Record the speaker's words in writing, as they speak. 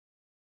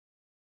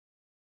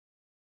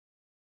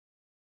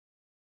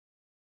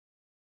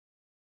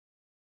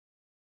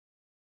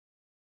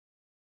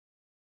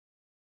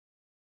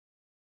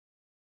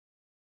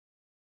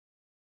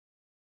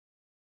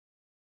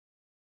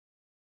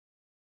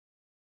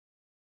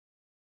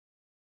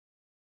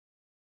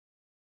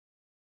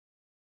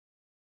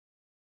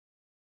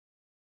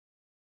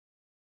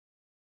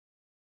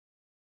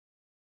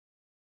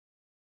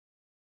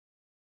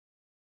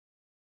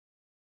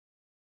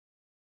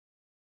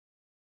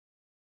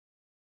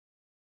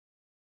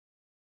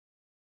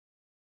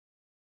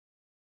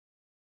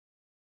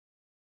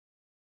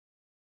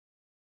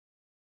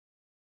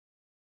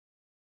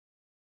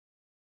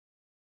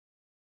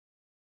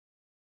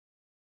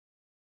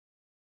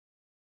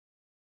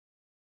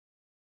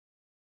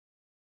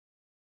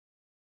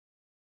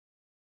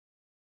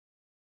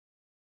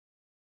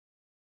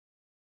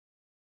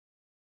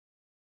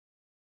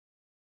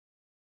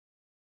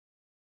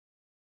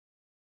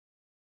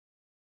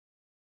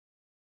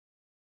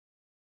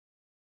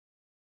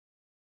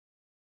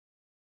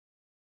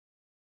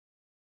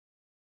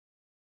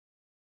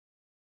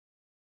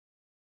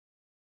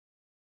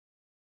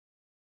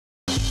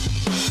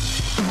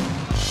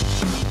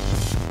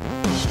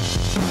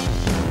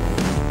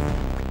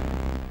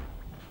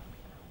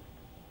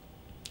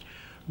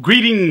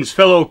Greetings,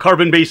 fellow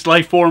carbon-based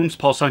life forms.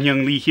 Paul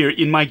Sun-Young Lee here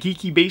in my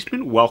geeky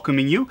basement,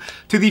 welcoming you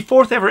to the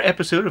 4th ever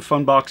episode of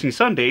Funboxing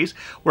Sundays,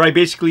 where I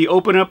basically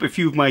open up a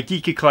few of my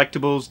geeky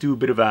collectibles, do a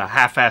bit of a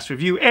half-ass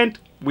review, and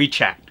we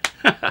chat.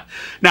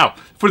 Now,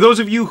 for those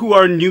of you who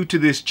are new to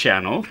this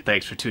channel,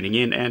 thanks for tuning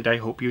in, and I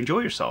hope you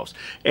enjoy yourselves.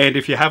 And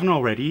if you haven't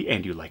already,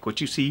 and you like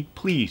what you see,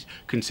 please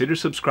consider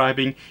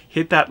subscribing,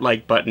 hit that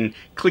like button,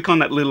 click on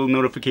that little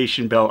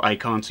notification bell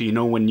icon so you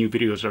know when new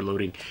videos are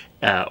loading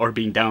or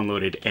being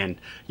downloaded, and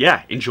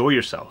yeah, enjoy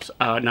yourselves.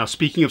 Now,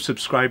 speaking of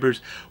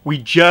subscribers, we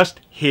just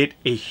hit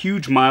a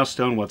huge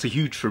milestone. Well, it's a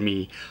huge for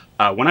me.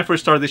 When I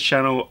first started this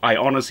channel, I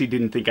honestly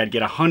didn't think I'd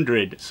get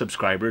 100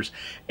 subscribers,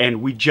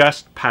 and we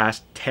just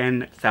passed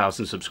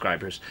 10,000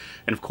 subscribers.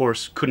 And of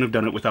course, couldn't have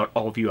done it without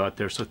all of you out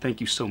there, so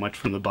thank you so much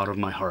from the bottom of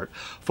my heart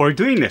for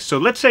doing this. So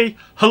let's say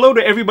hello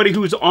to everybody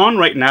who's on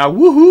right now.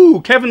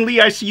 Woohoo! Kevin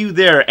Lee, I see you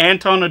there.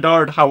 Anton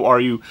Adard, how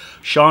are you?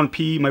 Sean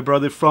P., my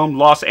brother from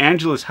Los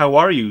Angeles, how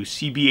are you?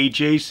 CBA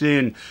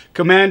Jason,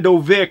 Commando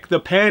Vic, The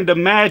Panda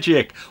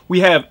Magic.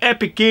 We have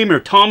Epic Gamer,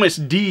 Thomas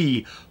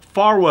D.,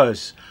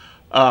 Farwas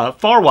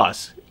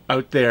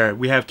out there.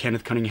 We have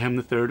Kenneth Cunningham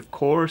III, of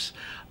course.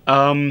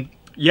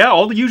 Yeah,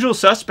 all the usual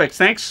suspects.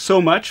 Thanks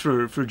so much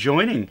for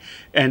joining.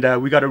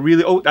 And we got a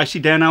really... Oh, I see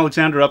Dan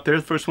Alexander up there,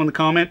 the first one to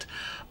comment.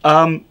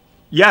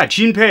 Yeah,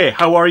 Jinpei,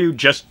 how are you?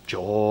 Just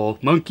Joel.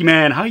 Monkey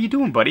Man, how you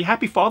doing, buddy?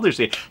 Happy Father's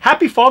Day.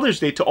 Happy Father's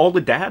Day to all the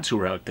dads who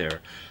are out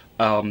there.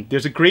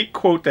 There's a great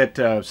quote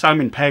that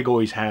Simon Pegg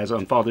always has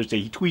on Father's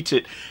Day. He tweets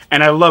it,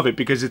 and I love it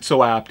because it's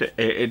so apt.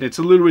 And it's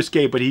a little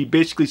risque, but he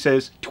basically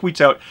says, tweets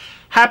out,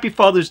 "Happy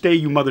Father's Day,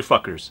 you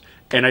motherfuckers."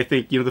 And I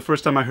think, you know, the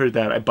first time I heard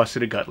that, I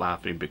busted a gut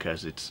laughing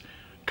because it's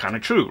kind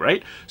of true,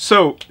 right?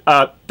 So,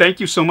 thank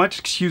you so much.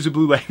 Excuse the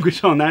blue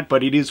language on that,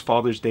 but it is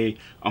Father's Day.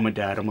 I'm a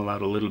dad. I'm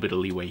allowed a little bit of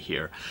leeway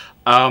here.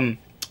 I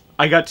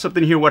got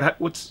something here.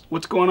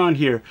 What's going on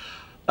here?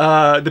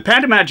 The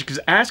Panda Magic is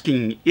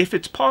asking if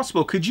it's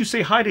possible, could you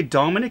say hi to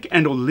Dominic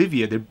and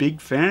Olivia? They're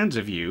big fans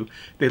of you.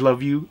 They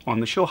love you on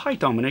the show. Hi,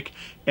 Dominic.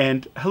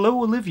 And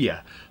hello,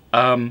 Olivia.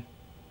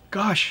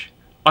 Gosh,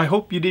 I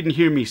hope you didn't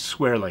hear me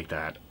swear like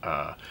that.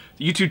 The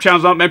YouTube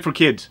channel's not meant for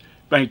kids.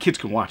 I mean, kids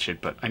can watch it,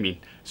 but I mean,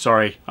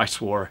 sorry, I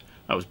swore.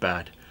 That was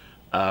bad.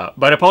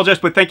 But I apologize,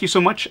 but thank you so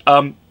much.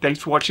 Thanks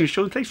for watching the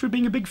show, and thanks for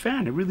being a big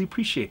fan. I really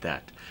appreciate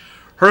that.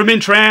 Herman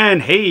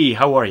Tran, hey,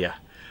 how are you?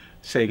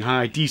 Saying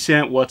hi.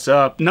 Decent, what's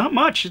up? Not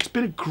much. It's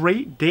been a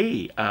great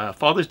day.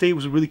 Father's Day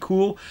was really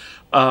cool.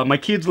 My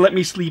kids let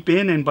me sleep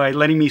in, and by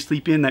letting me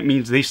sleep in, that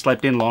means they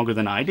slept in longer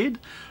than I did,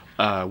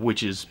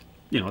 which is,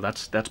 you know,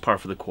 that's par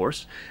for the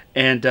course.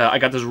 And I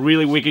got this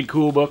really wicked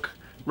cool book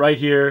right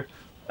here.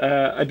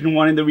 I've been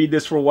wanting to read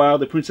this for a while,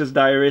 The Princess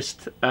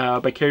Diarist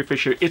by Carrie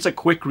Fisher. It's a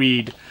quick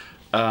read.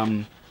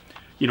 You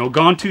know,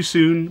 gone too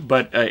soon,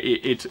 but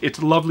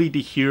it's lovely to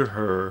hear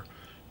her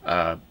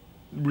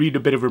read a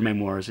bit of her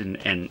memoirs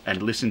and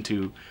listen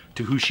to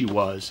who she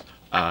was.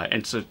 And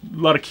it's a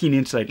lot of keen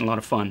insight and a lot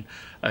of fun.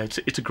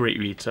 It's a great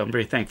read, so I'm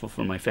very thankful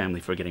for my family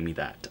for getting me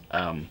that.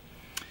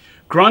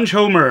 Grunge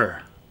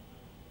Homer.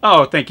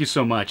 Oh, thank you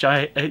so much.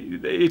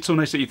 It's so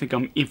nice that you think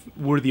I'm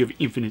worthy of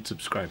infinite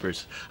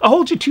subscribers. I'll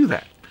hold you to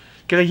that.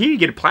 Because I hear you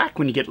get a plaque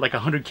when you get like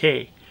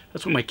 100K.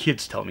 That's what my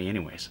kids tell me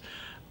anyways.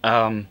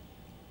 Laura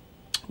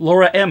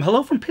M.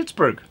 Hello from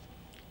Pittsburgh.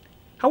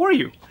 How are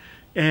you?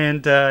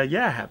 And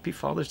yeah, happy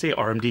Father's Day.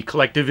 RMD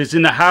Collective is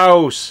in the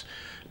house.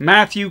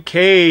 Matthew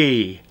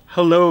K.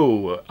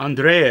 Hello.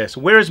 Andreas.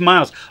 Where is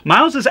Miles?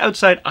 Miles is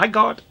outside. I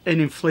got an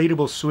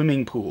inflatable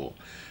swimming pool.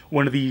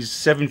 One of these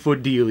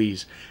 7-foot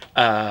dealies.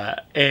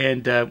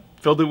 And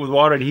filled it with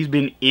water, and he's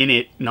been in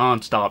it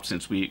non-stop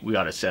since we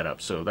got it set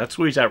up. So that's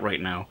where he's at right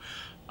now.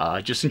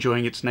 Just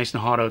enjoying it. It's nice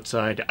and hot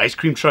outside. The ice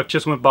cream truck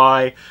just went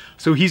by.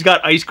 So he's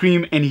got ice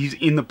cream, and he's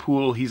in the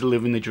pool. He's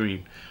living the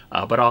dream.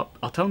 But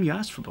I'll tell him you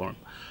asked for him.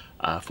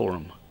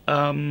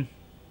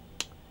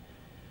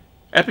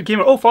 Epic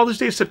Gamer. Oh, Father's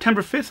Day is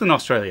September 5th in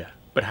Australia.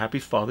 But happy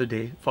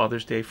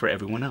Father's Day for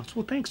everyone else.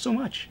 Well, thanks so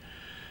much.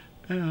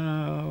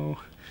 Oh.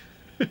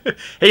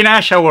 Hey,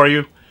 Nash, how are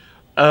you?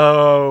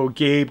 Oh,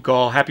 Gabe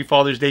Gall. Happy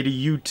Father's Day to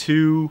you,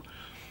 too.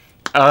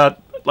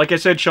 Like I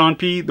said, Sean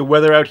P., the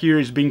weather out here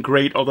has been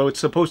great, although it's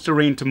supposed to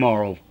rain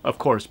tomorrow, of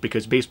course,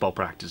 because baseball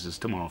practice is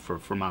tomorrow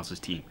for Miles'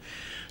 team.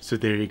 So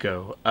there you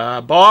go.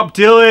 Bob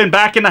Dylan,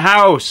 back in the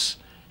house.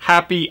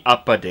 Happy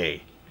Uppa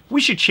Day. We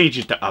should change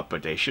it to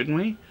Uppa Day, shouldn't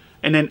we?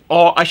 And then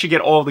I should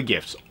get all the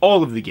gifts.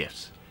 All of the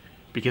gifts.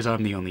 Because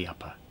I'm the only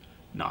Uppa.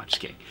 No, I'm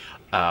just kidding.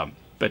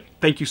 But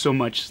thank you so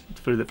much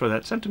for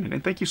that sentiment.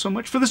 And thank you so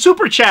much for the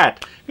super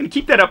chat. I'm going to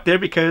keep that up there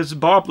because,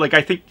 Bob, like,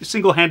 I think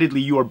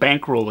single-handedly you are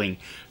bankrolling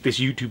this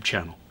YouTube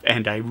channel.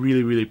 And I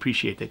really, really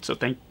appreciate it. So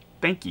thank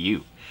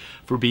you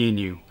for being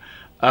you.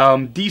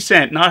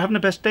 Decent, not having the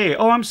best day.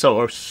 Oh, I'm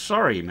so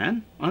sorry,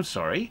 man. I'm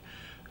sorry.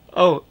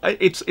 Oh,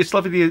 it's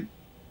lovely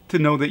to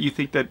know that you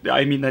think that,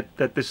 I mean,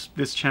 that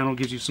this channel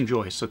gives you some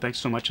joy. So thanks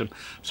so much. I'm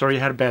sorry you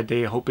had a bad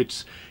day. I hope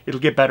it'll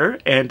get better,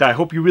 and I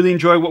hope you really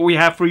enjoy what we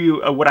have for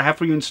you, what I have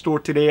for you in store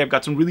today. I've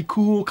got some really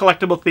cool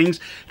collectible things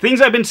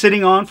I've been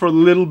sitting on for a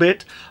little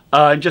bit,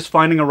 and just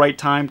finding a right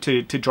time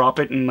to drop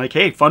it. And like,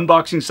 hey,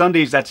 Funboxing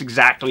Sundays, that's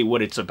exactly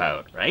what it's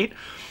about, right?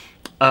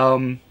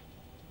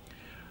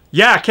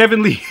 Yeah,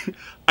 Kevin Lee.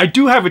 I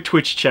do have a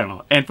Twitch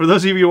channel, and for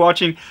those of you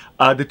watching,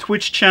 the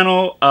Twitch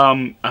channel,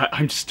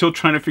 I'm still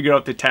trying to figure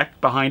out the tech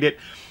behind it,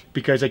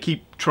 because I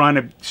keep trying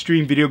to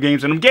stream video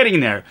games, and I'm getting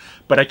there,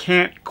 but I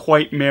can't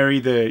quite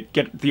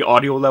get the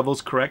audio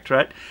levels correct,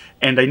 right?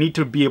 And I need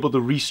to be able to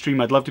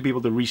restream. I'd love to be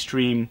able to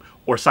restream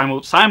or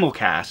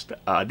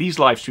simulcast these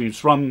live streams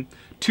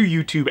to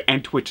YouTube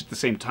and Twitch at the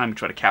same time, and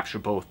try to capture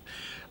both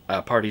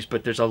parties.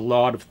 But there's a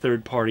lot of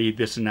third-party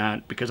this and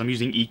that, because I'm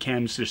using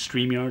eCams to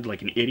StreamYard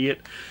like an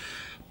idiot.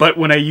 But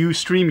when I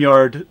use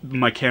StreamYard,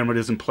 my camera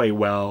doesn't play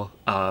well,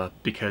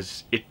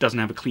 because it doesn't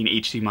have a clean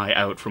HDMI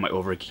out for my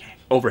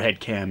overhead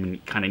cam,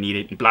 and kind of need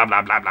it, and blah,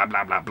 blah, blah, blah,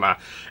 blah, blah, blah.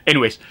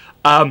 Anyways,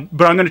 but I'm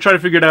going to try to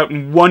figure it out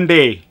one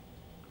day.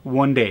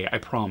 One day, I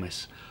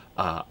promise.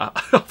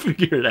 I'll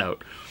figure it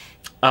out.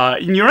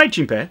 And you're right,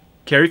 Jimpe.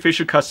 Carrie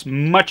Fisher cussed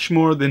much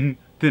more than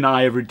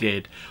I ever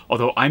did,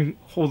 although I'm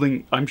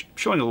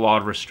showing a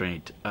lot of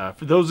restraint.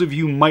 For those of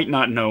you who might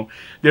not know,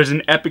 there's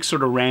an epic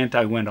sort of rant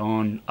I went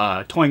on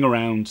Toying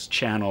Around's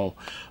channel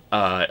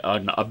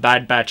on a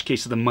Bad Batch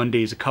case of the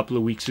Mondays a couple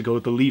of weeks ago.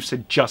 The Leafs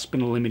had just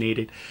been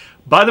eliminated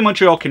by the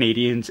Montreal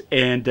Canadiens,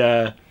 and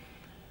I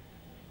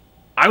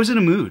was in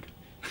a mood.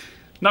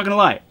 Not gonna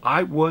lie,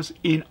 I was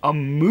in a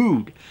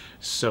mood.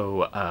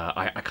 So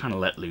I kind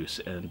of let loose,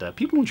 and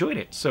people enjoyed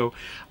it. So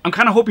I'm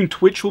kind of hoping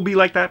Twitch will be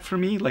like that for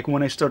me. Like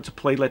when I start to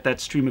play, let that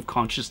stream of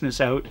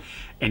consciousness out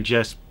and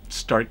just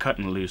start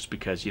cutting loose,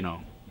 because, you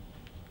know,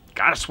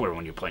 gotta swear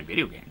when you're playing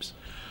video games.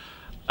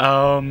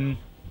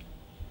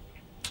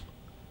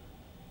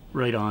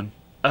 Right on.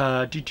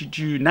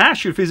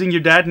 Nash, you're visiting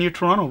your dad near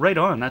Toronto. Right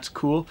on, that's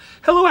cool.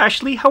 Hello,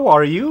 Ashley, how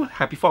are you?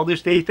 Happy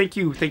Father's Day. Thank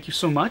you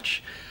so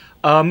much.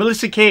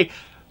 Melissa K.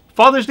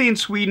 Father's Day in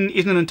Sweden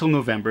isn't until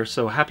November,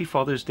 so happy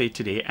Father's Day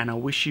today, and I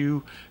wish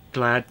you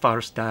glad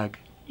Farsdag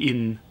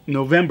in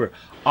November.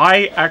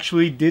 I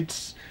actually did,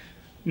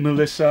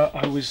 Melissa,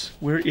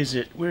 where is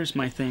it? Where's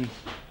my thing?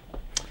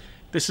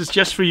 This is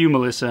just for you,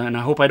 Melissa, and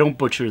I hope I don't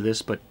butcher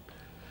this, but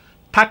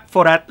tack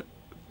för att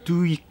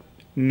du gick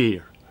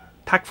ner.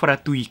 Tack för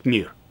att du gick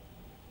ner.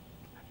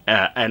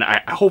 And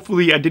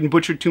hopefully I didn't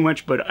butcher it too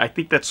much, but I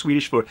think that's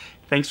Swedish for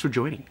thanks for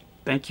joining.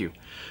 Thank you.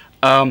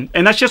 And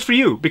that's just for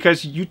you,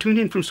 because you tuned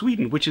in from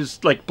Sweden, which is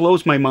like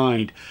blows my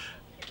mind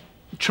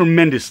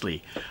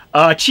tremendously.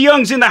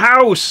 Chiyoung's in the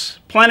house,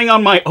 planning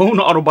on my own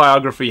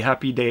autobiography.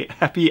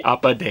 Happy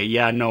Appa Day.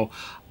 Yeah, no.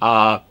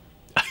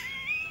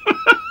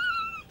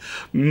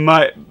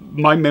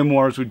 My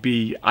memoirs would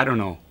be, I don't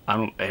know.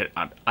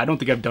 I don't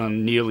think I've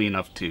done nearly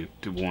enough to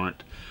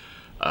warrant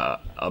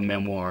a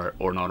memoir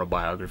or an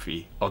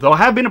autobiography. Although I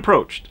have been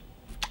approached.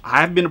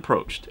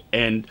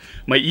 And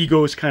my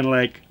ego is kind of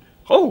like,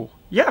 oh,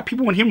 yeah,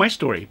 people want to hear my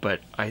story,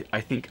 but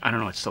I think, I don't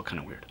know, it's still kind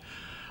of weird.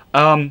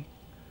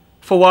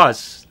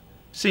 Fawaz,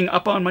 seeing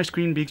up on my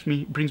screen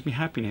brings me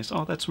happiness.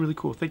 Oh, that's really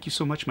cool. Thank you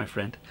so much, my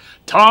friend.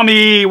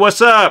 Tommy, what's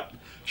up?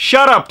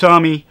 Shut up,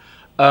 Tommy.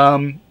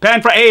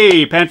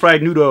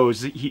 Pan-fried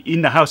noodles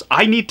in the house.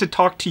 I need to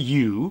talk to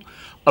you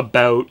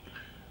about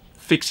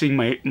fixing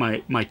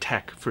my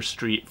tech for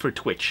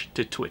Twitch,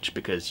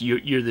 because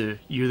you're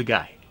the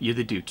guy. You're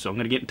the dude. So I'm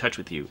going to get in touch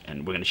with you,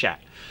 and we're going to chat.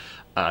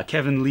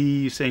 Kevin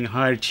Lee saying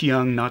hi to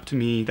Chiyoung, not to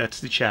me. That's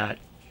the chat.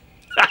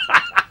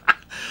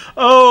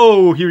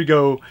 Oh, here we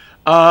go.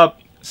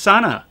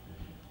 Sana,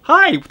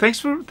 hi. Thanks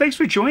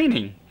for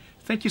joining.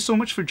 Thank you so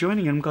much for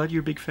joining. I'm glad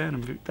you're a big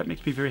fan. That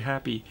makes me very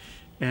happy.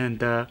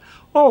 And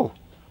oh,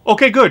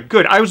 okay,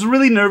 good. I was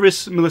really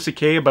nervous, Melissa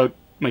K, about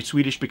my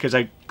Swedish, because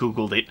I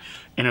Googled it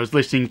and I was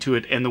listening to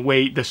it, and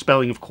the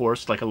spelling, of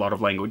course, like a lot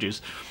of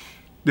languages,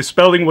 the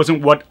spelling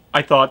wasn't what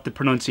I thought the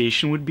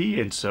pronunciation would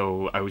be, and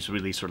so I was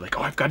really sort of like,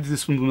 oh, I've got to do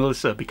this from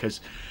Melissa, because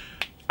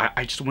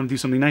I just want to do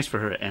something nice for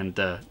her, and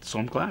so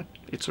I'm glad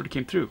it sort of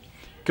came through.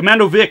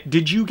 Commando Vic,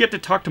 did you get to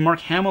talk to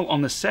Mark Hamill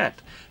on the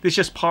set? This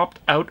just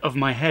popped out of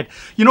my head.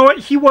 You know what?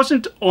 He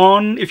wasn't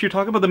on, if you're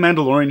talking about The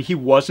Mandalorian, he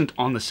wasn't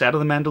on the set of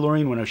The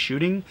Mandalorian when I was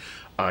shooting.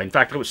 In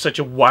fact, it was such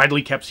a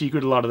widely kept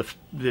secret. A lot of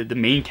the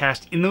main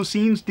cast in those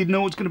scenes didn't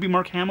know it was going to be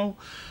Mark Hamill.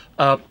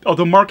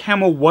 Although Mark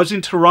Hamill was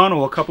in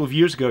Toronto a couple of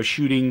years ago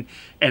shooting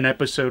an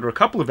episode or a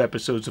couple of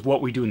episodes of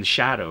What We Do in the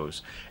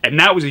Shadows. And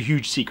that was a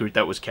huge secret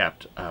that was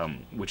kept,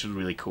 which was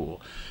really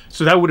cool.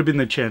 So that would have been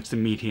the chance to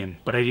meet him.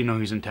 But I didn't know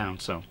he was in town,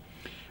 so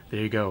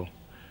there you go.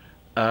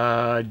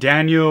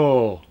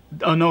 Daniel.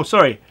 Oh, no,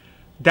 sorry.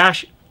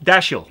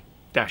 Dashiell,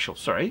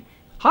 sorry.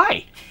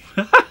 Hi.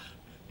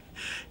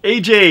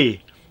 AJ.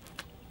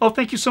 Oh,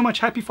 thank you so much.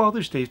 Happy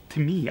Father's Day to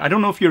me. I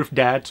don't know if you're a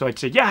dad, so I'd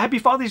say, yeah, Happy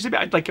Father's Day.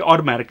 I'd like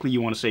automatically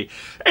you want to say,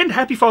 and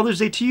Happy Father's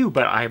Day to you,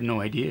 but I have no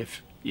idea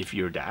if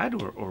you're a dad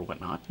or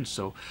whatnot. And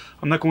so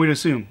I'm not going to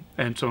assume.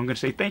 And so I'm going to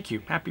say thank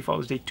you. Happy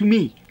Father's Day to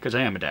me, because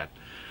I am a dad.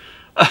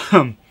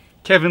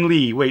 Kevin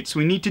Lee, wait, so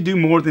we need to do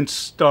more than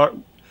star...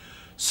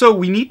 So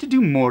we need to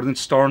do more than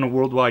star in a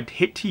worldwide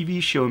hit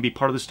TV show and be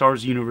part of the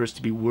Star's universe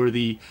to be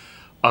worthy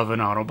of an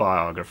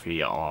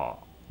autobiography. Oh,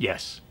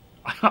 yes.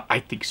 I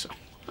think so.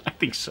 I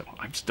think so.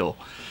 I'm still...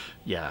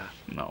 Yeah,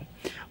 no.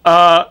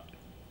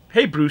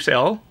 Hey, Bruce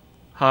L.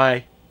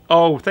 Hi.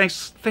 Oh,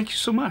 thanks. Thank you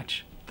so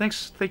much.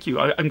 Thank you.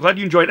 I'm glad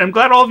you enjoyed it. I'm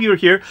glad all of you are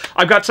here.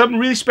 I've got something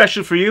really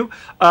special for you.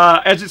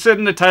 As it said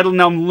in the title,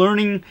 now I'm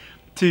learning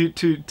to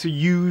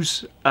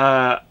use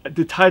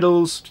the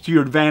titles to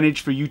your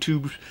advantage for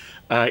YouTube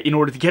in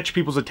order to catch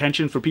people's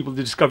attention, for people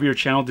to discover your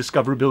channel,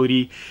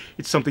 discoverability.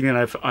 It's something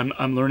that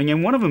I'm learning.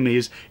 And one of them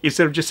is,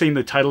 instead of just saying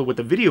the title of what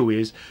the video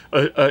is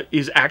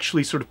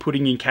actually sort of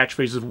putting in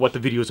catchphrases of what the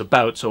video is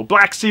about. So,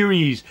 Black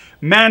Series,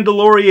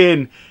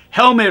 Mandalorian,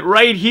 helmet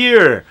right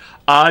here.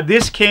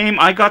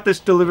 I got this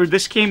delivered,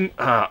 this came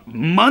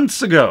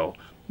months ago,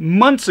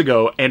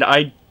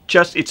 and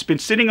it's been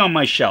sitting on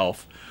my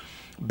shelf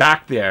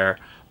back there,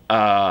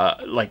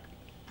 like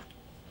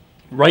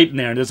right in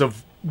there.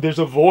 There's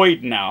a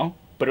void now,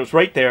 but it was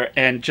right there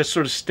and just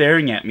sort of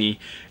staring at me,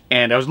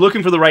 and I was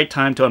looking for the right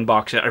time to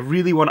unbox it.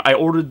 I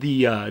ordered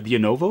the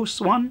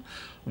Anovos one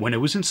when it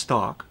was in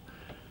stock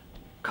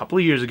a couple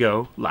of years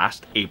ago,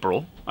 last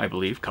April, I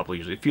believe.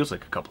 It feels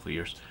like a couple of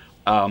years.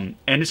 And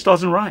it still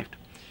hasn't arrived.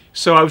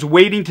 So I was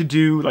waiting to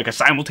do like a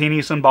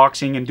simultaneous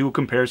unboxing and do a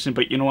comparison,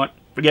 but you know what?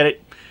 Forget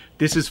it.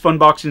 This is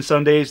Funboxing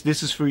Sundays.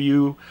 This is for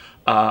you.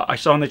 I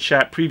saw in the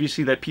chat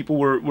previously that people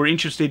were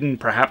interested in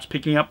perhaps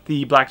picking up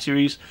the Black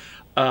Series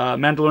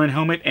Mandalorian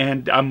helmet,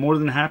 and I'm more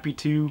than happy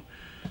to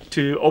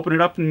open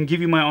it up and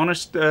give you my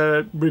honest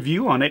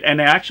review on it.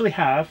 And I actually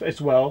have as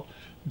well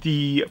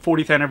the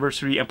 40th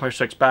anniversary Empire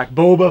Strikes Back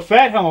Boba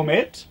Fett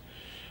helmet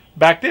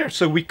back there.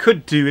 So we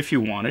could do, if you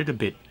wanted, a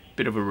bit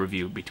of a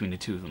review between the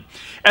two of them.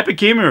 Epic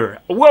Gamer,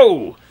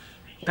 whoa,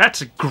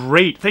 that's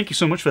great. Thank you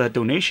so much for that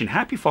donation.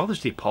 Happy Father's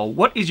Day, Paul.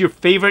 What is your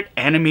favorite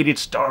animated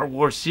Star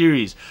Wars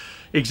series?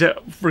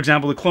 For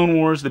example, the Clone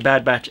Wars, the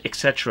Bad Batch,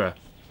 etc.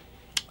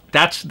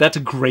 That's a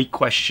great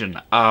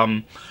question.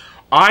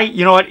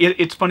 You know what?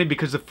 It's funny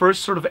because the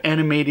first sort of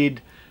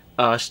animated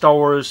Star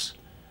Wars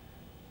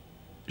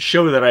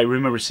show that I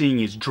remember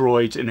seeing is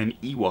Droids and then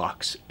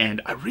Ewoks,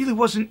 and I really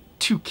wasn't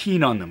too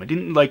keen on them. I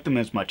didn't like them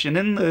as much. And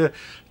then the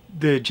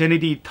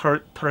Gennady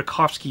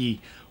Tartakovsky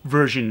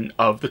version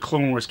of the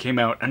Clone Wars came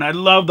out, and I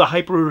love the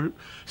hyper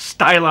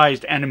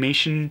stylized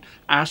animation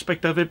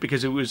aspect of it,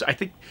 because I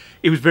think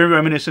it was very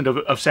reminiscent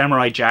of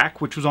Samurai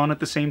Jack, which was on at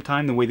the same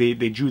time, the way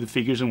they drew the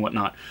figures and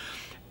whatnot.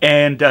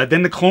 And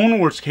then the Clone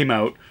Wars came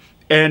out,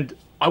 and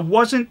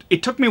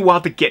it took me a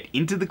while to get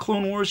into the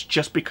Clone Wars,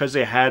 just because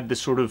they had the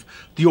sort of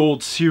the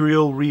old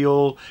serial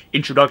reel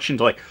introduction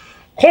to like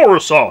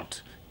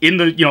Coruscant in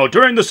the,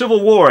 during the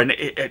Civil War, and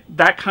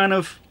that kind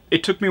of,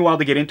 it took me a while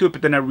to get into it,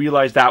 but then I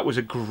realized that was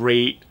a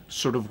great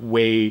sort of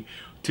way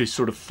to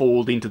sort of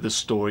fold into the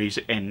stories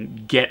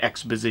and get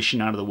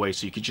exposition out of the way,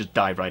 so you could just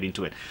dive right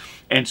into it.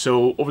 And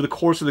so over the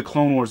course of the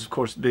Clone Wars, of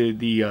course, Clone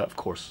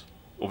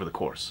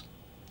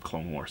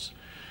Wars.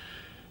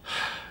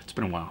 It's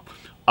been a while.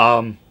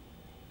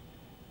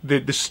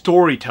 The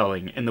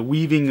storytelling and the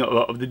weaving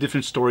of the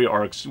different story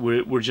arcs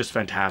were just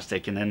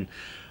fantastic. And then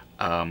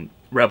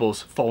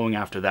Rebels following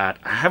after that.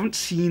 I haven't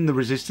seen the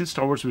Resistance,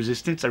 Star Wars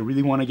Resistance. I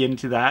really want to get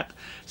into that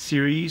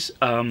series.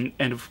 And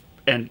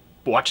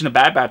watching the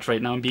Bad Batch right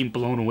now and being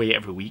blown away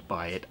every week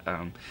by it,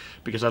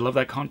 because I love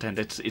that content.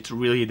 They're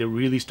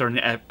really starting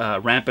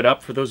to ramp it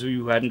up. For those of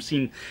you who hadn't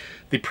seen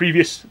the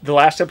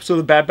last episode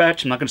of Bad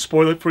Batch, I'm not going to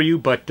spoil it for you,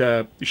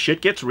 but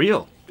shit gets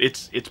real.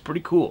 It's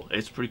pretty cool.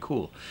 It's pretty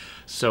cool.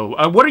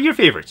 So, what are your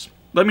favorites?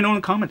 Let me know in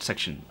the comments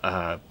section.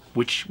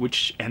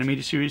 Which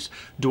animated series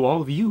do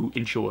all of you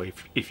enjoy,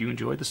 if you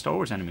enjoy the Star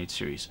Wars animated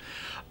series?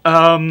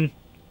 Let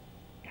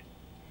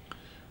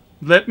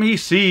me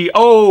see.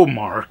 Oh,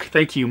 Mark,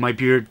 thank you. My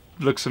beard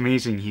looks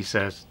amazing,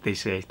 they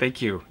say.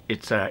 Thank you.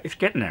 It's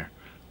getting there.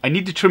 I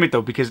need to trim it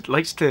though, because it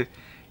likes to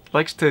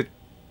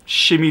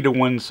shimmy to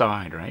one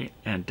side, right?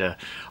 And I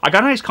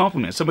got a nice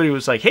compliment. Somebody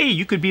was like, "Hey,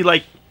 you could be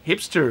like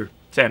hipster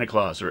Santa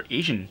Claus or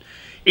Asian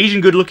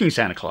good-looking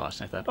Santa Claus."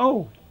 And I thought,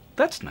 "Oh,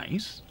 that's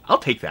nice. I'll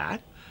take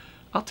that.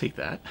 I'll take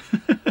that."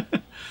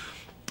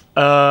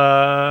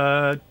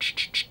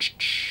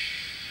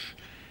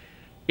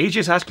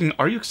 AJ's asking,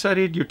 are you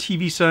excited your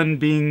TV son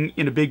being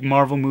in a big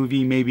Marvel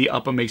movie, maybe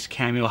Appa makes a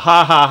cameo?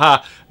 Ha ha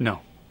ha.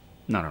 No.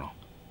 No.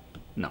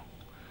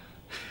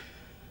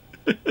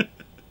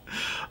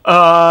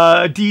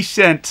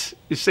 Decent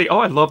is say, oh,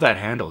 I love that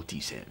handle,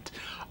 Decent.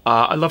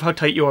 I love how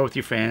tight you are with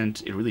your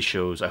fans. It really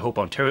shows. I hope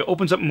Ontario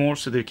opens up more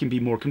so there can be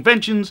more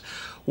conventions.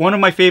 One of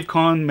my fave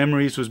con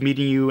memories was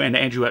meeting you and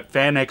Andrew at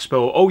Fan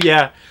Expo. Oh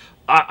yeah,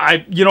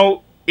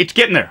 it's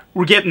getting there.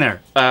 We're getting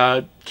there.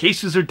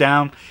 Cases are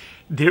down.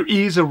 There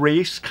is a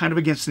race kind of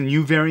against the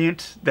new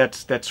variant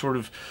that's sort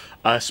of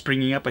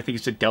springing up. I think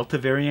it's a Delta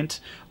variant.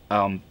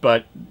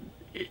 But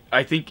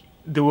I think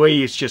the way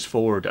it's just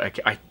forward,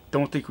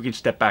 don't think we can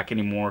step back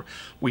anymore.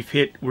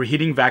 We're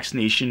hitting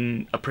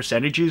vaccination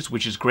percentages,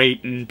 which is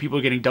great, and people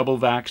are getting double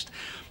vaxxed.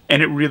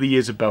 And it really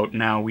is about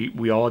now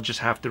we all just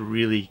have to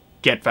really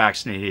get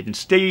vaccinated and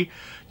stay,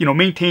 you know,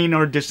 maintain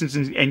our distance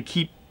and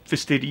keep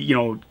fastidious, you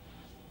know,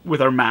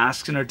 with our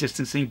masks and our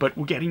distancing. But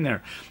we're getting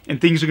there,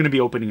 and things are going to be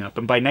opening up.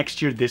 And by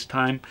next year, this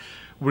time,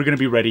 we're going to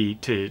be ready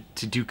to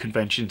do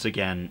conventions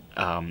again.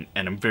 And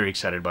I'm very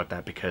excited about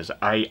that because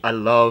I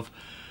love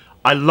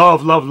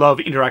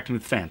interacting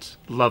with fans.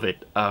 Love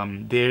it.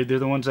 They're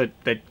the ones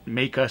that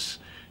make us,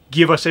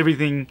 give us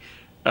everything.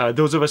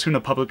 Those of us who are in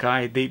the public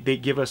eye, they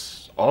give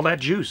us all that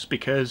juice,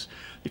 because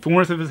if it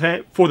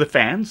weren't for the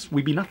fans,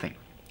 we'd be nothing.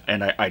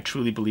 And I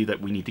truly believe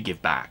that we need to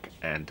give back.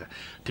 And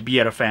to be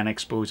at a fan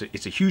expo,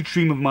 it's a huge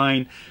dream of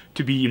mine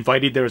to be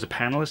invited there as a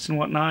panelist and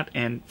whatnot.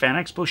 And fan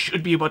expo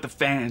should be about the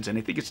fans. And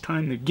I think it's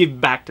time to give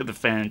back to the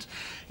fans.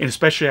 And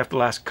especially after the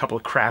last couple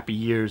of crappy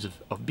years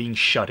of being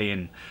shut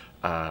in.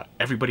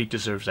 Everybody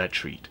deserves that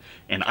treat,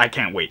 and I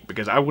can't wait,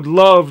 because I would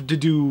love to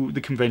do the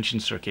convention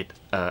circuit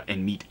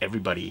and meet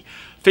everybody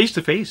face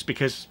to face,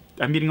 because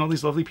I'm meeting all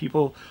these lovely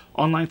people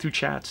online through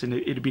chats, and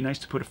it'd be nice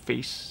to put a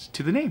face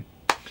to the name.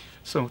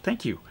 So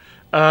thank you.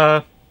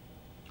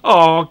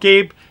 Oh,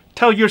 Gabe,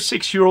 tell your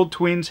 6-year-old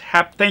twins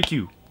thank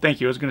you. I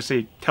was gonna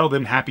say tell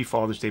them Happy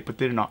Father's Day, but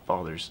they're not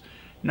fathers,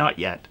 not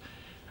yet.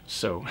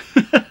 So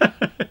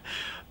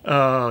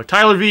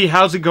Tyler V,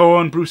 how's it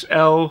going? Bruce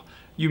L,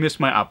 you missed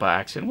my Appa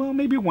accent. Well,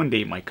 maybe one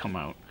day it might come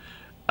out.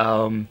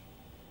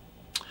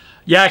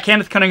 Yeah,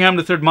 Kenneth Cunningham,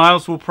 the Third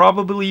Miles, will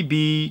probably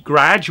be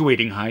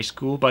graduating high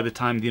school by the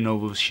time the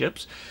Novos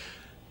ships.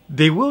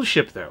 They will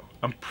ship, though.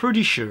 I'm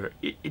pretty sure.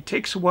 It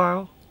takes a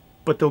while,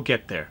 but they'll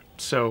get there.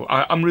 So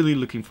I'm really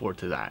looking forward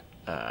to that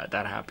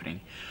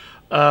happening.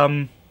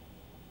 Yeah,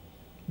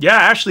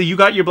 Ashley, you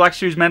got your Black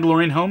Series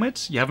Mandalorian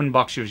helmets. You haven't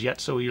unboxed yours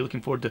yet, so you're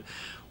looking forward to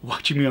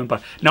watching me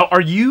unbox. Now,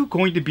 are you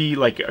going to be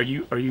like, are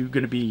you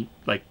going to be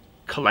like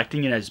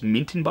collecting it as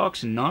mint in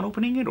box and not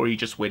opening it, or are you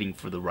just waiting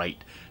for the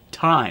right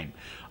time?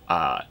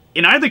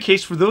 In either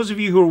case, for those of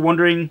you who are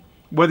wondering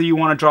whether you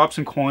want to drop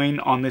some coin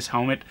on this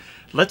helmet,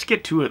 let's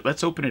get to it.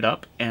 Let's open it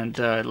up and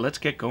let's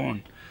get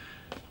going.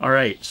 All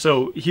right,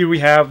 so here we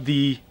have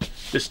the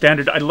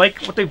standard. I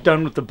like what they've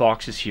done with the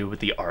boxes here with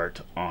the art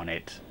on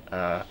it.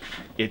 I'm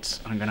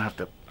gonna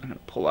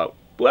pull out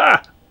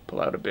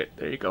a bit.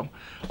 There you go.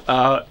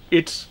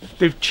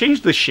 They've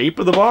changed the shape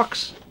of the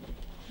box.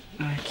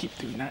 I keep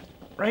doing that.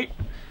 Right,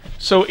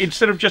 so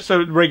instead of just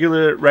a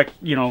regular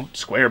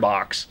square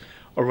box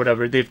or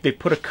whatever, they've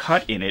put a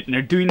cut in it, and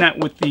they're doing that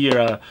with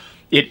the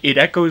it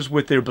echoes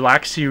with their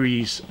Black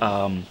Series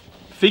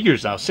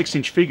figures now,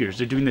 6-inch figures.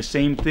 They're doing the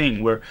same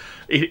thing where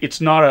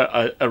it's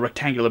not a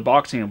rectangular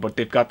box anymore, but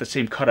they've got the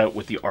same cutout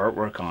with the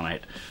artwork on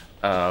it.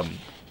 There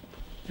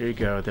you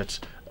go. That's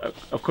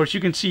of course you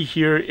can see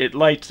here it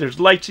lights. There's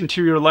lights,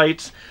 interior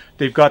lights.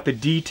 They've got the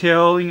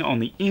detailing on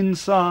the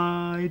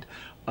inside.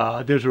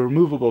 There's a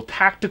removable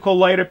tactical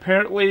light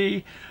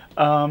apparently,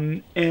 yeah,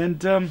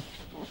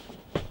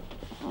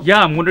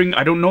 I'm wondering,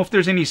 I don't know if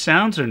there's any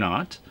sounds or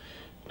not,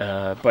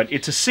 but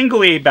it's a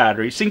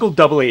single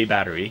double A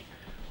battery,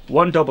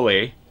 one double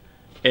A,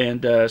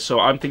 and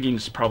so I'm thinking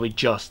it's probably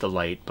just the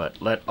light,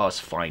 but let us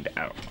find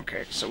out.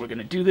 Okay, so we're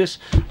gonna do this.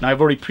 Now I've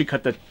already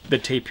pre-cut the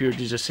tape here to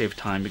just save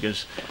time,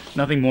 because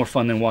nothing more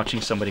fun than watching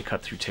somebody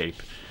cut through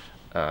tape.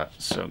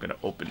 So I'm gonna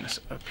open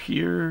this up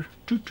here.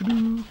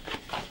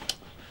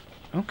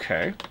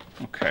 Okay,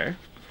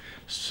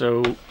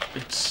 so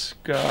it's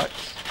got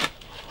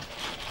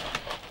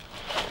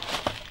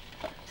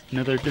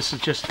another, this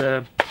is just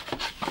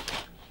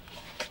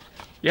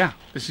yeah,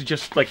 this is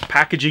just like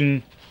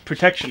packaging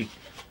protection.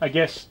 I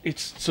guess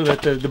it's so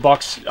that the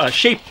box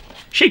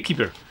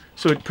shapekeeper,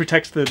 so it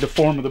protects the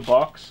form of the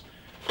box.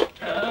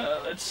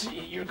 Let's see,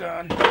 you're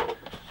gone.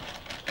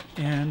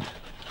 And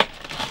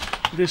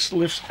this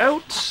lifts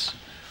out.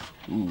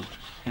 Ooh,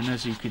 and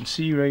as you can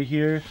see right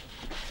here,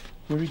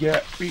 what we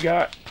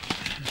got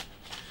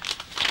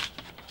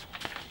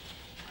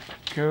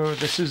go.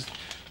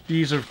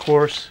 These are of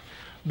course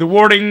the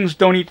warnings.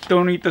 Don't eat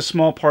the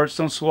small parts,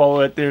 don't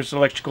swallow it, there's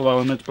electrical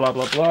elements, blah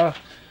blah blah.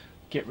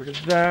 Get rid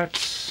of that.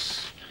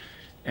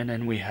 And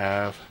then we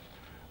have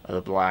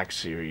the Black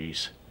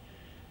Series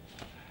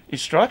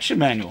instruction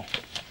manual.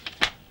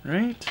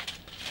 Right?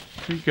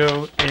 Here we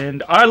go.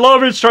 And I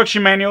love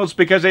instruction manuals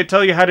because they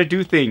tell you how to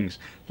do things,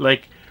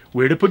 like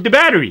where to put the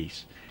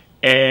batteries,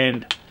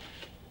 and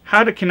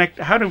how to connect,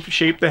 how to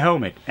shape the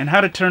helmet, and how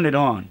to turn it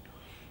on,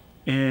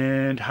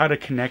 and how to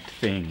connect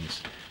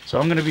things. So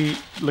I'm going to be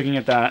looking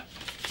at that.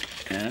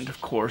 And of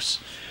course,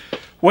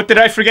 what did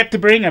I forget to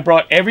bring? I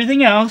brought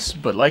everything else,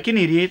 but like an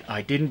idiot,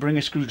 I didn't bring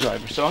a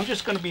screwdriver. So I'm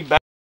just going to be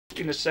back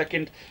in a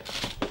second.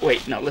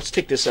 Wait, no, let's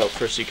take this out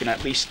first so you can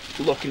at least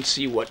look and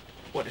see what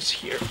is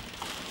here.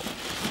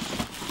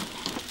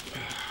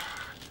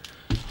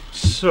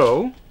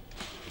 So,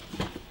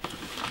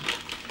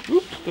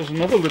 oops, there's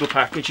another little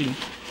packaging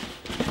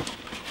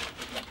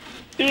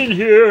in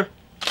here.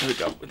 There we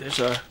go.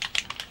 There's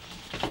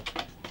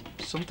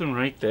something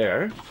right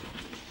there.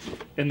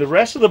 And the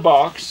rest of the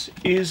box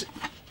is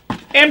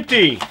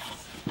empty.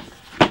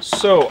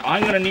 So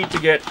I'm gonna need to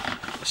get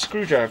a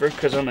screwdriver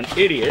because I'm an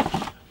idiot.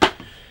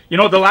 You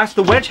know,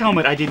 the wedge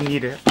helmet I didn't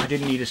need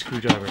a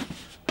screwdriver.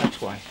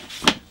 That's why.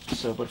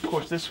 So, but of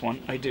course this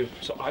one I do.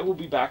 So I will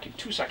be back in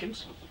 2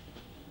 seconds.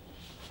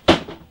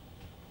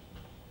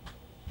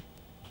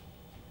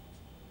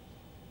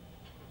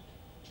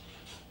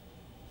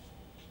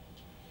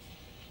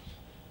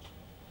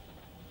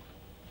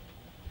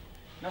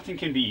 Nothing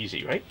can be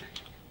easy, right?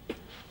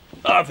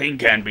 Nothing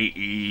can be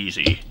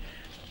easy.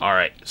 All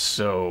right,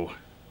 so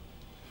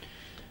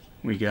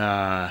we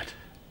got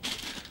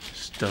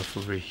stuff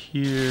over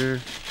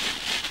here.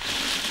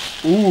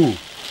 Ooh,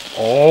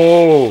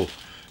 oh,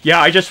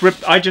 yeah. I just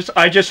ripped.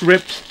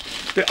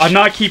 I'm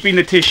not keeping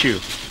the tissue.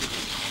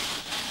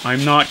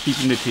 I'm not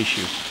keeping the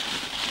tissue.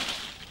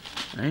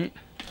 Right?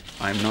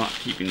 I'm not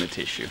keeping the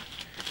tissue.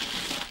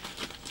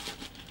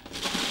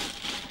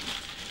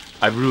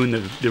 I've ruined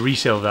the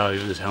resale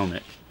value of this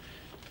helmet.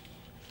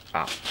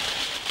 Wow.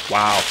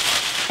 Wow.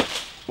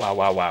 Wow,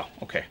 wow, wow.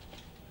 Okay.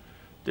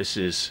 This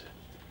is...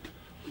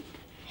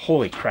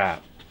 Holy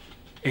crap.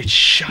 It's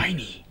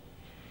shiny.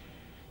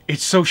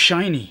 It's so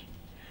shiny.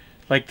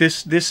 Like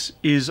this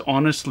is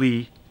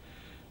honestly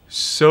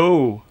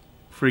so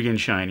friggin'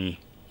 shiny.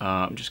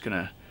 I'm just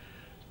gonna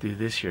do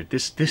this here.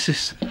 This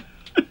is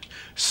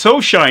so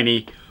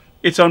shiny.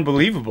 It's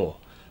unbelievable.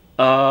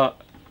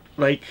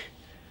 Like...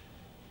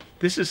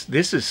 This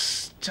is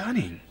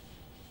stunning.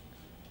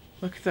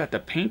 Look at that, the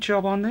paint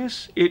job on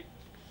this.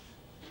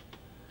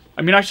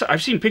 I mean,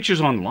 I've seen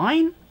pictures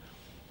online,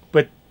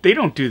 but they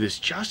don't do this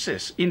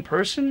justice in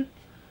person.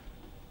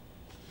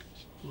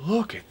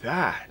 Look at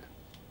that.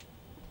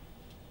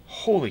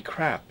 Holy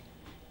crap.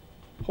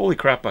 Holy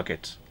crap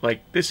buckets.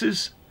 Like, this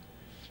is...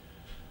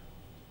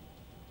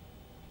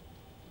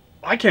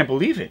 I can't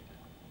believe it.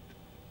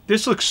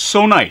 This looks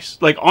so nice.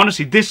 Like,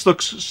 honestly, this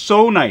looks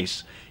so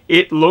nice.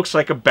 It looks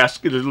like it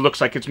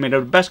looks like it's made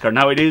out of Beskar.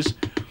 Now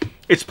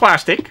it's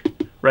plastic,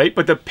 right?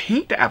 But the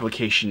paint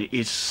application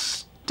is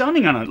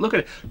stunning on it. Look at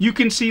it. You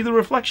can see the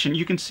reflection.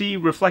 You can see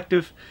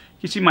reflective.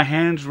 You see my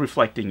hands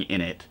reflecting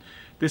in it.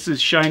 This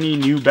is shiny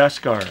new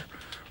Beskar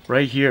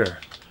right here.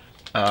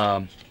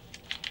 Yeah.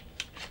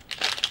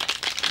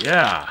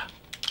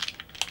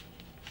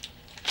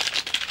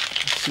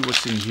 Let's see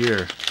what's in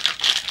here.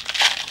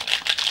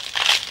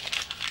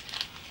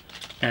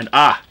 And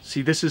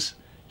see, this is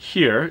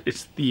here.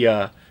 It's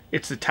the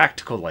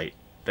tactical light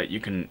that you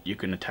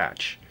can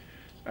attach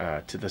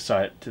to the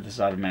side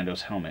of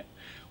Mando's helmet,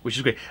 which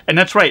is great. And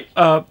that's right.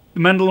 The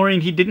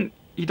Mandalorian, he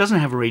doesn't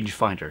have a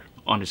rangefinder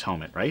on his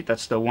helmet, right?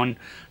 That's one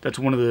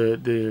of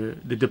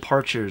the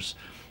departures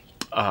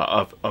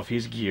of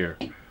his gear.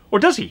 Or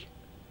does he?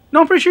 No,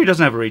 I'm pretty sure he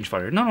doesn't have a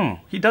rangefinder. No,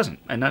 he doesn't.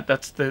 And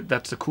that's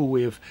the cool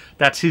way of,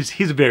 that's his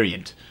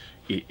variant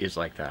is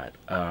like that.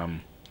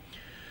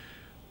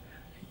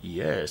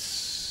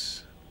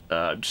 Yes.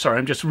 Sorry,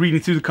 I'm just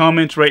reading through the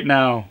comments right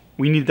now.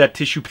 We need that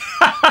tissue.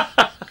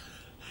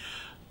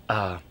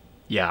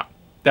 Yeah.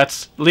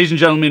 That's, ladies and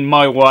gentlemen,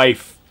 my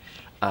wife.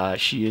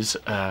 She is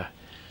the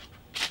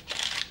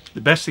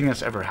best thing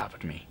that's ever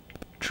happened to me,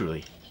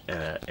 truly.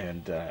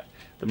 And the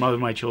mother of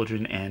my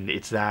children, and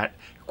it's that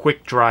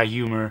quick, dry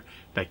humor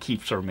that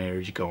keeps our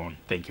marriage going.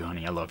 Thank you,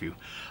 honey. I love you.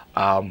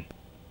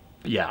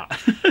 Yeah.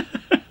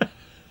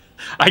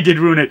 I did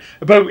ruin it,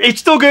 but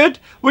it's still good.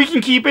 We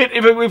can keep it.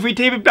 If we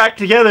tape it back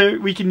together,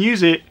 we can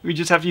use it. We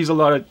just have to use a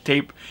lot of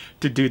tape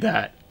to do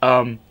that.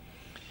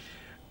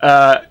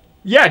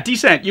 Yeah,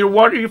 decent. You're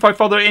wondering if I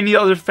follow any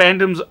other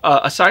fandoms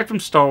aside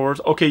from Star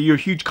Wars. Okay, you're a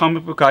huge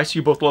comic book guy, so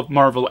you both love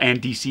Marvel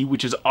and DC,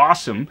 which is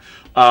awesome.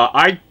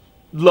 I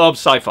love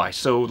sci-fi,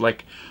 so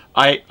like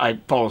I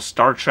follow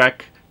Star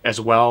Trek as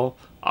well.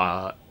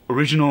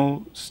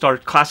 Original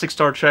classic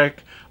Star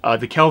Trek,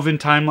 the Kelvin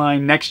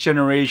timeline, Next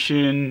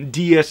Generation,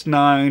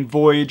 DS9,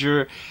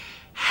 Voyager.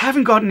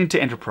 Haven't gotten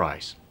into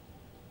Enterprise.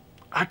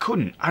 I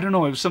couldn't. I don't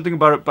know. It was something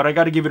about it, but I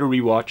got to give it a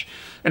rewatch.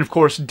 And of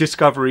course,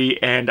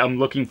 Discovery, and I'm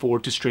looking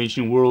forward to Strange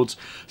New Worlds.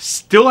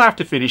 Still have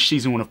to finish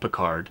season 1 of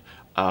Picard.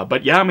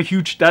 But yeah, I'm a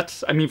huge.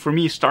 I mean, for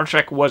me, Star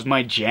Trek was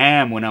my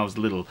jam when I was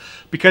little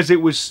because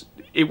it was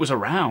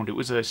around. It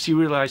was a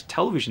serialized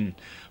television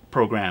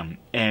program,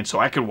 and so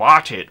I could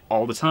watch it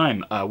all the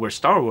time. Where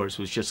Star Wars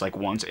was just like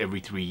once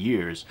every 3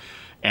 years,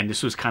 and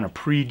this was kind of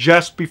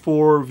just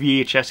before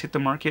VHS hit the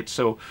market.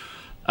 So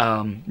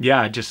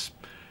yeah,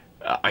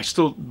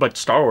 but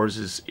Star Wars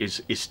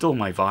is still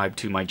my vibe,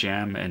 to my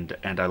jam,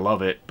 and I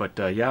love it. But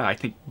yeah, I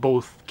think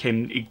both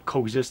can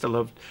coexist. I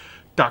love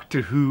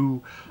Doctor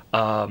Who.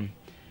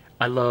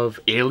 I love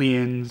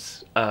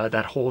Aliens.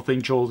 That whole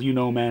thing, Joel. You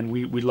know, man,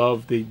 we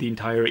love the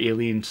entire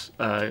Aliens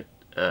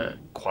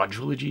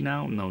quadrilogy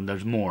now. No,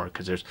 there's more,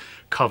 because there's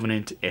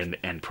Covenant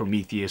and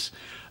Prometheus.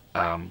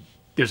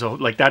 There's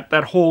like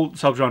that whole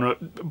subgenre.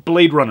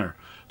 Blade Runner.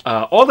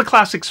 All the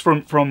classics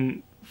from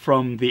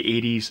the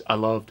 80s I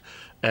loved.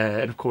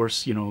 And of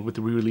course, you know, with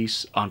the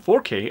re-release on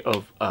 4K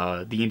of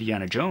the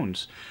Indiana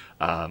Jones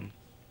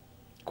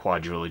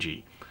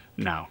quadrilogy.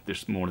 now.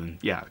 There's more than,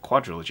 yeah,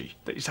 quadrilogy.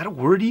 Is that a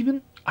word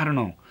even? I don't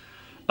know.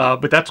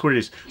 But that's what it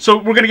is. So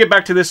we're going to get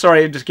back to this.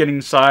 Sorry, I'm just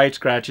getting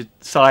sidetracked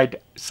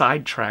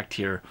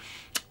here.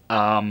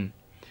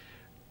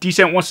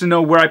 Decent wants to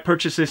know where I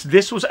purchased this.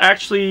 This was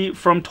actually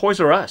from Toys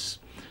R Us.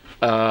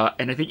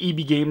 And I think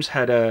EB Games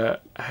had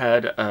it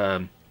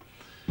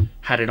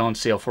on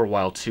sale for a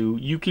while too.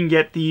 You can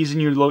get these in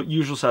your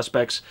usual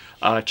suspects.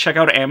 Check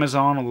out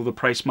Amazon, although the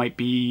price might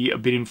be a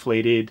bit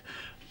inflated.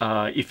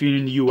 If you're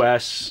in the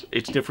US,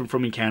 it's different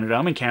from in Canada.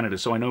 I'm in Canada,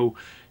 so I know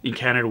in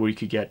Canada where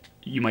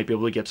you might be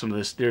able to get some of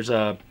this. There's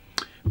a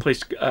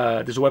place,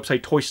 there's a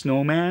website,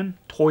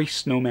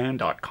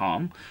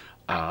 toysnowman.com.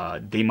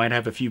 They might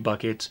have a few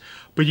buckets,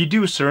 but you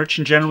do a search,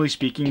 and generally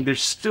speaking, they're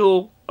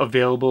still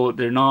available.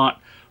 They're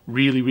not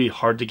really, really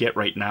hard to get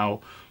right now.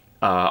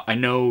 I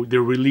know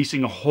they're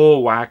releasing a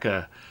whole whack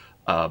of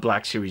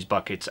Black Series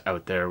buckets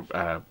out there.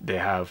 They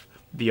have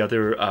the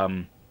other,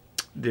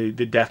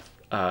 the Death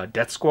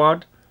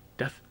Squad,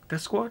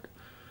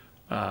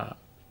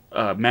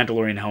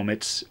 Mandalorian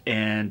helmets,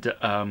 and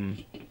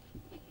the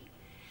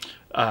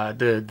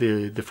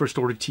First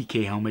Order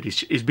TK helmet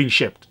is being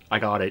shipped. I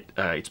got it.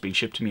 It's being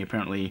shipped to me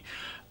apparently,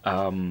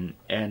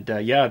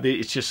 yeah,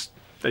 it's just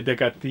they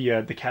got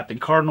the Captain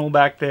Cardinal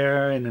back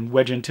there, and then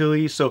Wedge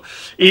Antilles. So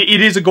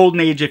it is a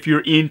golden age if you're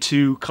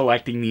into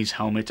collecting these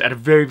helmets at a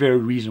very, very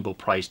reasonable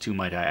price too,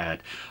 might I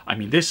add. I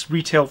mean, this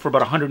retailed for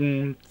about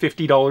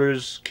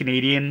 $150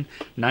 Canadian,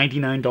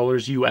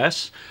 $99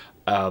 US.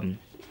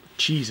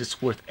 Geez,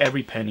 it's worth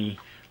every penny.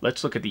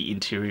 Let's look at the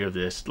interior of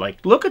this.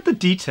 Like, look at the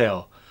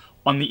detail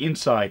on the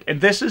inside.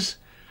 And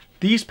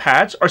these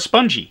pads are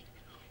spongy.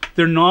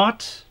 They're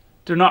not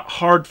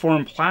hard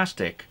form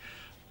plastic.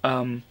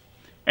 And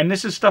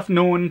this is stuff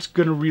no one's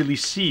gonna really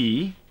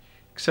see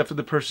except for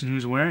the person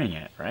who's wearing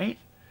it, right?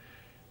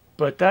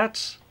 But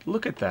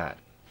look at that.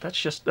 That's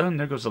just done.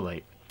 There goes the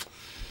light.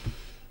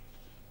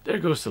 There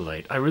goes the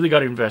light. I really got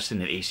to invest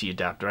in an AC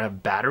adapter. I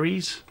have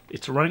batteries.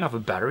 It's running off a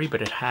battery,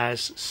 but it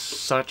has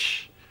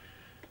such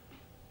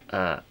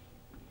a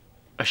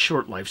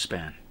short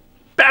lifespan.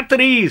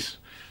 Batteries!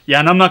 Yeah,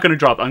 and I'm not going to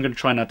drop it. I'm going to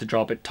try not to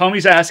drop it.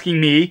 Tommy's asking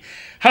me,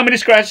 how many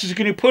scratches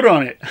can you put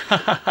on it?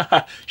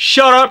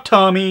 Shut up,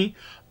 Tommy!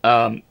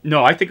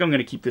 No, I think I'm going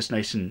to keep this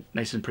nice and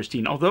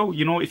pristine. Although,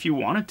 you know, if you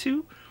wanted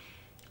to,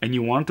 and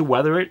you wanted to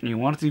weather it, and you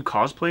wanted to do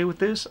cosplay with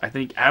this, I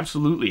think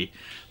absolutely.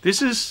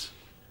 This is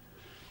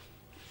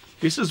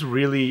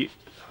really,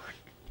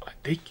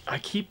 I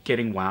keep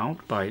getting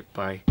wowed by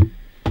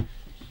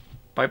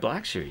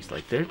Black Series.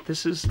 Like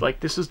this is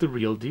the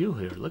real deal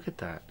here. Look at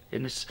that,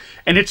 and it's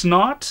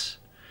not.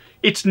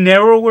 It's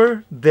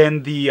narrower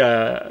than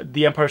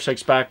the Empire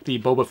Strikes Back, the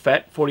Boba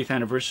Fett 40th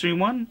anniversary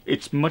one.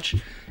 It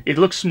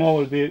looks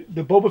smaller. The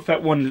Boba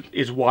Fett one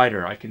is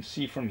wider. I can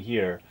see from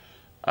here.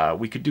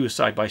 We could do a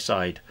side by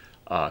side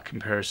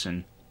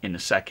comparison in a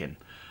second.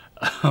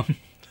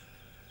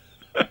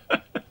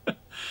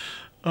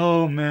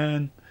 Oh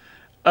man.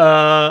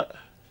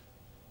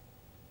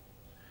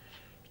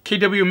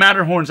 KW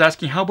Matterhorn's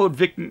asking, how about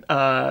Vic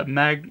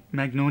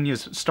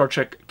Magnonia's Star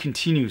Trek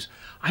Continues?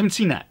 I haven't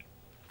seen that.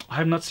 I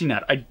have not seen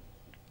that.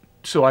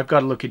 So I've got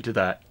to look into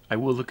that. I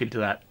will look into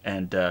that.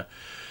 And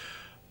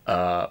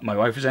my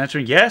wife is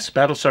answering, yes,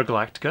 Battlestar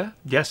Galactica.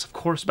 Yes, of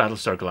course,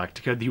 Battlestar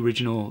Galactica, the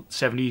original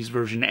 70s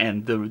version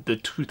and the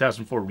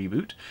 2004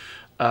 reboot.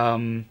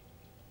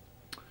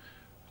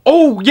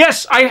 Oh,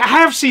 yes, I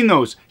have seen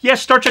those.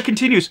 Yes, Star Trek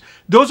Continues.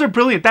 Those are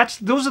brilliant.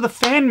 Those are the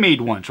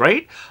fan-made ones,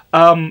 right?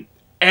 I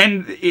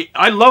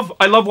love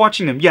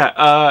watching them.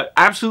 Yeah,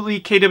 absolutely,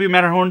 KW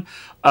Matterhorn.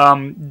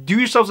 Do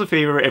yourselves a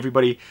favor,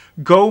 everybody.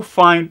 Go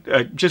find,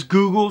 just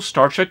Google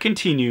Star Trek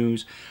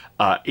Continues.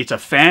 It's a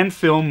fan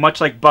film,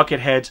 much like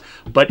Bucketheads,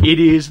 but it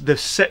is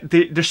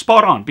they're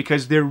spot on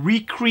because they're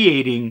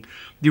recreating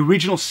the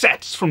original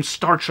sets from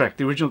Star Trek,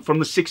 the original from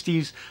the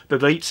 60s, the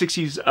late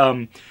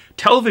 60s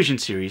television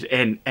series,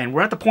 and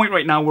we're at the point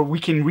right now where we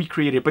can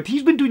recreate it. But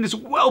he's been doing this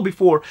well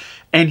before,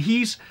 and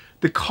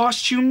the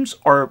costumes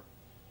are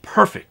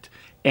perfect,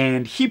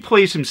 and he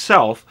plays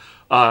himself,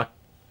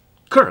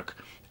 Kirk,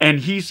 and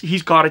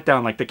he's got it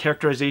down. Like the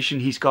characterization,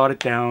 he's got it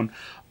down.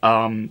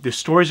 The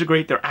stories are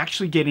great. They're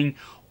actually getting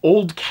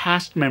old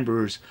cast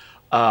members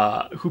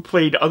who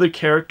played other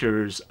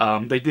characters.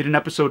 They did an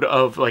episode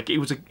of, like, it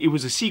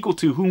was a sequel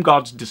to Whom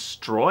Gods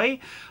Destroy,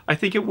 I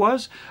think it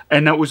was,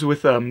 and that was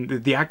with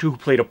the actor who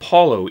played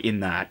Apollo in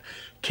that.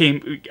 He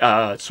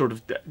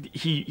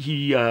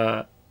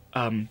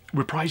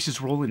reprised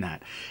his role in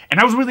that, and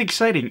that was really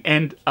exciting.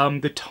 And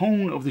the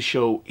tone of the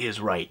show is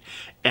right,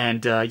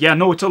 and yeah,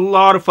 no, it's a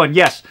lot of fun.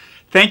 Yes,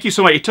 thank you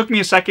so much. It took me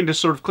a second to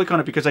sort of click on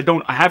it because I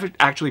have it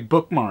actually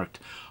bookmarked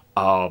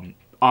on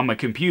my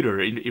computer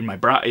in my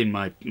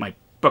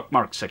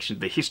bookmark section,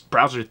 the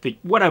browser thing,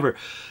 whatever.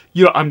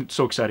 You know, I'm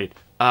so excited.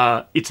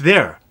 It's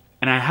there,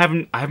 and I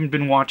haven't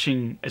been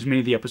watching as many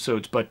of the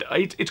episodes, but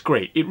it's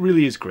great. It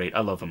really is great.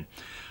 I love them.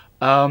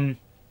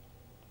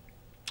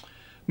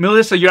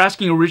 Melissa, you're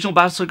asking original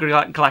Battlestar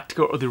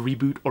Galactica or the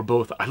reboot or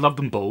both. I love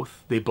them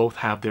both. They both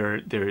have their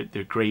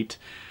great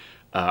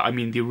I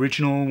mean, the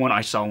original one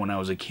I saw when I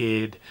was a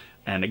kid,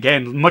 and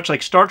again, much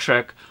like Star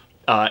Trek,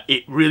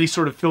 it really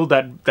sort of filled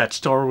that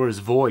Star Wars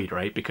void,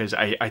 right? Because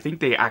I think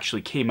they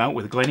actually came out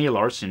with Glenn A.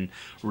 Larson,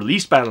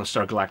 released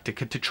Battlestar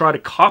Galactica to try to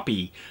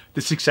copy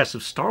the success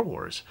of Star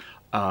Wars.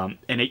 And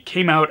it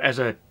came out as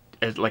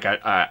like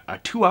a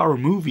 2-hour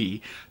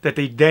movie that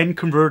they then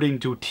converted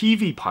into a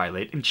TV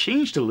pilot and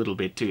changed a little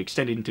bit to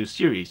extend it into a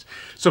series.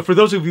 So for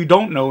those of you who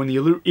don't know, in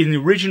the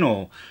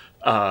original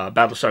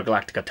Battlestar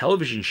Galactica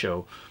television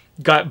show,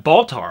 got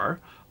Baltar,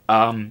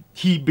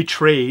 he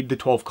betrayed the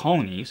 12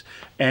 colonies,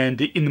 and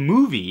in the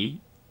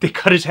movie they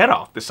cut his head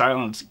off. The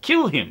Cylons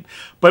kill him,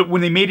 but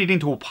when they made it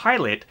into a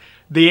pilot,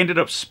 they ended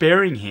up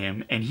sparing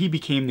him, and he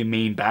became the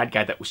main bad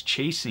guy that was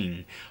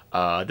chasing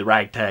the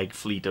ragtag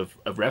fleet of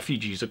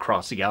refugees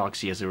across the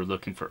galaxy as they were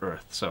looking for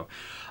Earth. So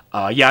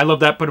yeah, I love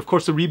that. But of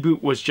course the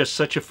reboot was just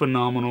such a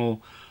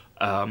phenomenal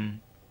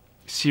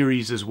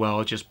series as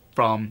well, just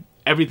from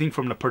everything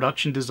from the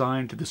production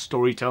design to the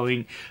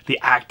storytelling. The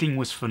acting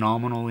was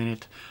phenomenal in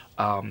it.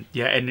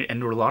 Yeah, and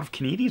there were a lot of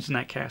Canadians in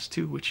that cast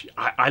too, which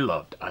I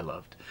loved.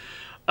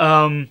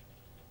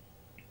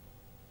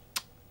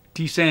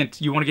 Descent,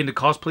 you want to get into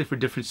cosplay for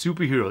different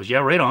superheroes? Yeah,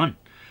 right on.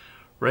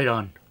 Right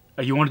on.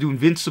 You want to do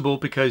Invincible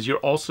because you're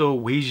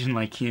also Asian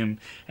like him,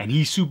 and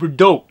he's super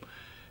dope.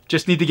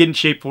 Just need to get in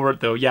shape for it,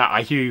 though. Yeah,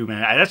 I hear you,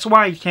 man. That's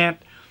why I can't...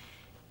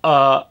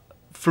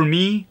 for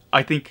me,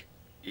 I think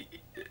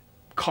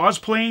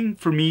cosplaying,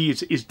 for me,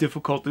 is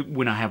difficult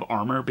when I have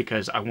armor,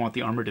 because I want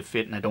the armor to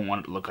fit, and I don't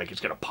want it to look like it's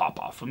going to pop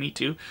off of me,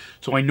 too.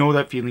 So I know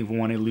that feeling of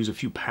wanting to lose a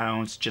few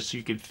pounds just so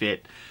you can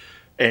fit,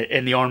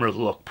 and the armor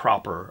look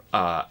proper,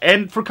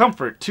 and for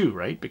comfort too,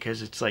 right?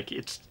 Because it's like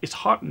it's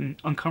hot and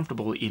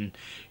uncomfortable in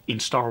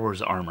Star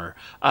Wars armor.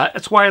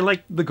 That's why I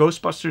like the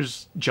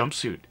Ghostbusters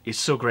jumpsuit. It's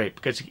so great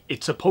because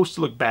it's supposed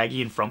to look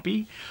baggy and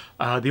frumpy.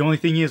 The only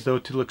thing is, though,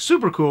 to look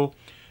super cool,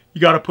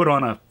 you got to put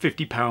on a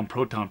 50-pound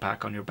proton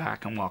pack on your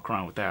back and walk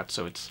around with that.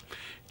 So it's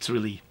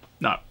really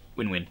not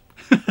win-win.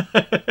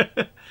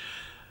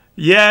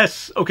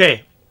 Yes.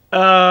 Okay.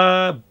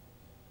 Bad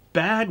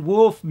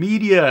Wolf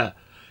Media.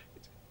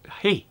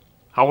 Hey,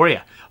 how are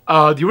you?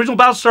 The original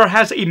Battlestar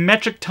has a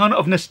metric ton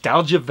of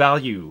nostalgia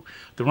value.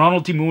 The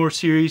Ronald D. Moore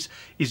series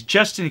is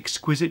just an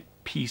exquisite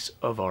piece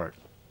of art.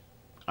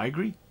 I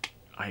agree.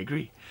 I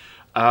agree.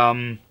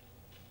 Let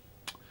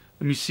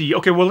me see.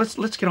 Okay, well,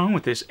 let's get on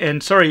with this.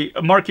 And sorry,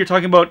 Mark, you're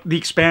talking about The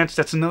Expanse.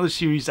 That's another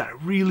series that I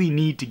really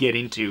need to get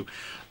into.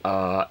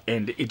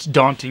 And it's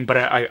daunting, but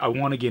I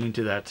want to get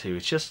into that too.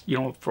 It's just, you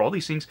know, for all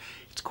these things,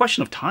 it's a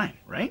question of time,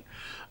 right?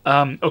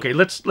 Okay,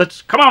 let's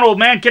come on, old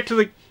man, get to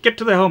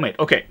the helmet.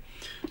 Okay,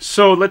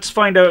 so let's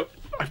find out.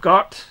 I've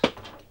got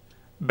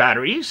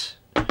batteries,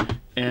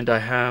 and I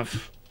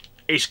have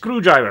a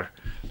screwdriver,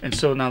 and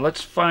so now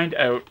let's find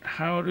out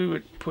how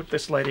to put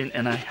this light in.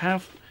 And I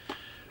have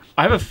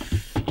a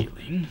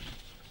feeling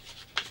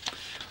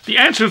the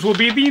answers will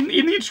be in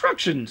the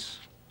instructions,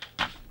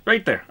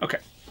 right there. Okay,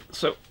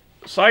 so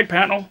side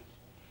panel.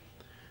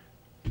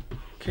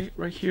 Okay,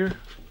 right here,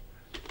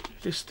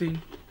 this thing.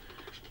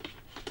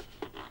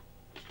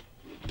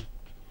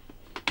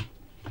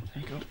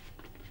 There you go.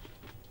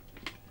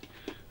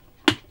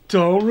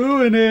 Don't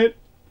ruin it,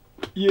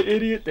 you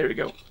idiot. There we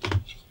go.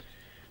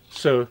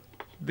 So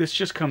this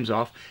just comes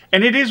off,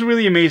 and it is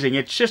really amazing.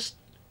 It's just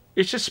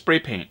spray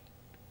paint,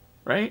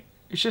 right?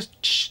 It's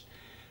just,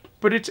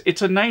 but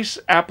it's a nice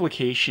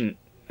application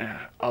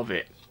of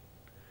it.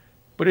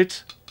 But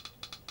it's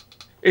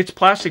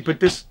plastic.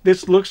 But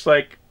this looks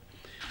like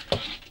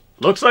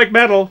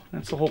metal.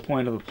 That's the whole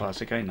point of the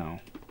plastic. I know.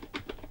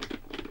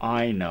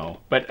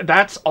 But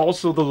that's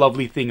also the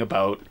lovely thing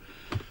about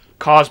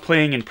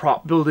cosplaying and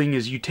prop building,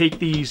 is you take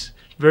these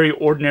very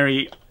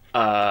ordinary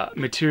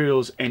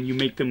materials and you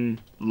make them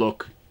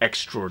look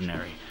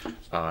extraordinary.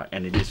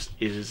 And it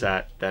is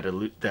that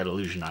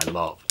illusion I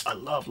love. I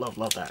love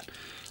that.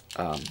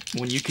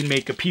 When you can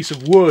make a piece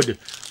of wood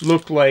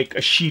look like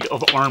a sheet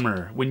of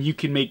armor, when you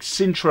can make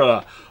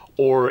Sintra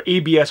or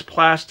ABS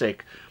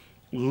plastic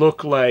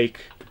look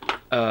like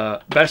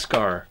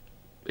Beskar,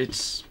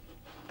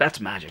 that's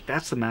magic.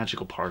 That's the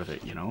magical part of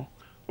it, you know?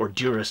 Or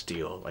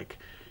Durasteel. Like,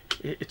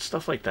 it's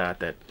stuff like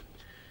that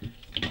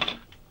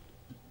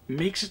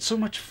makes it so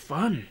much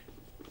fun.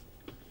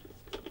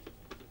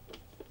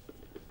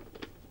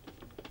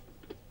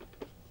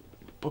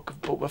 Book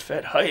of Boba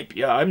Fett hype.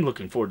 Yeah, I'm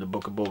looking forward to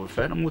Book of Boba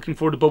Fett. I'm looking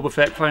forward to Boba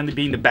Fett finally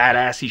being the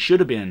badass he should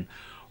have been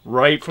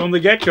right from the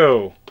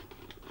get-go.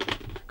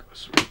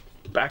 Goes right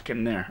back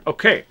in there.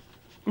 Okay.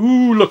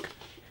 Ooh, look.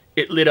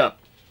 It lit up.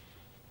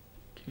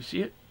 Can you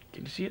see it?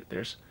 Can you see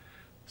it?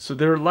 So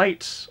there are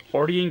lights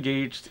already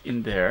engaged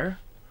in there.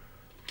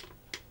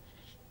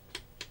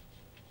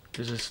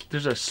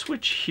 There's a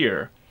switch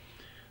here.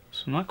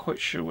 So I'm not quite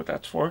sure what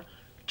that's for.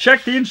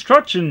 Check the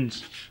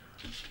instructions.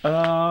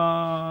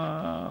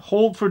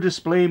 Hold for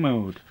display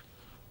mode.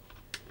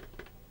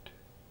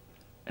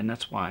 And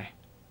that's why.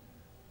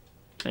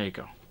 There you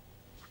go.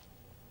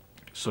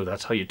 So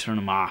that's how you turn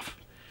them off.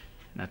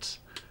 And that's,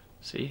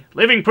 see?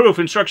 Living proof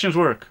instructions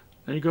work.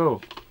 There you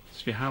go.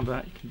 if you have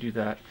that, you can do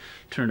that.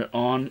 Turn it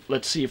on.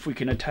 Let's see if we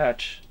can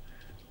attach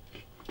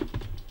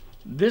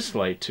this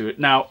light to it.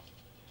 Now,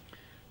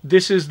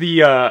 this is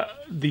the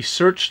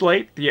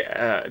searchlight, the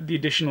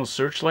additional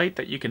searchlight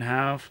that you can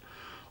have,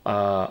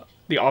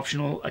 the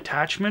optional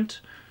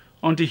attachment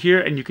onto here,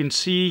 and you can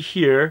see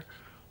here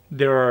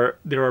there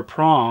are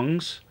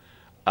prongs,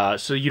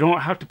 so you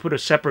don't have to put a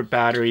separate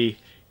battery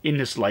in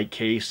this light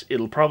case.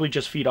 It'll probably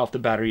just feed off the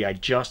battery I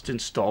just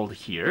installed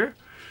here.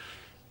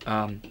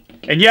 And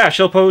yeah,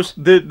 Shell Pose,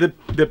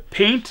 the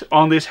paint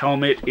on this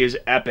helmet is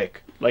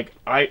epic. Like,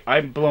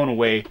 I'm blown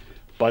away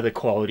by the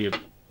quality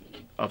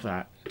of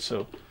that.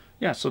 So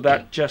yeah, so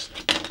that just,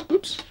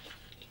 oops,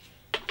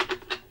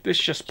 this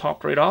just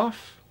popped right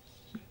off,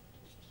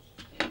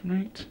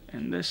 right,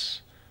 and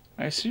this,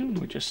 I assume,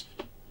 would just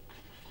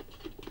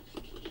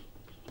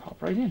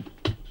pop right in.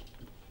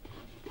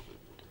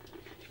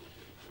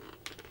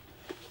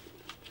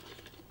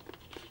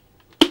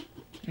 There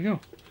you go.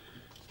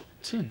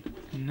 It's in.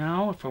 And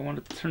now, if I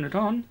wanted to turn it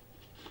on,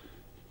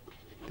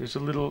 there's a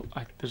little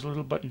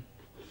button.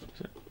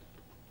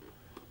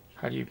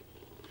 How do you?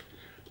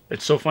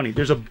 It's so funny.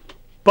 There's a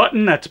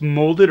button that's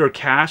molded or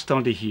cast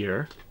onto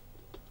here.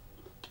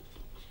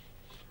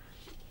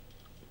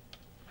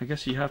 I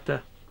guess you have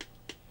to.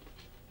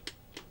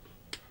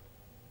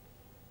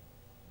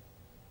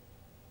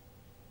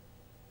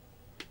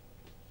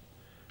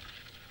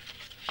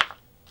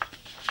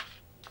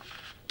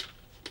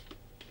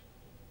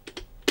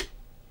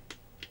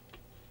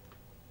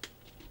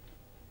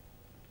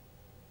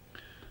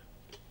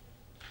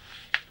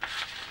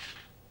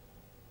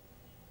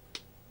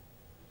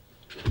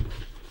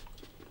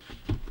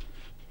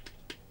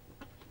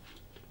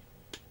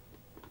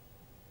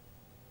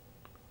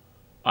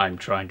 I'm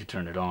trying to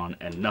turn it on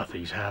and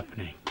nothing's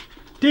happening.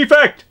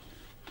 Defect!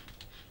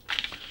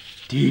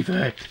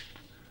 Defect.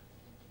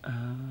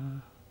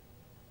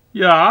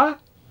 Yeah,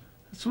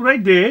 that's what I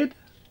did.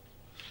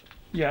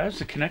 Yeah, is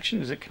the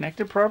connection, is it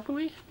connected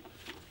properly?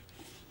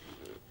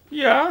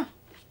 Yeah,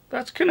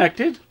 that's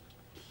connected.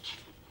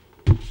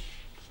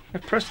 I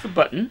pressed the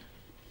button.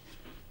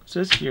 It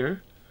says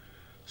here,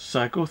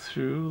 cycle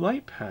through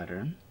light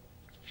pattern.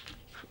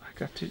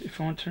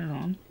 If I want to turn it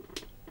on.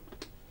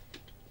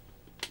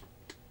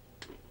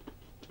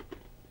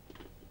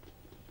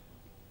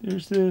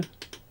 There's the,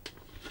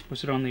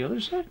 was it on the other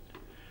side?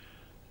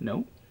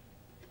 No.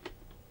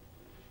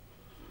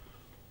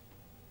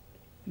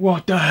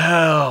 What the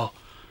hell?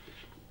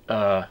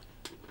 Yeah,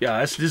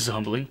 this is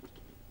humbling.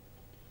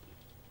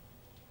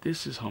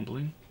 This is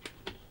humbling.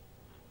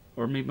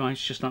 Or maybe mine's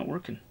just not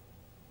working.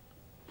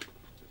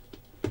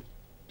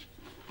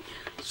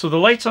 So the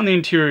lights on the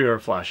interior are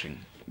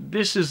flashing.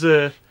 This is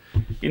in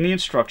the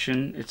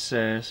instruction, it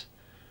says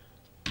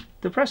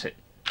to press it.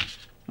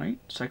 Right?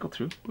 Cycle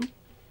through. Boop.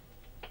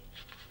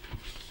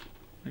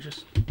 I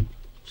just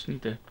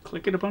need to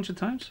click it a bunch of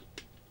times.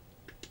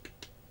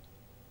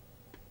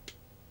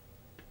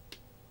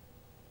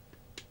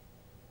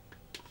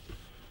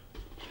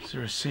 Is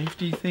there a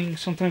safety thing?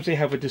 Sometimes they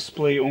have a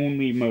display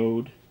only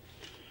mode.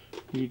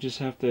 You just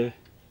have to,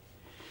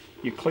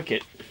 you click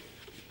it.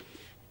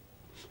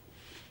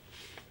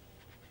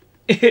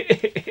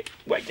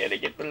 Why can't I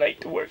get the light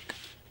to work?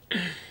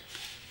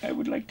 I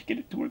would like to get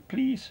it to work,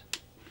 please.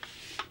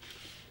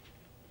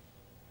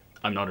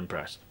 I'm not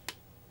impressed.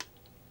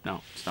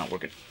 No, it's not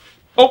working.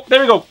 Oh, there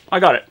we go. I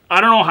got it.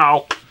 I don't know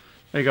how.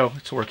 There you go.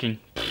 It's working.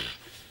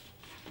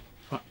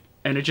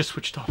 And it just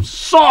switched off.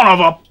 Son of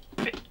a...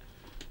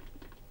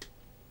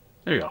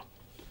 There you go.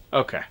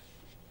 Okay.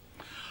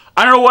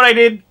 I don't know what I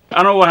did.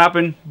 I don't know what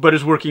happened, but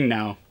it's working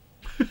now.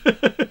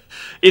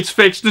 It's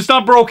fixed. It's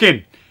not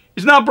broken.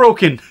 It's not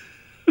broken.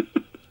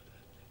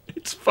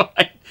 It's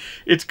fine.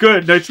 It's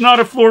good. It's not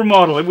a floor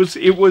model. It was.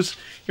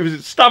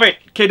 Stop it,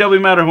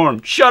 KW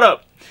Matterhorn. Shut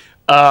up.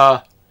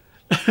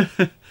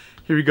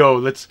 Here we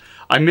go.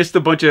 I missed a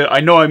bunch of.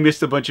 I know I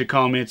missed a bunch of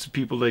comments.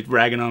 People like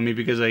ragging on me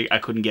because I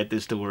couldn't get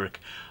this to work.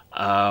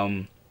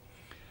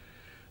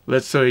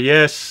 Let's say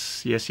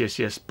yes.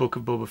 Book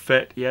of Boba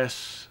Fett.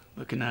 Yes.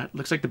 Looking at.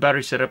 Looks like the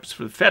battery setup is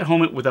for the Fett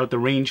helmet without the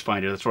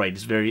rangefinder. That's right.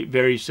 It's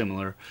very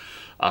similar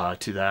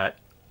to that.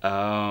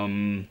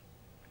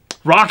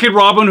 Rocket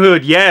Robin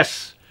Hood.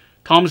 Yes.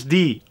 Thomas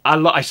D. I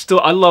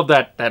love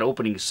that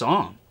opening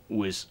song.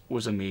 Was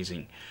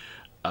amazing.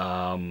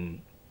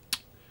 And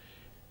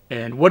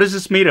what is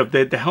this made of?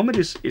 The helmet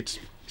is it's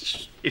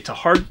a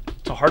hard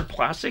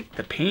plastic.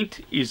 The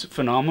paint is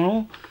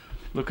phenomenal.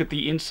 Look at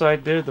the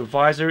inside there, the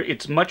visor.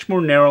 It's much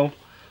more narrow.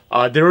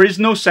 There is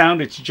no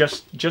sound. It's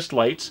just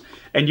lights.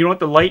 And you know what?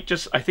 The light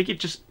I think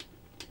it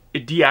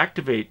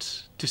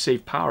deactivates to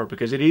save power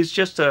because it is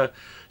just a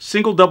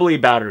single AA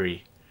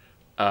battery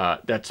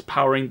that's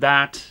powering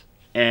that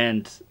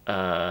and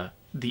the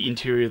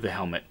interior of the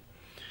helmet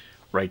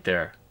right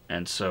there.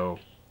 And so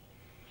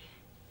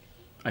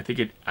I think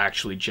it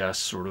actually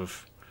just sort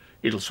of,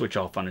 it'll switch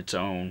off on its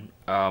own.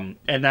 And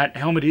that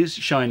helmet is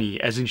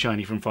shiny, as in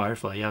shiny from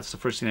Firefly. Yeah, that's the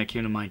first thing that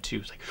came to mind too.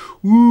 It's like,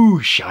 ooh,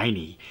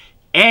 shiny.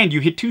 And you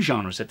hit two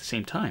genres at the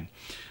same time.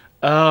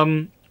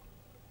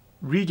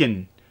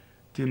 Regan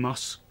de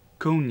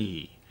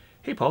Mosconi.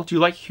 Hey Paul, do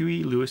you like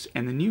Huey Lewis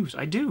and the News?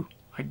 I do.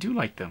 I do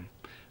like them.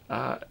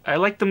 I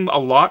like them a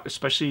lot,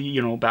 especially,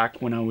 you know,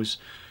 back when I was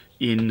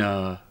in,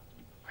 I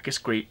guess,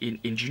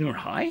 in junior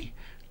high.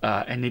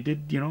 And they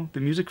did, you know, the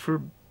music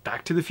for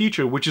Back to the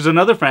Future, which is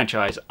another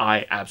franchise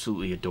I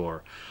absolutely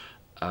adore.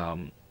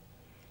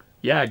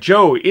 Yeah,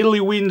 Joe, Italy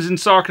wins in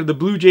soccer. The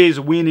Blue Jays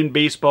win in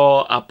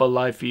baseball. Up a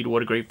live feed.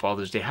 What a great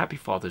Father's Day. Happy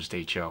Father's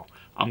Day, Joe.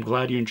 I'm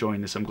glad you're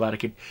enjoying this. I'm glad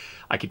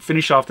I could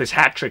finish off this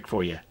hat trick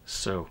for you.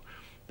 So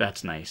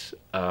that's nice.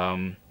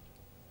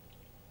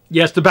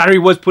 Yes, the battery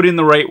was put in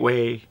the right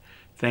way.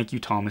 Thank you,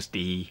 Thomas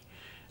D.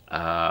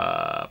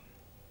 Yeah,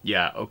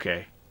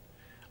 okay.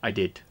 I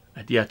did.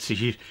 Yeah,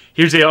 see,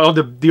 here's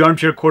the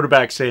armchair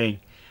quarterback saying,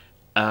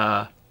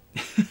 yeah,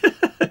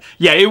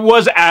 it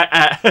was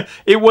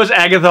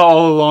Agatha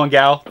all along,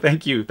 gal.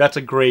 Thank you. That's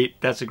a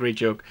great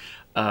joke.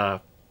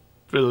 For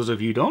those of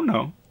you who don't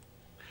know,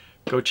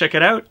 go check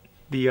it out.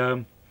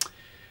 Oh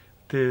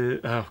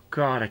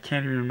God, I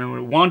can't even remember.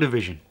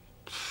 WandaVision.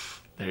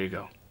 There you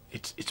go.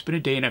 It's been a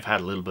day and I've had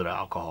a little bit of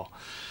alcohol.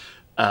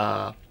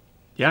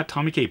 Yeah,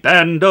 Tommy K.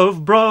 Band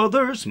of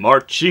brothers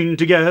marching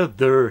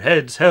together,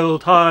 heads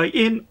held high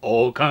in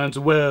all kinds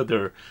of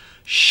weather.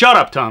 Shut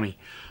up, Tommy.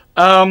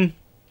 The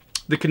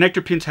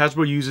connector pins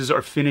Hasbro uses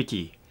are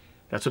finicky.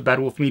 That's what Bad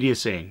Wolf Media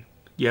is saying.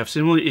 You have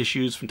similar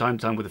issues from time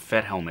to time with a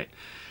Fett helmet.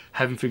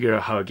 Haven't figured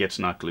out how it gets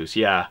knocked loose.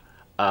 Yeah.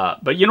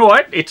 But you know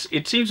what?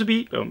 It seems to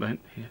be,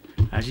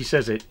 as he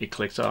says it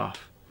clicks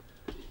off.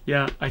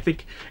 Yeah, I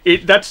think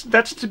that's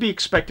to be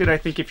expected. I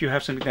think if you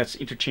have something that's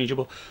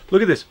interchangeable.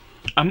 Look at this.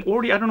 I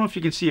don't know if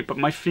you can see it, but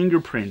my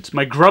fingerprints,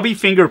 my grubby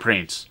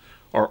fingerprints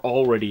are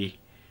already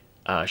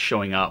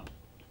showing up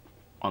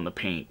on the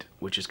paint,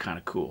 which is kind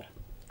of cool.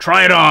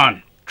 Try it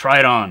on. Try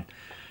it on.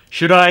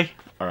 Should I?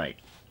 All right.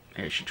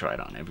 I should try it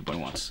on.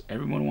 Everyone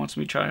wants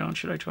me to try it on.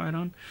 Should I try it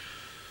on?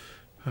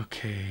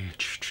 Okay.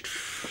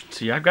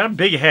 See, I've got a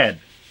big head.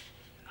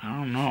 I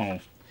don't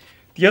know.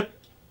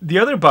 The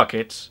other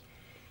buckets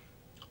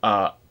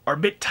are a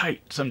bit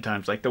tight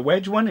sometimes. Like the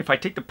wedge one, if I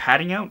take the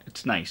padding out,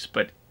 it's nice,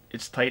 but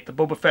it's tight. The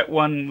Boba Fett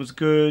one was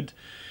good.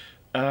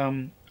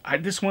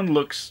 This one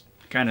looks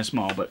kind of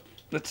small, but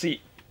let's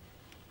see.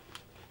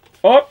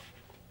 Oh!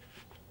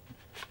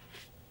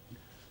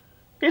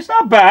 It's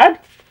not bad.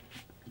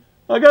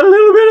 I got a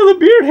little bit of the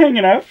beard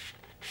hanging out,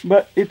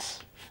 but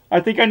I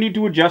think I need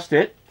to adjust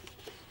it.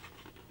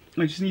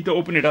 I just need to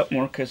open it up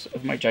more because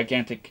of my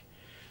gigantic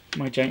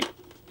head.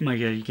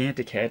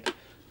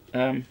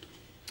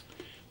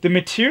 The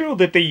material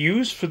that they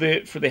use for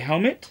the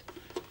helmet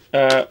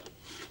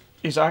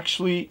is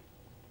actually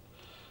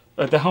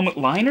the helmet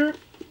liner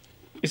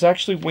is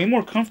actually way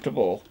more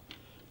comfortable.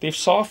 They've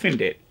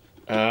softened it.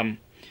 They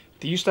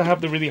used to have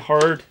the really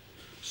hard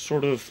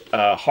sort of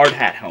hard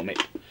hat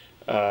helmet,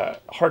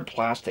 hard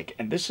plastic,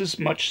 and this is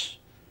much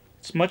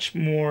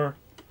more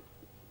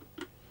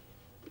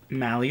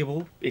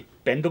malleable,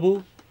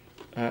 bendable.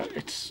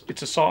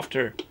 It's a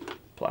softer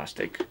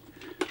plastic.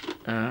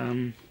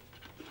 Yeah,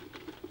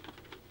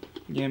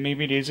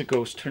 maybe it is a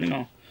ghost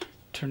turning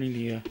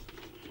the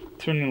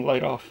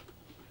light off.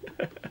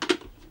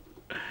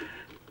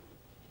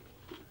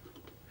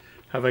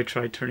 Have I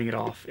tried turning it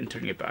off and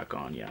turning it back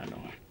on? Yeah,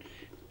 no.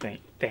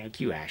 Thank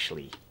you,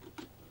 Ashley.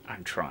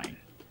 I'm trying.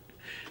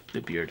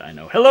 The beard, I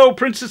know. Hello,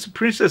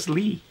 Princess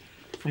Lee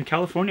from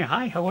California.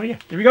 Hi, how are you?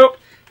 Here we go.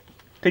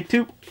 Take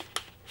two.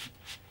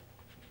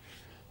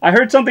 I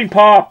heard something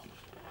pop.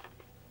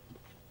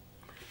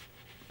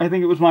 I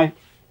think it was my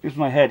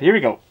head. Here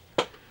we go.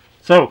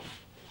 So,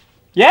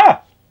 yeah,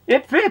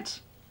 it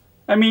fits.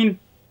 I mean,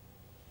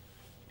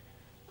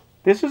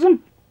 this is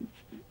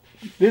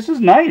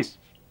nice.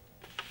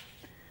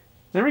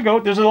 There we go.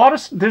 There's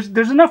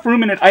there's enough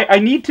room in it. I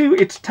need to.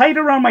 It's tight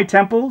around my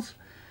temples,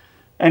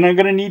 and I'm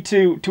gonna need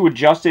to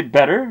adjust it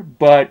better.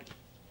 But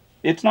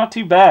it's not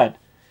too bad.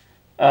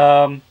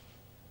 Yeah.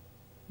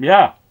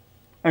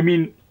 I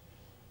mean,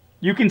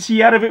 you can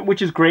see out of it,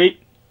 which is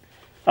great.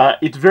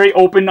 It's very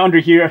open under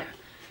here,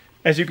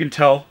 as you can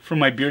tell from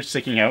my beard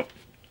sticking out.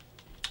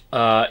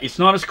 It's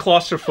not as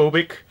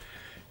claustrophobic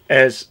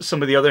as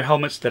some of the other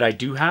helmets that I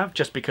do have,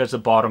 just because the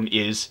bottom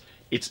is.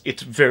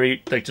 It's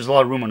very, like, there's a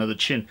lot of room under the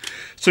chin.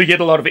 So you get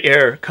a lot of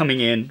air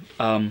coming in.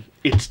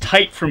 It's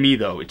tight for me,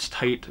 though. It's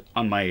tight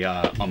on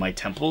my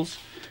temples.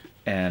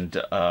 And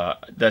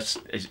that's,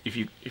 if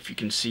you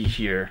can see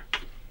here,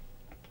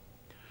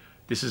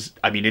 this is,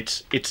 I mean,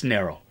 it's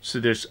narrow.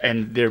 So they're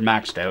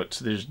maxed out.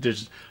 So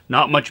there's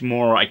not much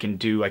more I can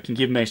do. I can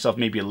give myself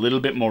maybe a little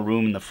bit more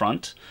room in the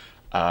front.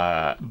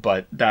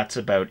 But that's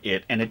about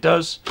it. And it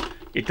does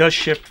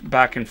shift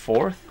back and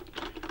forth.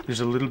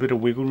 There's a little bit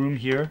of wiggle room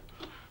here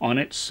on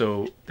it,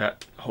 so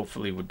that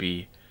hopefully would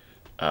be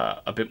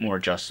a bit more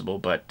adjustable.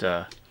 But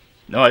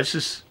no,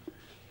 it's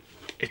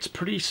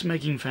pretty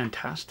smegging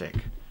fantastic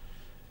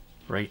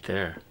right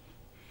there.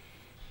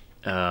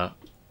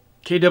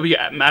 KW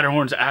at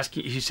Matterhorn's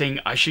asking, he's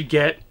saying I should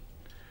get,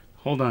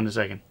 hold on a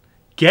second,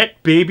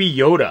 get Baby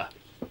Yoda.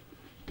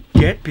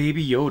 Get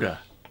Baby Yoda.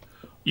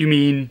 You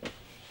mean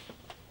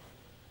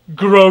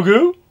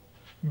Grogu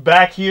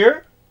back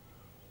here.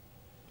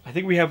 I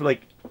think we have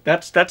like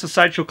that's a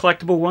Sideshow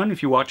collectible one.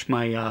 If you watch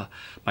my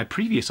my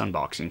previous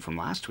unboxing from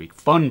last week,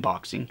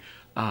 Funboxing,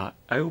 I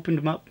opened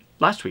him up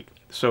last week.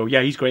 So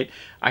yeah, he's great.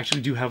 I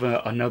actually do have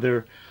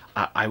another.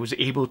 I was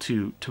able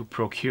to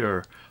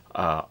procure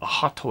a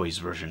Hot Toys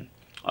version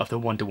of the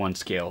 1-to-1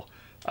 scale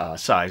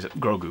size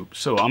Grogu.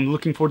 So I'm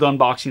looking forward to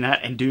unboxing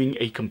that and doing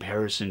a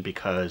comparison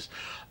because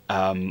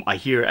I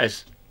hear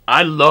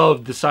I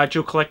love the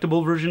Sideshow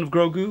collectible version of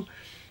Grogu.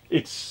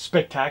 It's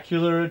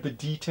spectacular. The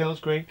detail's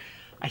great.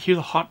 I hear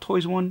the Hot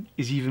Toys one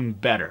is even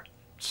better.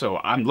 So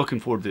I'm looking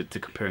forward to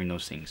comparing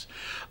those things.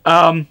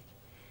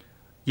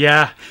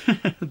 Yeah,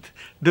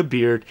 the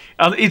beard.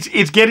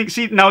 It's getting.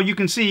 See, now you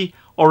can see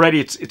already.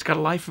 It's got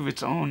a life of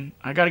its own.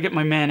 I gotta get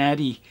my man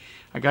Eddie.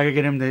 I gotta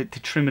get him to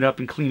trim it up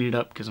and clean it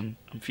up because I'm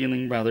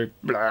feeling rather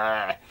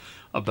blah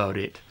about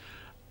it.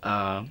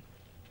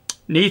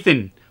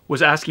 Nathan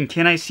was asking,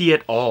 can I see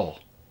it all?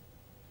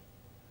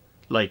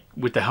 Like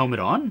with the helmet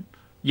on?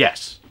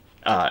 Yes.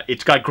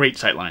 It's got great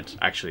sightlines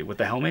actually with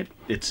the helmet.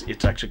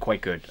 It's actually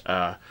quite good.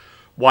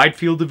 Wide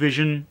field of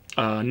vision.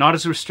 Not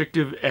as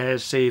restrictive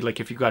as, say, like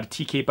if you've got a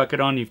TK bucket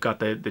on, you've got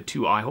the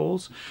 2 eye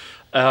holes.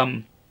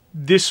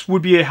 This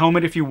would be a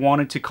helmet if you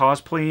wanted to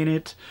cosplay in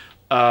it.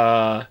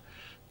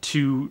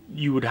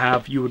 You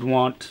would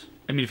want,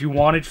 I mean, if you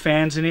wanted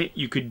fans in it,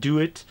 you could do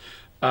it.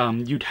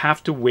 You'd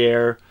have to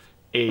wear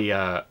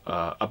a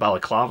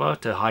balaclava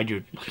to hide your,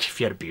 like if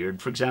you had a beard,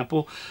 for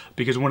example,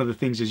 because one of the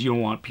things is you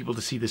don't want people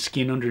to see the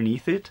skin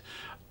underneath it.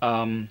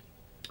 Yeah,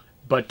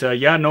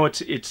 no,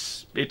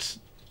 it's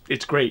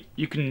great.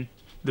 You can.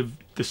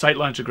 The sight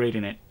lines are great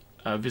in it.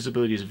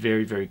 Visibility is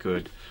very, very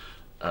good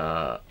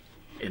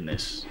in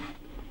this.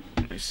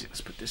 Let me see.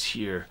 Let's put this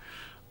here.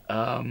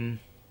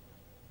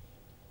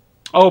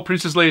 Oh,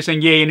 Princess Leia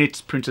saying yay, and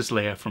it's Princess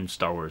Leia from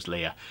Star Wars.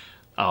 Leia.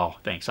 Oh,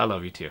 thanks. I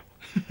love you too.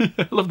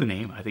 I love the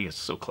name. I think it's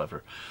so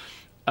clever.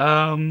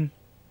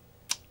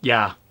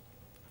 Yeah.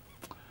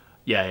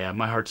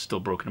 My heart's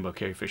still broken about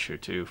Carrie Fisher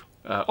too.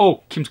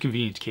 Oh, Kim's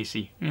Convenience,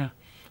 Casey. Yeah.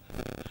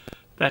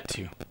 That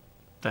too.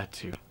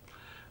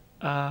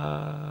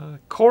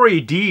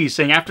 Corey D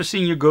saying, after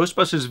seeing your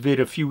Ghostbusters vid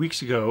a few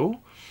weeks ago,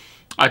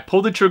 I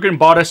pulled the trigger and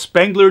bought a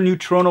Spengler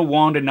Neutrona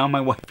wand, and now my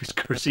wife is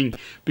cursing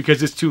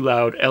because it's too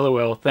loud.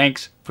 LOL.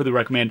 Thanks for the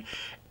recommend.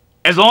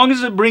 As long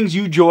as it brings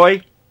you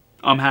joy,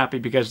 I'm happy,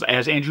 because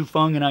as Andrew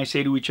Fung and I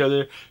say to each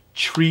other,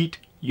 treat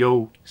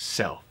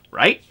yourself,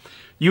 right?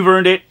 You've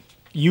earned it.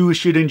 You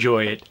should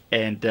enjoy it.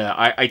 And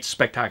it's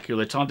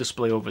spectacular. It's on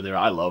display over there.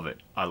 I love it.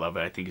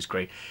 I think it's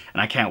great.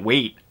 And I can't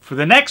wait for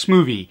the next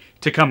movie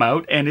to come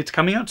out. And it's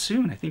coming out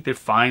soon. I think they're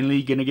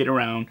finally going to get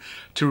around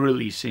to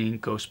releasing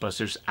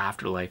Ghostbusters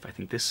Afterlife, I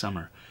think this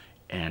summer.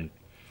 And,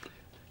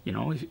 you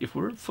know, if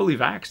we're fully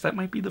vaxxed, that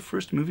might be the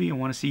first movie I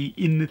want to see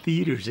in the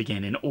theaters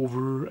again in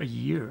over a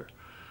year.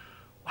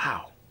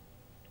 Wow.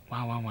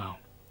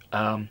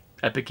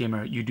 Epic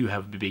Gamer, you do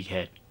have a big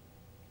head.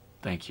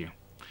 Thank you.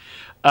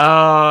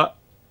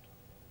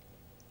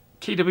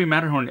 KW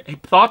Matterhorn, hey,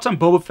 thoughts on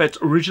Boba Fett's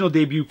original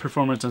debut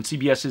performance on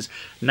CBS's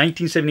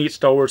 1978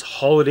 Star Wars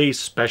Holiday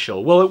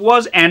Special? Well, it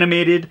was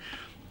animated,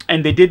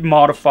 and they did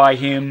modify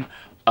him.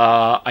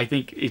 I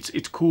think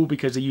it's cool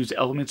because they use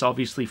elements,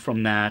 obviously,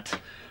 from that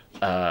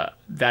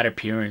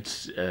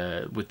appearance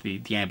with the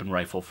Ambin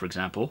rifle, for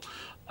example,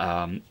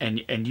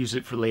 and use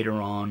it for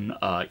later on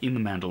in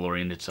the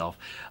Mandalorian itself.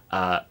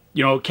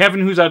 You know,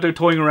 Kevin, who's out there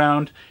toying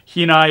around,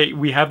 he and I,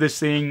 we have this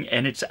thing,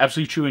 and it's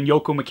absolutely true. And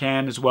Yoko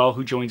McCann as well,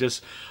 who joins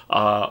us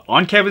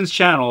on Kevin's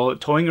channel,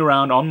 toying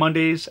around on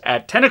Mondays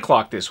at 10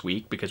 o'clock this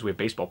week, because we have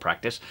baseball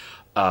practice.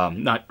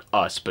 Not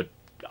us, but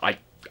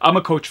I'm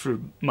a coach for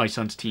my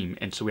son's team,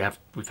 and so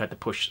we've had to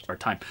push our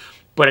time.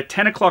 But at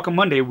 10 o'clock on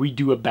Monday, we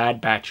do a Bad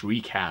Batch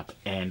recap.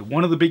 And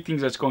one of the big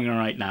things that's going on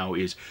right now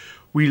is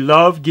we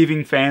love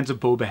giving fans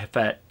of Boba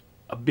Fett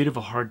a bit of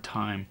a hard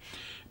time,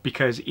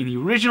 because in the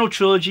original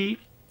trilogy,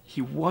 he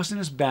wasn't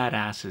as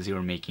badass as they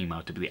were making him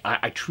out to be.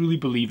 I truly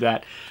believe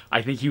that.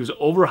 I think he was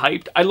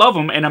overhyped. I love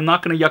him, and I'm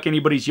not going to yuck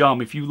anybody's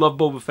yum. If you love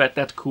Boba Fett,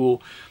 that's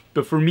cool.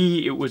 But for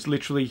me, it was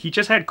literally, he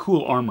just had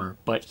cool armor,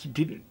 but he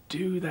didn't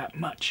do that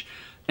much.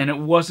 And it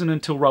wasn't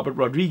until Robert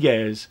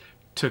Rodriguez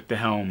took the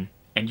helm,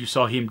 and you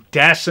saw him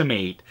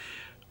decimate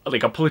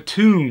like a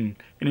platoon,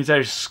 an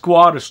entire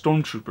squad of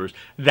stormtroopers.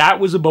 That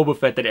was a Boba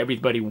Fett that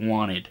everybody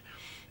wanted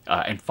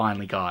and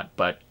finally got.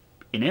 But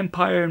in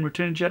Empire and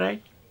Return of the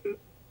Jedi,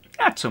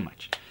 not so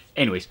much.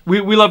 Anyways,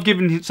 we love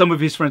giving some of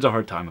his friends a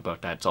hard time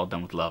about that. It's all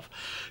done with love.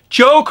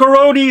 Joe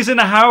Coroni's in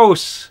the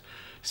house.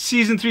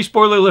 Season 3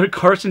 spoiler alert,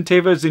 Carson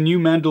Teva as the new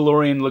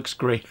Mandalorian looks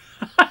great.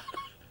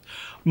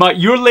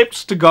 Your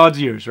lips to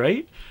God's ears,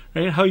 right?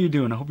 How you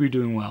doing? I hope you're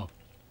doing well.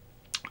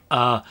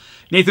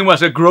 Nathan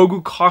West, a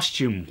Grogu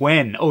costume.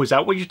 When? Oh, is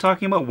that what you're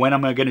talking about? When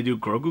am I going to do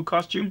Grogu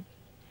costume?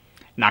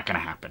 Not going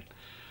to happen.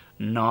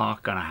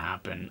 Not going to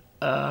happen.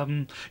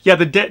 Yeah,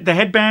 the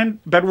headband,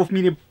 Bad Wolf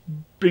Media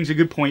brings a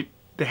good point.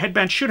 The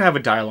headband should have a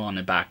dial on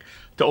the back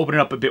to open it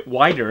up a bit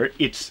wider.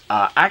 It's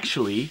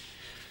actually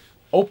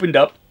opened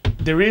up.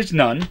 There is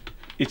none.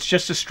 It's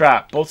just a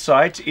strap. Both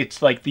sides,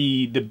 it's like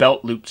the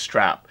belt loop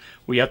strap,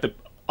 where you have to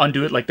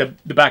undo it like the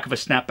back of a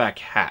snapback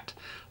hat.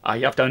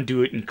 You have to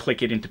undo it and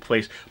click it into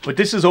place. But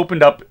this is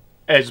opened up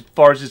as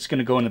far as it's going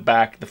to go in the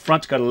back. The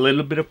front's got a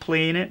little bit of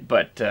play in it,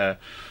 but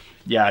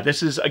yeah,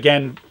 this is,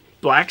 again,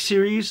 Black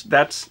Series.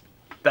 That's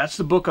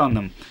the book on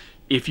them.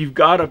 If you've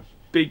got a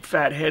big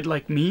fat head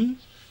like me,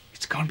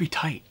 it's going to be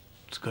tight.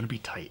 It's going to be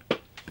tight.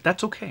 But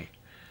that's okay.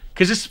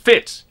 Because this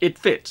fits. It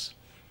fits.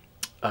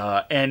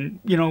 And,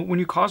 you know, when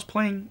you're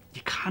cosplaying,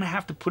 you kind of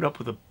have to put up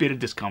with a bit of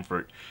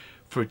discomfort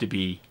for it to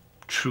be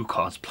true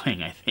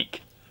cosplaying, I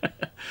think.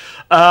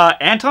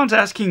 Anton's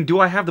asking, do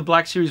I have the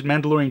Black Series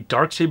Mandalorian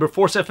Darksaber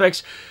Force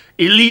FX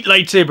Elite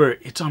Lightsaber?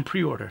 It's on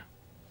pre-order.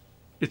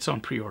 It's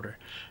on pre-order.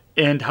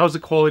 And how's the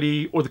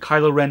quality, or the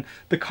Kylo Ren?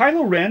 The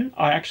Kylo Ren,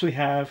 I actually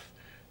have...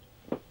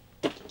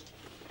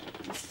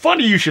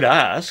 Funny you should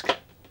ask.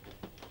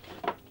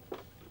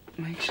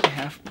 I actually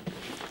have...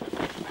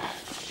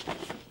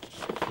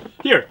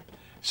 Here.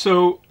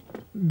 So,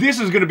 this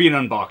is going to be an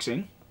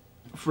unboxing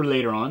for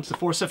later on. It's the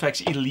Force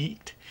FX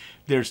Elite.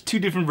 There's two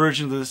different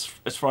versions of this,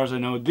 as far as I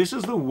know. This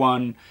is the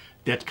one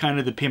that's kind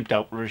of the pimped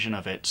out version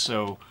of it.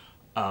 So,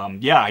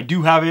 yeah, I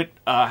do have it.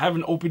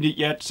 Haven't opened it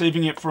yet.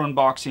 Saving it for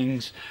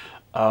unboxings.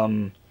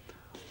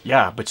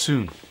 Yeah, but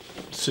soon.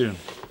 Soon.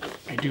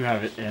 I do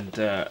have it.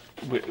 And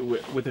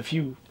with a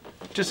few,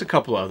 just a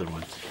couple other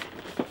ones.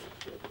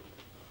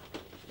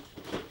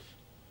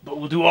 But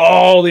we'll do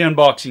all the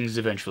unboxings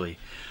eventually.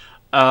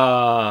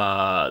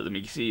 Let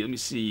me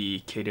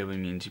see. KW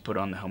means you put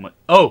on the helmet.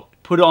 Oh,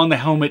 put on the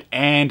helmet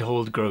and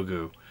hold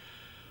Grogu.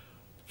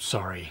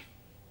 Sorry.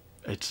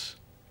 It's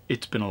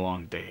been a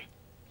long day.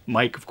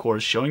 Mike, of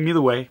course, showing me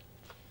the way.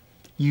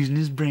 Using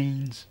his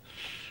brains.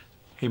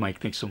 Hey,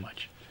 Mike, thanks so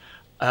much.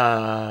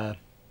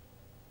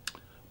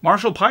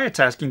 Marshall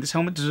Pyatt's asking, this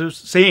helmet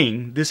deserves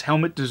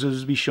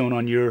to be shown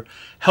on your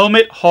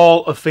Helmet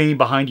Hall of Fame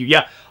behind you.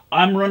 Yeah,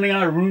 I'm running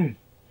out of room.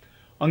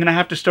 I'm going to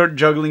have to start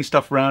juggling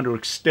stuff around, or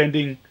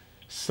extending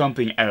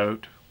something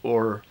out,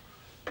 or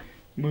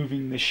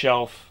moving the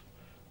shelf,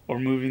 or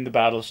moving the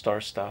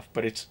Battlestar stuff.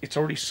 But it's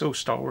already so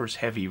Star Wars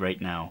heavy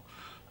right now.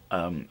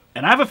 And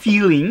I have a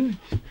feeling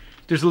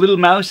there's a little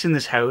mouse in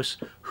this house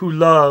who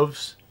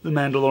loves The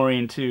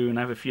Mandalorian too. And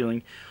I have a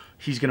feeling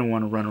he's going to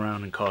want to run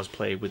around and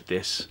cosplay with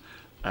this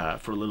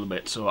for a little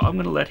bit. So I'm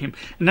going to let him.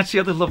 And that's the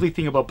other lovely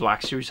thing about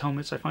Black Series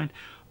helmets, I find.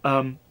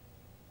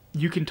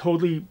 You can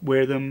totally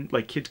wear them,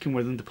 like kids can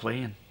wear them to play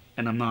in,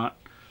 and I'm not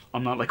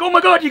like, oh my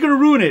god, you're gonna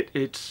ruin it.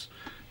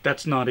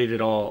 That's not it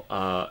at all.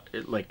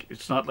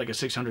 It's not like a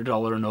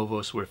 $600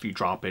 Novos where if you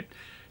drop it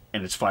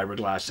and it's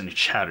fiberglass and it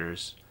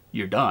shatters,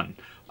 you're done.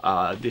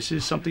 This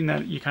is something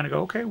that you kind of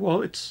go, okay,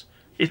 well, it's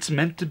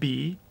meant to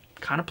be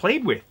kind of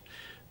played with,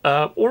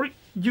 or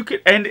you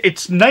could, and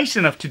it's nice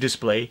enough to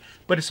display,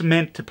 but it's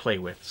meant to play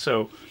with.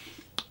 So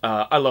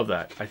I love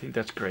that. I think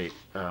that's great.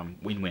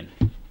 Win-win,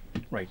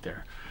 right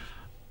there.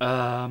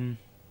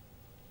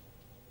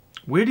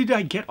 Where did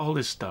I get all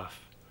this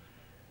stuff?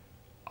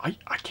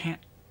 I can't.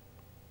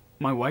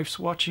 My wife's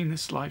watching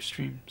this live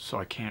stream, so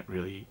I can't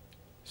really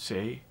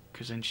say,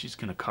 because then she's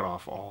gonna cut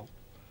off all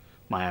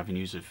my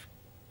avenues of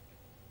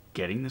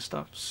getting this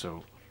stuff.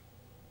 So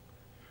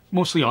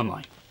mostly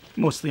online.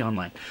 Mostly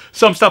online.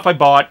 Some stuff I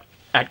bought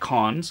at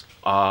cons,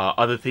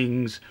 other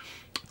things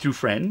through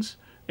friends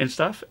and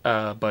stuff,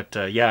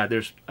 yeah,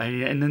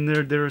 and then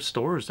there are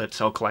stores that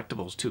sell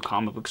collectibles too,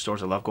 comic book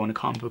stores. I love going to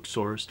comic book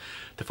stores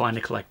to find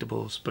the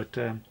collectibles, but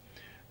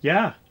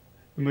yeah,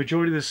 the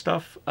majority of this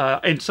stuff,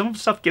 and some of the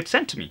stuff gets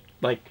sent to me,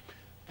 like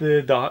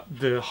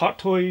the Hot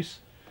Toys,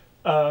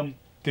 the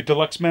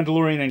Deluxe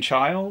Mandalorian and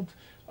Child,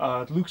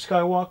 Luke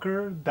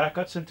Skywalker, that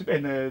got sent to me,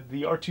 and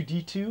the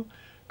R2-D2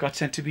 got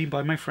sent to me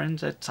by my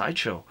friends at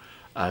Sideshow,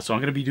 so I'm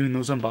going to be doing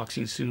those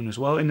unboxings soon as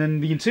well. And then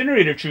the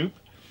Incinerator Troop,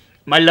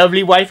 my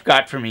lovely wife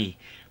got for me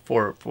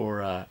for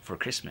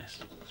Christmas.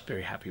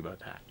 Very happy about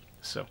that.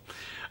 So,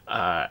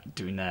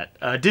 doing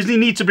that. Disney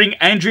needs to bring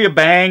Andrea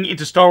Bang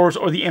into Star Wars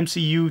or the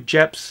MCU.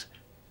 Jeps,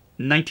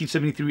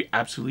 1973,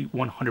 absolutely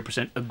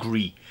 100%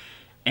 agree.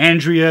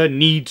 Andrea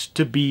needs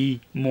to be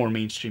more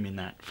mainstream in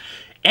that.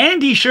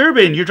 Andy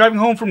Sherbin, you're driving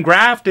home from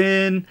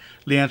Grafton.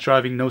 Leon's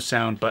driving, no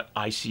sound, but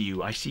I see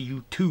you. I see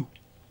you too.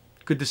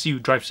 Good to see you.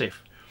 Drive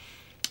safe.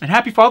 And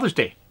happy Father's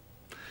Day.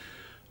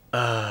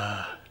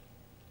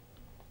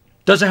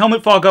 Does a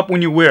helmet fog up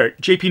when you wear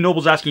it? JP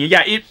Noble's asking you.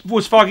 Yeah, it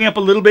was fogging up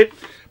a little bit,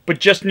 but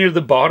just near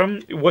the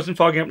bottom. It wasn't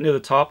fogging up near the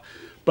top.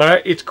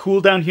 But it's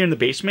cool down here in the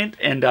basement,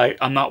 and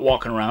I'm not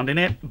walking around in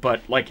it.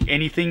 But like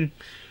anything,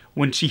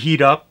 once you heat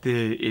up,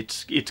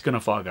 it's going to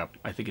fog up.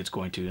 I think it's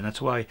going to. And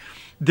that's why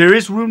there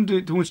is room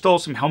to install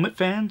some helmet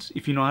fans,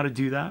 if you know how to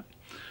do that.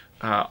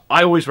 I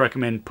always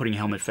recommend putting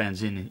helmet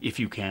fans in if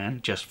you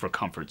can, just for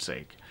comfort's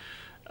sake.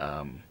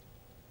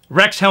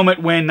 Rex helmet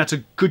when? That's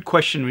a good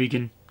question,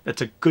 Regan.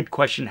 That's a good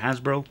question,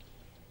 Hasbro.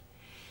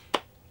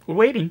 We're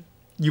waiting.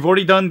 You've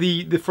already done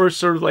the first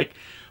sort of like,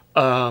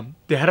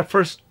 they had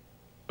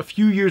a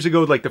few years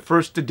ago, like the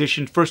first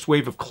edition, first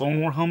wave of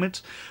Clone War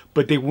helmets,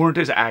 but they weren't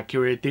as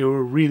accurate. They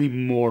were really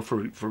more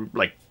for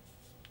like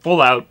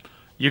full out.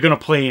 You're gonna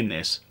play in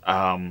this.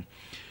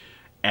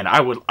 And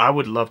I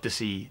would love to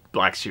see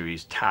Black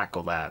Series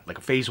tackle that, like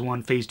a Phase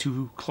 1, Phase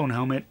 2 clone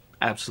helmet,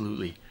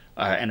 absolutely,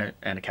 and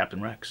a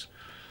Captain Rex.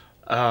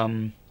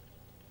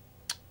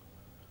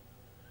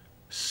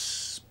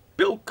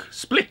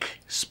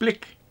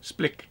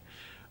 Splick.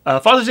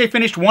 Father's Day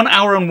finished 1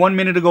 hour and 1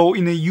 minute ago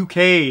in the UK,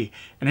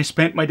 and I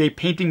spent my day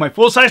painting my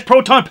full-size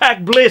Proton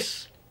Pack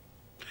Bliss.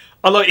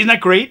 Although, isn't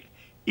that great?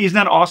 Isn't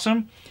that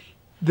awesome?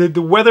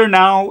 The weather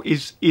now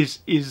is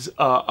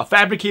a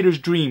fabricator's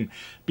dream,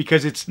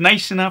 because it's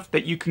nice enough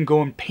that you can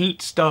go and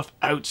paint stuff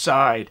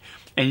outside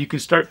and you can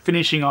start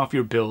finishing off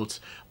your builds.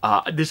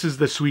 This is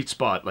the sweet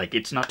spot. Like,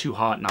 it's not too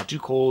hot, not too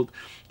cold.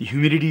 The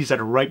humidity is at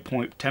a right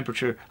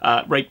temperature.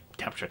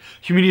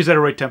 Humidity is at a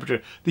right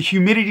temperature. The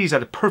humidity is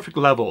at a perfect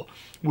level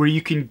where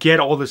you can get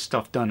all this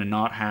stuff done and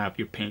not have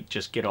your paint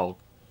just get all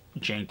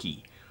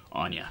janky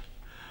on you.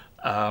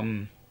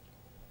 Dan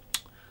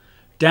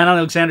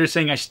Alexander is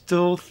saying, I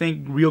still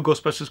think Real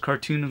Ghostbusters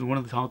cartoon is one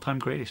of the all-time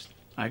greatest.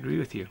 I agree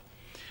with you.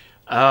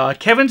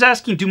 Kevin's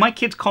asking, do my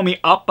kids call me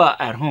Appa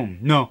at home?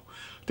 No,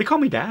 they call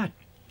me Dad.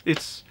 I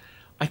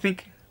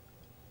think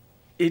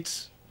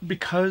it's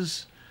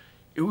because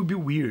it would be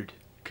weird,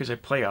 because I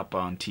play Appa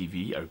on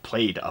TV. I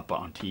played Appa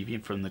on TV,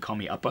 and for them to call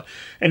me Appa.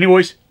 And they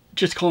always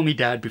just call me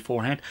Dad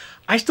beforehand.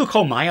 I still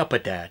call my Appa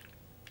Dad,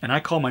 and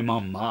I call my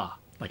mom Ma.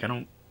 Like, I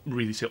don't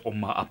really say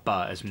Oma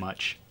Appa as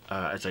much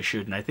as I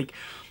should, and I think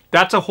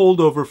that's a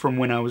holdover from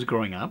when I was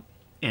growing up,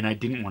 and I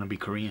didn't want to be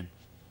Korean.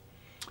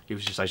 It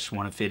was just, I just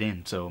want to fit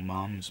in. So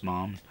mom's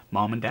mom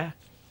and dad.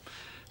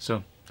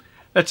 So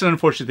that's an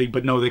unfortunate thing,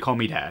 but no, they call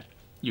me Dad,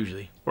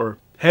 usually. Or,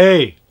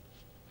 hey.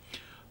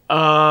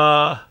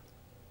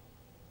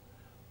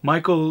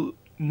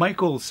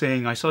 Michael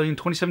saying, I saw you in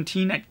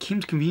 2017 at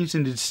Kim's Convenience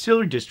in the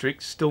Distillery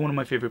District. Still one of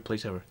my favorite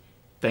places ever.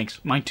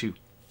 Thanks. Mine too.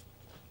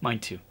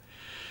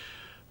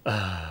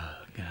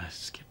 Gonna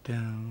skip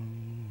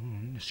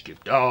down.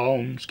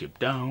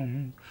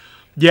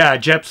 Yeah,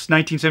 Jep's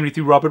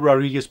 1973 Robert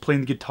Rodriguez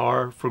playing the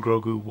guitar for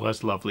Grogu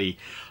was lovely.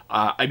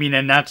 I mean,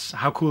 and that's,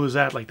 how cool is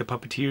that? Like, the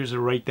puppeteers are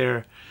right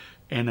there,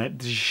 and that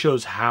just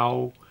shows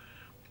how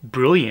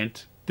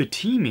brilliant the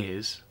team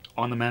is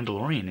on The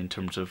Mandalorian in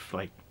terms of,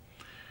 like,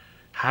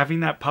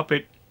 having that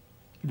puppet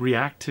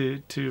react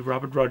to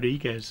Robert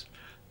Rodriguez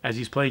as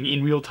he's playing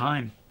in real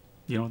time.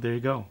 You know, there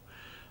you go.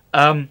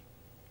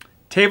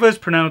 Teva is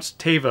pronounced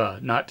Teva,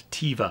 not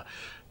Tiva.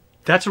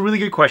 That's a really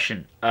good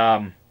question.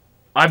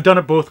 I've done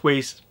it both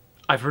ways.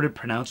 I've heard it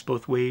pronounced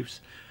both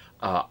ways.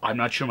 I'm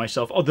not sure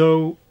myself.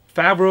 Although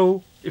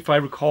Favreau, if I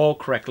recall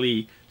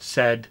correctly,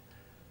 said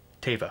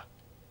Teva.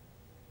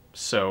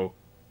 So,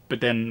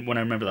 but then when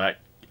I remember that,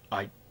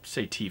 I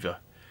say Tiva.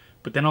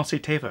 But then I'll say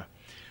Teva.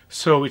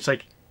 So it's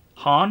like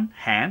Han,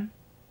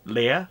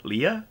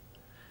 Leia.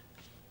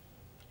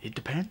 It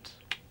depends.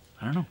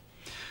 I don't know.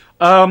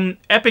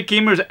 Epic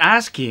Gamers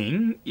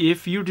asking,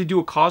 if you were to do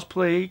a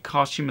cosplay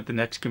costume at the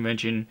next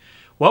convention,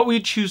 what would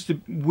you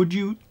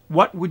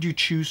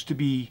choose to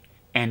be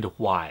and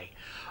why?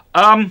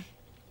 I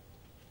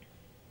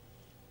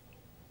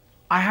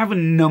have a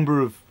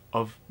number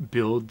of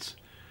builds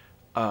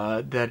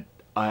that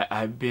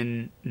I've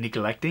been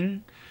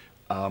neglecting.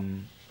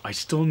 I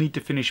still need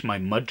to finish my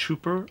Mud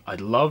Trooper.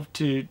 I'd love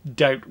to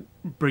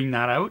bring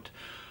that out.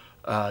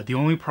 The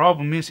only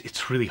problem is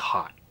it's really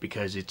hot,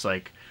 because it's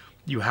like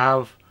you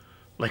have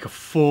like a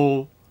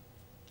full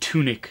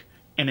tunic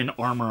and an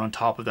armor on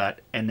top of that,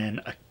 and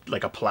then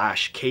like a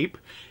plash cape.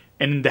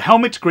 And the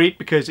helmet's great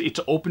because it's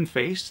open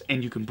face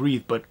and you can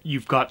breathe, but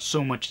you've got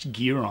so much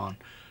gear on.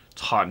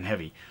 It's hot and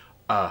heavy.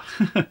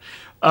 Get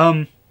out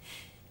of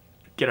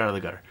the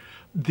gutter.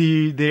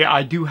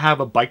 I do have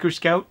a Biker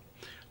Scout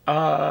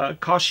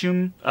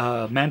costume,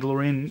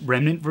 Mandalorian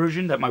Remnant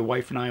version that my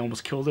wife and I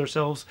almost killed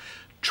ourselves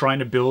trying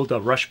to build, a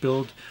rush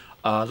build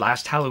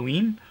last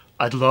Halloween.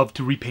 I'd love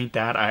to repaint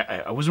that.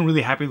 I wasn't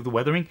really happy with the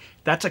weathering.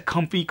 That's a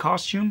comfy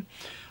costume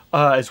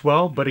as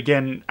well, but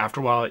again, after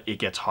a while it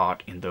gets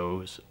hot in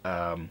those.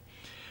 What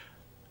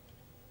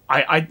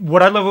I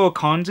love about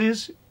cons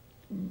is,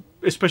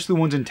 especially the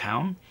ones in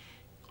town,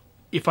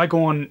 if I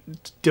go on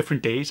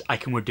different days, I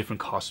can wear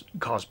different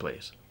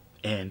cosplays.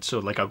 And so,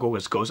 like, I'll go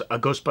as a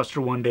Ghostbuster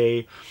one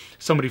day,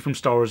 somebody from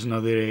Star Wars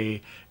another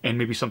day, and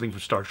maybe something from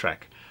Star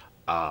Trek.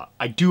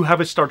 I do have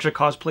a Star Trek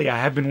cosplay I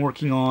have been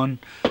working on.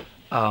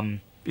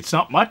 It's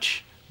not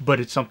much, but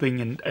it's something,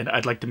 and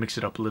I'd like to mix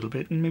it up a little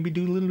bit and maybe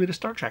do a little bit of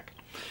Star Trek.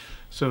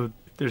 So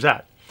there's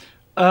that.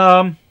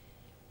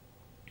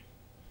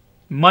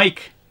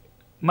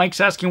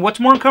 Mike's asking, what's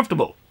more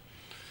uncomfortable?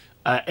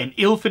 An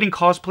ill-fitting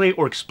cosplay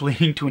or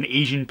explaining to an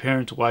Asian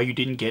parent why you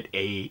didn't get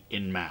A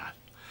in math?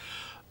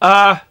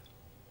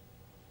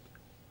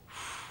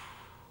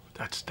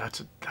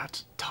 That's a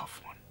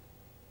tough one.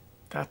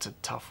 That's a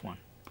tough one.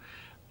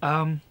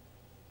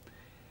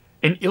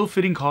 An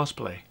ill-fitting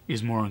cosplay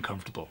is more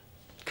uncomfortable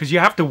because you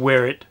have to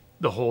wear it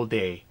the whole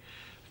day.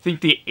 I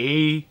think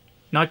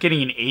not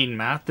getting an A in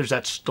math, there's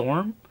that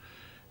storm,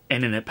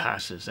 and then it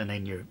passes, and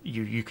then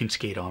you can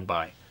skate on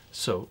by.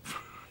 So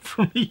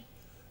for me,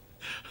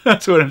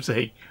 That's what I'm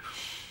saying.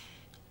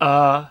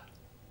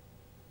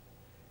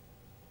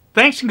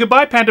 Thanks and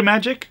goodbye, Panda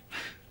Magic.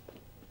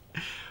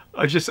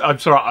 I'm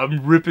sorry,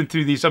 I'm ripping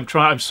through these.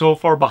 I'm so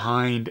far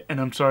behind,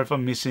 and I'm sorry if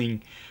I'm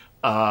missing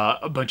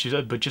a bunch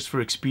of, but just for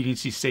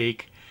expediency's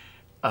sake.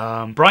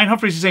 Brian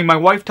Humphreys is saying, my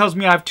wife tells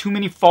me I have too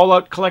many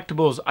Fallout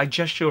collectibles. I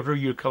just showed her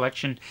your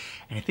collection,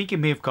 and I think it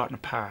may have gotten a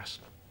pass.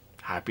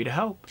 Happy to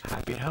help.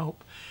 Happy to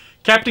help.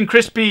 Captain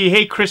Crispy,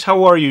 hey Chris,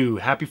 how are you?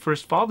 Happy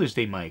first Father's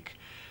Day, Mike.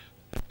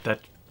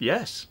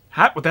 Yes.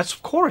 That's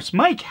of course,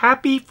 Mike.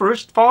 Happy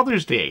first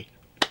Father's Day.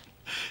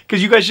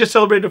 Because you guys just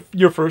celebrated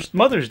your first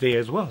Mother's Day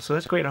as well, so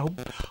that's great. I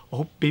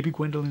hope baby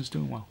Gwendolyn's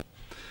doing well.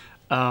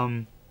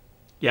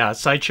 Yeah,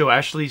 Sideshow.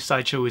 Ashley,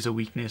 Sideshow is a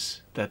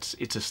weakness.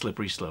 It's a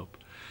slippery slope.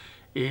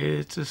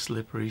 It's a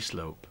slippery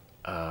slope.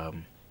 All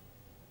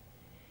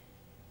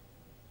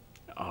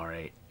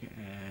right,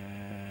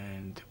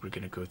 and we're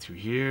gonna go through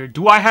here.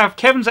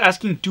 Kevin's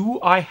asking, do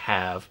I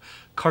have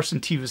Carson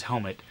Teva's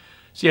helmet?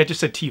 See, I just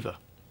said Teva.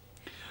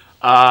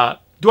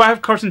 Do I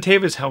have Carson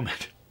Teva's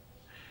helmet?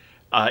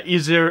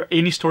 Is there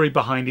any story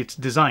behind its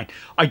design?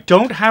 I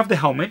don't have the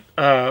helmet.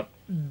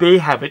 They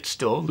have it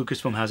still.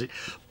 Lucasfilm has it.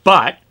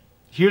 But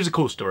here's a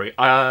cool story.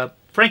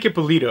 Frank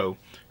Ippolito,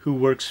 who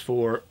works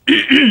for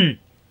a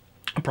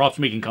props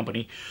making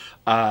company,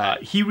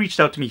 he reached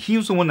out to me. He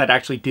was the one that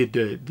actually did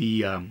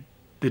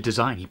the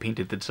design. He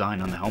painted the design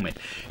on the helmet.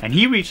 And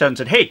he reached out and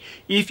said, hey,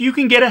 if you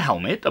can get a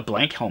helmet, a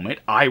blank helmet,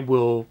 I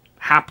will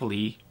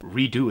happily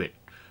redo it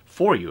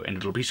for you, and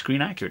it'll be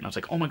screen accurate. And I was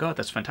like, oh my god,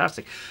 that's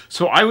fantastic.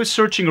 So I was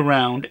searching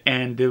around,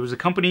 and there was a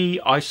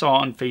company I saw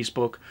on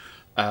Facebook.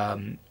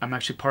 I'm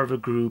actually part of a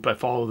group. I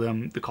follow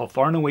them. They're called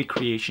Far and Away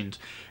Creations,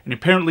 and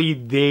apparently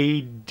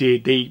they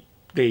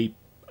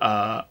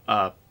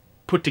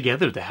put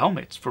together the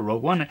helmets for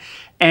Rogue One,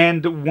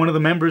 and one of the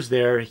members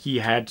there, he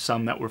had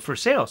some that were for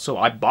sale, so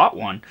I bought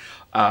one.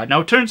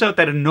 Now it turns out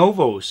that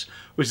Anovos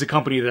was the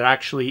company that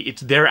actually,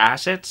 it's their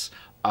assets.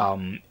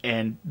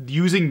 And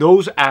using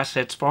those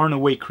assets, Far and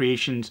Away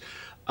Creations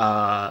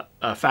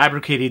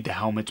fabricated the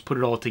helmets, put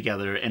it all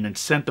together, and then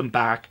sent them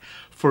back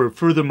for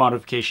further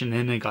modification,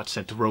 and then it got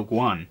sent to Rogue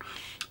One.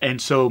 And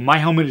so my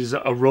helmet is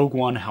a Rogue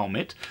One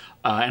helmet,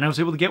 and I was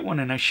able to get one,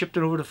 and I shipped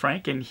it over to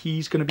Frank, and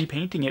he's going to be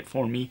painting it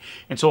for me,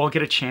 and so I'll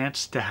get a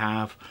chance to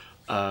have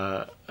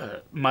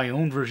my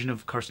own version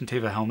of Carson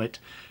Teva helmet,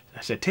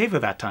 I said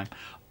Teva that time,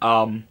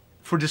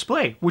 for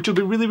display, which will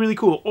be really, really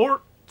cool,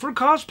 or for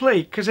cosplay,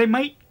 because I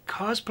might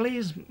cosplay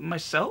as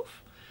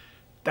myself.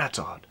 That's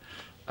odd,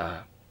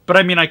 but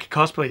I mean, I could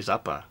cosplay as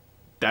Appa.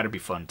 That'd be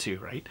fun too,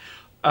 right?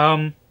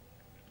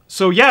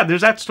 So yeah,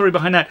 there's that story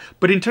behind that.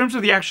 But in terms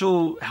of the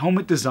actual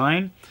helmet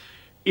design,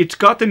 it's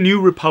got the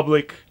New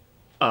Republic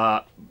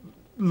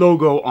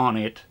logo on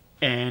it,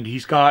 and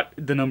he's got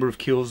the number of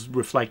kills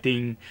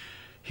reflecting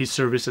his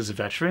service as a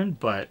veteran.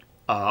 But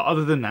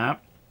other than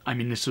that, I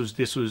mean, this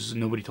was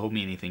nobody told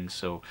me anything,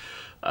 so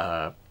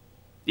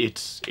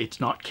it's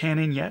not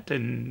canon yet,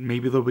 and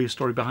maybe there'll be a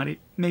story behind it,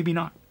 maybe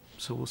not.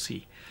 So we'll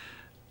see.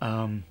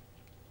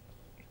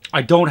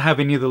 I don't have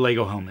any of the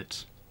Lego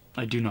helmets.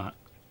 I do not.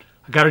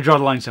 I gotta draw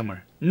the line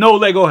somewhere. No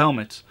Lego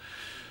helmets.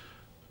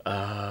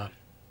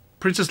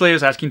 Princess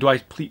Leia's asking, do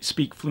I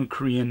speak fluent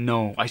Korean?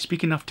 No, I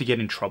speak enough to get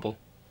in trouble,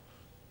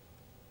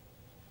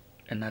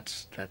 and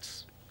that's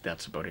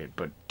about it.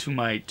 But to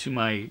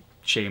my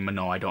shame,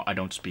 no, I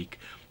don't speak.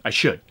 I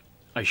should,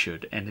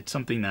 and it's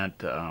something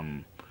that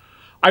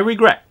I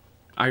regret.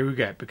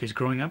 Because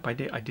growing up, I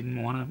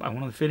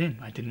wanted to fit in.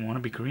 I didn't want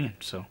to be Korean.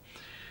 So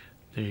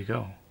there you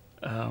go.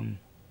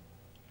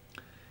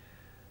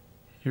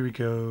 Here we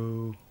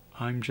go.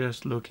 I'm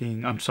just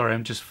looking. I'm sorry,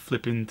 I'm just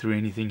flipping through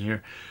anything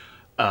here.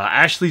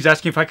 Ashley's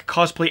asking if I could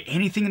cosplay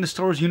anything in the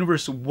Star Wars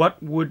universe,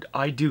 what would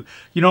I do?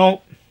 You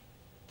know,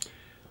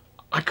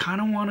 I kind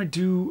of want to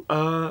do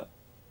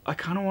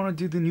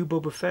the new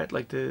Boba Fett,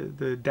 like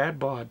the dad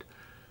bod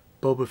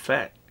Boba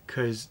Fett,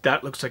 because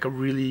that looks like a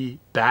really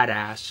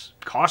badass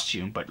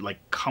costume, but like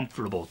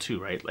comfortable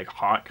too, right? Like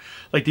hot.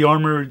 Like the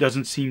armor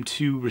doesn't seem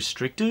too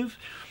restrictive,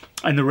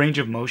 and the range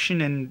of motion,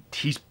 and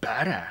he's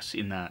badass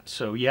in that.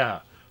 So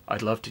yeah,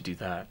 I'd love to do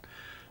that.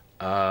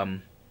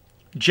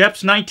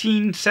 Jeps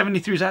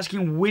 1973 is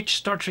asking which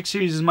Star Trek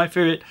series is my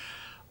favorite.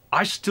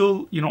 I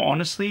still, you know,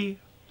 honestly,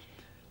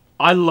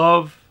 I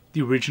love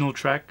the original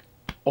Trek.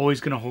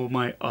 Always gonna hold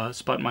my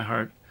spot in my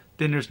heart.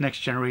 Then there's Next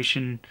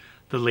Generation,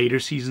 the later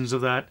seasons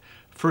of that.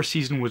 First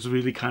season was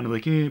really kind of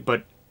like,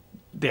 but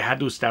they had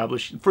to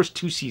establish the first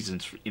 2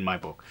 seasons in my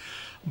book.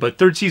 But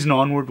third season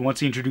onward,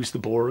 once they introduced the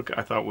Borg,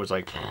 I thought was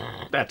like,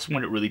 that's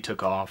when it really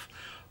took off.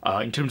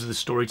 In terms of the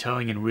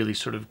storytelling and really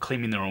sort of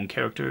claiming their own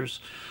characters.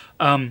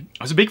 I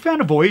was a big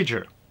fan of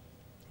Voyager.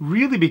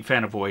 Really big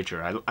fan of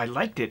Voyager. I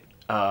liked it,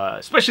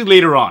 especially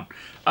later on.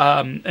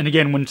 And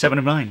again, when Seven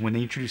of Nine, when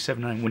they introduced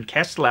Seven of Nine, when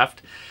Kess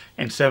left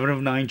and Seven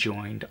of Nine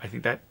joined, I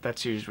think that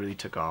series really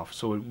took off.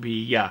 So it would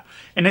be, yeah.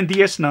 And then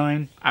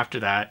DS9 after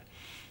that.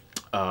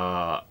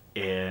 Yeah,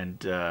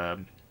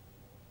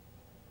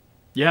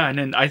 and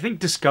then I think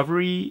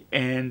Discovery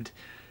and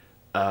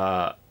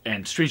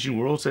and Strange New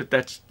Worlds,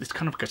 that's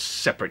kind of like a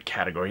separate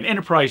category. And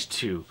Enterprise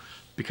too,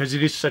 because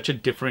it is such a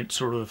different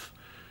sort of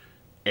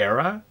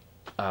era.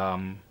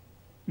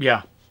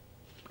 Yeah.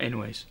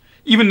 Anyways,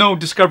 even though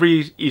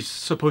Discovery is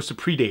supposed to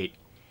predate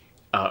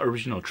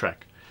original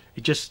Trek,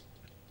 it just,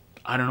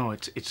 I don't know,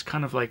 it's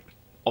kind of like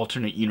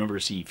alternate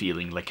universe-y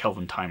feeling, like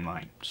Kelvin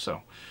Timeline.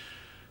 So,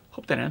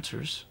 hope that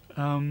answers.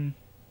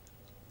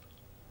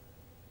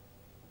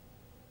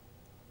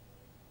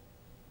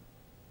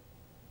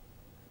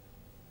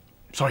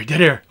 Sorry,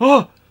 dead air.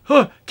 Oh,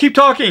 keep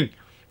talking.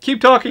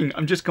 Keep talking.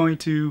 I'm just going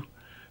to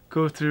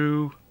go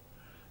through.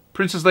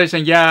 Princess Leia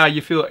saying, yeah,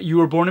 you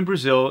were born in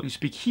Brazil, and you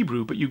speak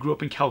Hebrew, but you grew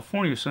up in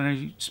California, so now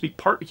you speak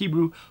part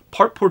Hebrew,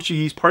 part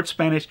Portuguese, part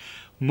Spanish,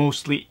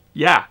 mostly.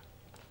 Yeah.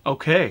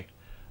 Okay.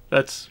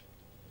 There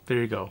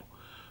you go.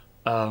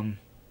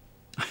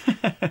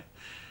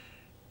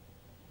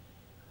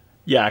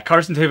 Yeah,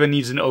 Carson Teva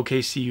needs an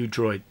OKCU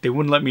droid. They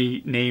wouldn't let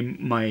me name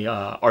my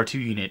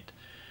R2 unit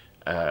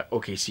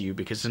OKCU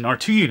because it's an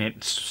R2 unit.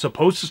 It's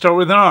supposed to start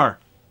with an R.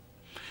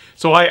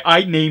 So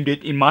I named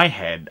it in my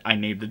head. I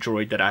named the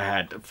droid that I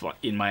had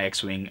in my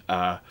X-Wing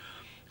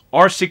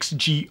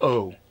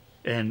R6GO.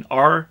 And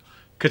R,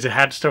 because it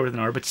had to start with an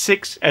R, but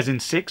 6, as in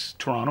 6,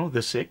 Toronto,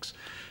 the 6.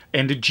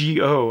 And the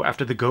GO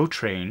after the Go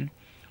Train,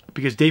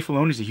 because Dave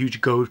Filoni is a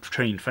huge Go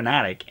Train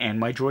fanatic, and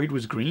my droid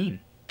was green.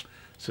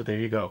 So there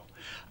you go.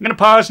 I'm going to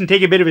pause and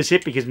take a bit of a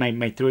sip because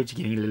my throat's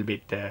getting a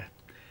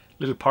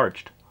little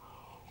parched.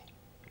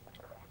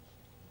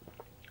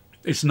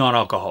 It's not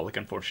alcoholic,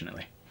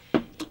 unfortunately.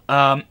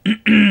 That's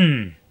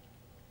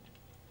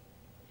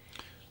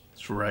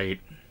right.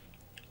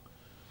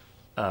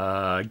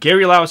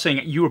 Gary Lau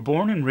saying, you were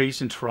born and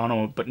raised in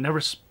Toronto, but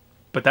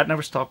that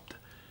never stopped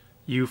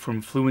you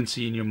from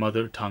fluency in your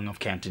mother tongue of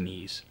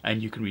Cantonese,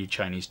 and you can read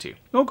Chinese too.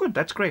 Oh, good.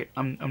 That's great.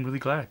 I'm really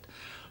glad.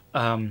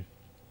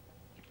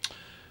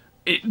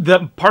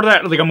 The part of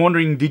that, like, I'm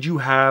wondering, did you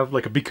have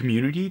like a big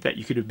community that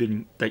you could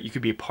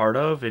be a part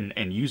of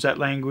and use that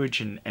language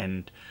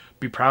and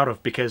be proud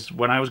of? Because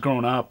when I was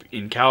growing up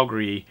in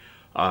Calgary,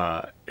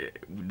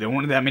 there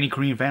weren't that many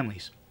Korean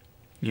families,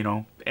 you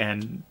know,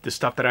 and the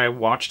stuff that I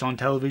watched on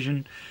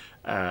television,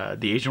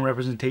 the Asian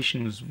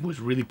representation was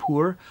really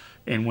poor.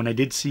 And when I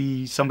did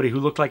see somebody who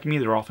looked like me,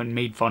 they're often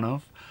made fun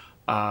of,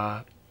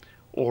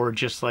 or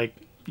just like,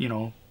 you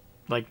know,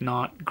 like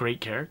not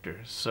great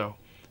characters. So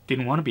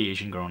didn't want to be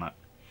Asian growing up.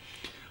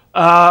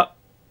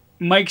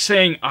 Mike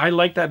saying, I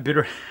like that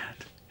bitter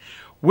hat.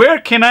 Where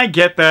can I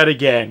get that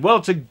again? Well,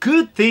 it's a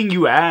good thing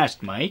you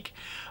asked, Mike.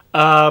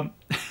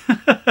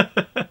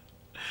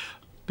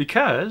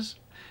 Because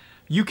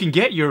you can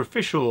get your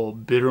official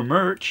Bitter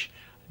merch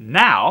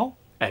now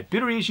at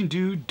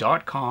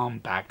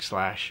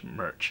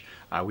bitterasiandude.com/merch.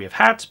 We have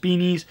hats,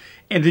 beanies,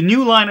 and the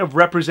new line of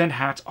Represent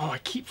hats. Oh, I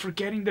keep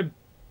forgetting to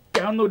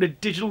download a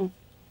digital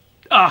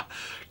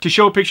to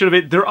show a picture of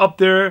it. They're up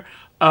there.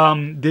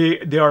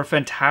 They are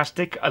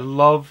fantastic. I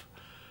love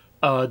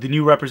the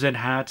new Represent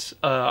hats.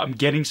 I'm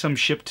getting some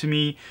shipped to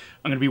me.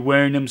 I'm going to be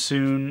wearing them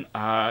soon,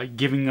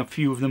 giving a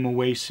few of them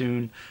away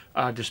soon.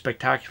 They're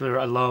spectacular.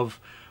 I love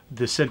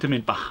the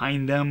sentiment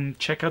behind them.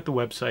 Check out the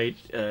website.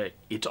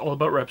 It's all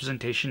about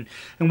representation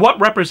and what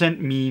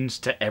represent means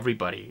to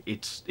everybody.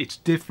 It's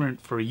different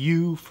for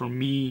you, for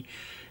me.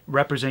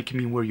 Represent can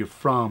mean where you're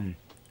from,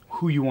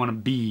 who you want to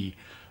be,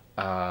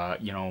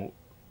 you know,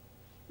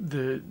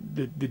 the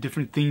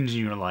different things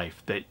in your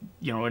life that,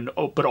 you know, and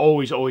but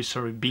always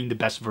sort of being the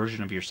best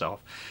version of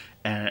yourself.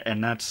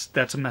 And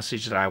that's a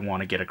message that I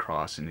want to get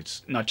across. And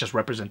it's not just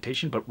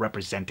representation, but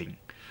representing.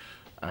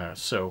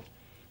 So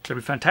that'd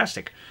be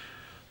fantastic.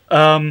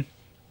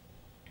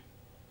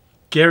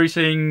 Gary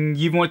saying,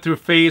 you went through a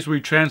phase where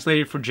you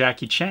translated for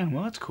Jackie Chan.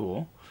 Well, that's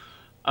cool.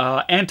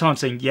 Anton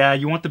saying, yeah,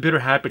 you want the bitter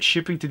hat, but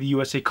shipping to the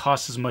USA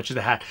costs as much as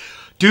the hat.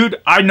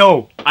 Dude, I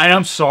know.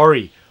 I'm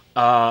sorry.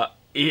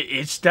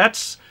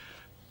 That's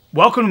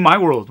welcome to my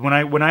world.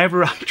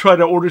 Whenever I try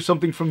to order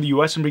something from the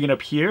US and bring it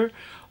up here,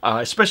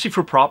 especially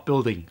for prop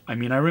building. I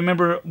mean, I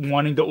remember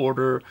wanting to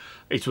order,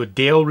 it's with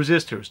Dale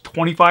resistors,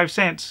 25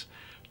 cents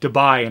to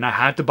buy, and I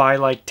had to buy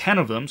like 10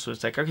 of them, so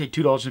it's like, okay,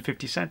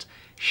 $2.50.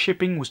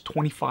 Shipping was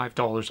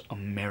 $25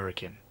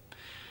 American.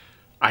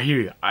 I hear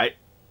you. I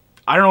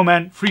don't know,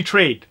 man. Free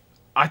trade.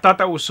 I thought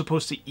that was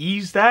supposed to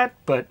ease that,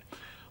 but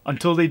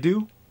until they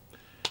do,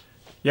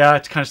 yeah,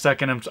 it's kind of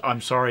stuck, and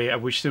I'm sorry. I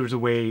wish there was a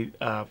way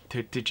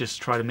to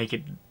just try to make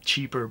it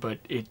cheaper, but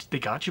they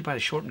got you by the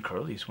short and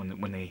curlies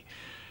when they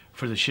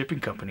for the shipping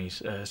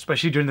companies,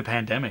 especially during the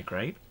pandemic,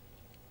 right?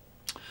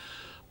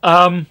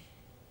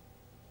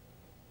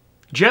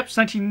 Jeps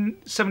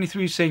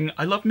 1973 saying,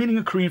 I love meeting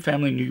a Korean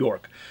family in New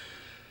York.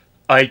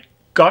 I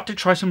got to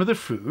try some of their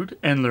food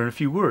and learn a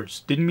few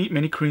words. Didn't meet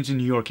many Koreans in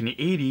New York in the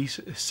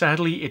 80s.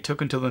 Sadly, it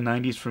took until the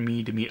 90s for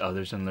me to meet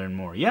others and learn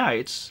more. Yeah,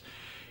 it's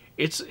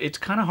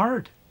kind of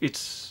hard.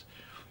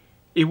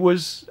 It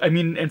was, I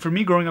mean, and for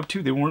me growing up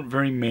too, there weren't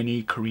very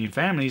many Korean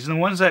families. And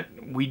the ones that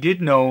we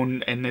did know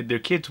and their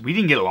kids, we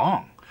didn't get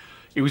along.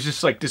 It was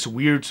just like this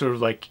weird sort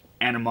of like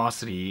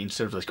animosity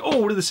instead of like,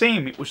 oh, we're the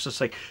same. It was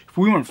just like, if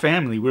we weren't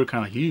family, we were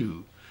kind of like,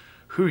 you,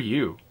 who are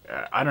you?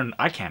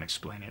 I can't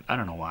explain it. I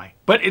don't know why.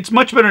 But it's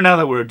much better now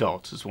that we're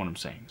adults, is what I'm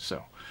saying.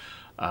 So,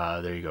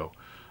 there you go.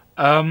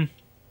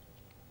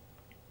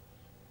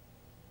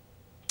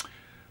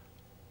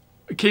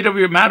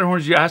 KW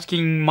Matterhorns, you're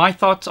asking my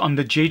thoughts on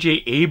the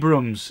J.J.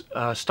 Abrams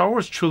Star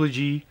Wars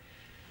trilogy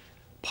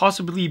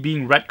possibly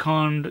being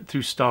retconned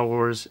through Star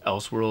Wars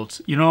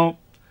Elseworlds. You know,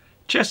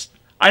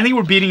 I think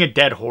we're beating a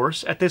dead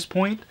horse at this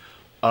point.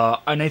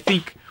 And I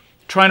think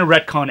trying to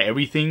retcon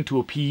everything to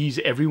appease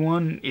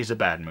everyone is a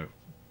bad move.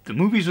 The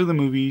movies are the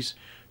movies.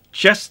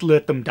 Just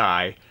let them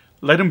die.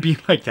 Let them be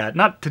like that.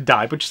 Not to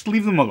die, but just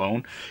leave them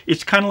alone.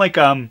 It's kind of like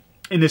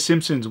in The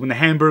Simpsons when the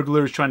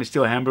Hamburglar is trying to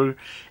steal a hamburger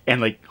and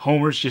like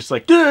Homer's just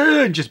like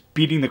just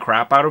beating the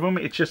crap out of him.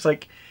 It's just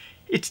like,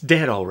 it's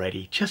dead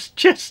already.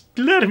 Just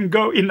let him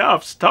go.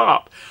 Enough.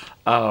 Stop.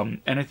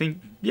 And I think,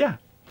 yeah.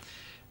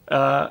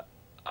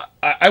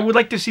 I would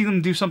like to see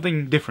them do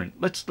something different.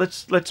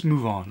 Let's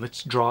move on.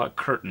 Let's draw a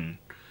curtain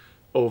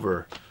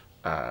over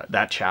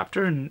that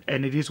chapter, and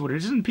it is what it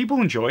is, and people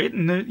enjoy it,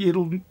 and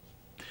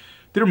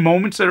there are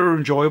moments that are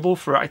enjoyable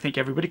for, I think,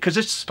 everybody, because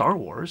it's Star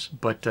Wars,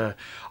 but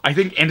I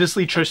think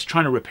endlessly just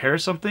trying to repair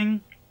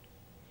something,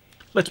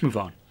 let's move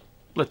on.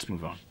 Let's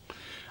move on.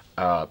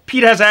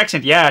 Pete has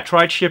accent. Yeah, I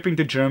tried shipping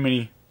to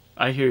Germany.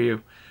 I hear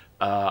you.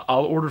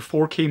 I'll order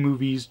 4K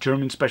movies,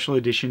 German special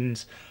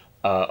editions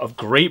of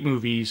great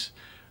movies.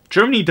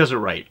 Germany does it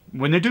right.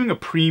 When they're doing a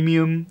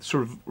premium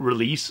sort of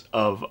release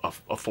of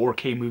a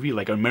 4K movie,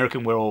 like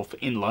American Werewolf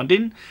in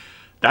London,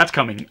 that's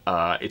coming.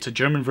 It's a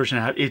German version.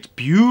 It's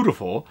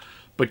beautiful,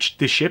 but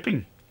the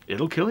shipping,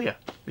 it'll kill you.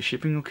 The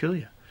shipping will kill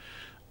you.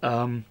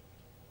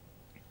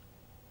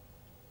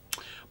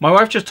 My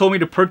wife just told me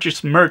to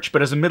purchase merch,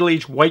 but as a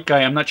middle-aged white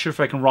guy, I'm not sure if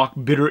I can rock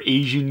bitter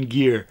Asian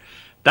gear.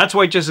 That's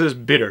why it just says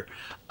bitter.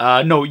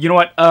 No, you know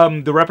what?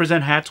 The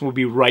Represent hats will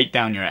be right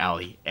down your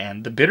alley.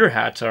 And the bitter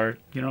hats are,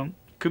 you know,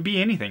 could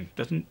be anything.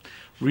 Doesn't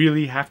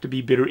really have to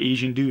be bitter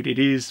Asian dude. It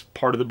is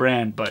part of the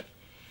brand, but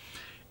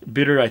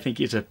bitter, I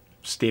think, is a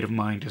state of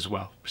mind as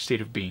well.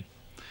 State of being.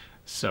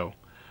 So,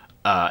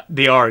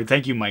 they are.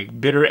 Thank you, Mike.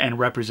 Bitter and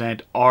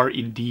Represent are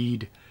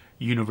indeed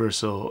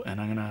universal. And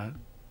I'm going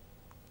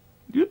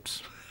to...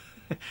 Oops.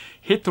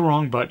 Hit the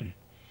wrong button.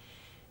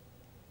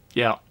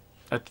 Yeah.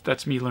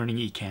 That's me learning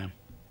eCam.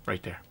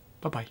 Right there.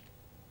 Bye-bye.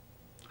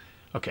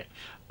 Okay.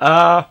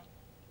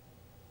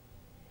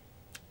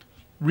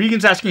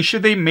 Regan's asking,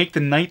 should they make the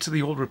Knights of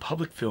the Old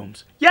Republic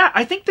films? Yeah,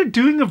 I think they're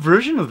doing a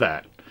version of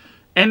that.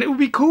 And it would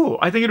be cool.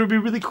 I think it would be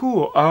really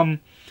cool.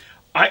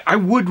 I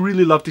would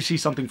really love to see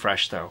something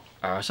fresh, though.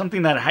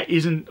 Something that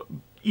isn't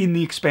in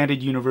the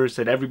expanded universe,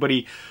 that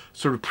everybody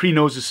sort of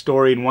pre-knows the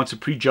story and wants to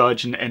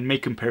prejudge and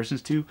make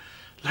comparisons to.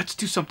 Let's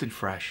do something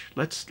fresh.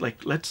 Let's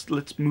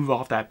move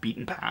off that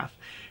beaten path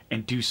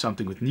and do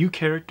something with new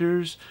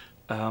characters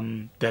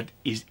that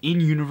is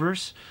in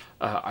universe.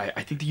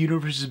 I think the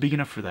universe is big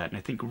enough for that, and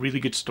I think really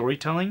good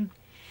storytelling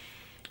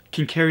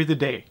can carry the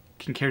day.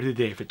 Can carry the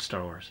day if it's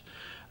Star Wars.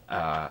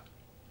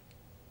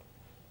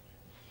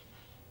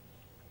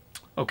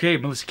 Okay,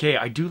 Melissa K.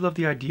 I do love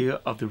the idea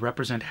of the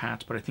Represent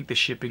hats, but I think the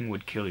shipping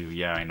would kill you.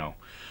 Yeah, I know.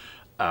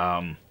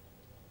 I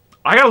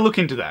gotta look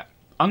into that.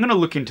 I'm gonna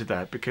look into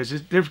that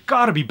because there's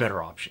got to be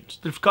better options.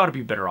 There's got to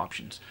be better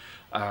options.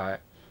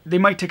 They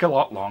might take a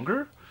lot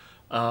longer,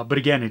 but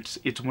again,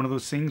 it's one of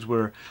those things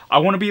where I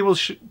want to be able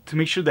to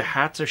make sure the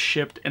hats are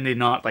shipped and they're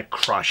not like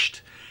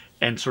crushed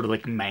and sort of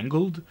like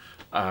mangled.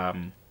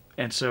 And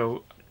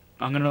so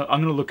I'm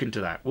gonna look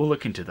into that. We'll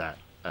look into that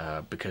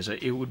because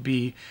it would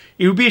be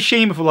a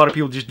shame if a lot of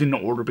people just didn't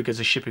order because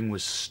the shipping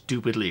was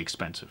stupidly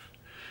expensive.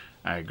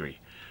 I agree.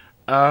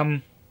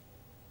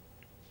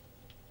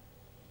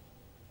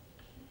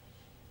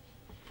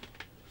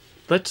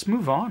 Let's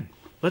move on.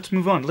 Let's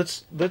move on.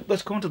 Let's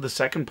go into the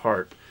second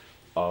part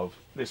of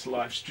this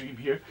live stream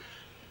here.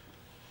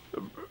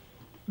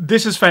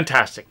 This is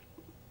fantastic.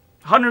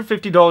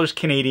 $150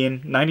 Canadian,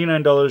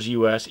 $99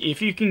 US.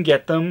 If you can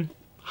get them,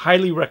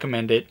 highly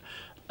recommend it.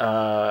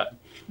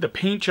 The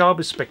paint job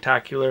is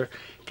spectacular.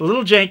 It's a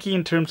little janky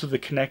in terms of the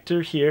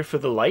connector here for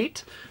the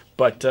light,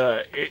 but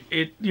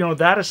you know,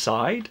 that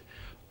aside,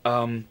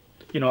 you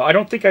know, I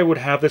don't think I would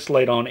have this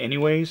light on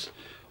anyways.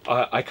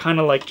 I kind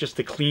of like just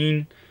the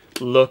clean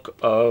look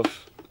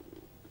of...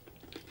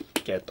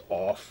 Get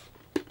off.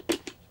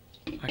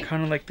 I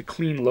kind of like the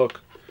clean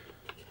look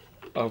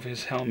of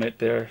his helmet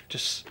there.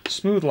 Just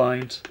smooth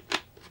lines.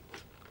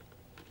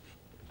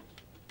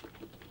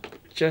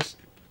 Just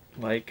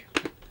like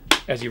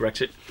as he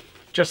wrecks it.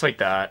 Just like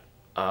that.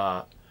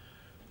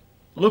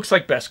 Looks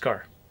like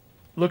Beskar.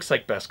 Looks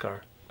like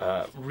Beskar.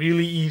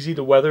 Really easy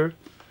to weather.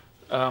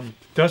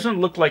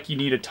 Doesn't look like you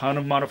need a ton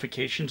of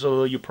modifications,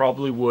 although you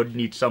probably would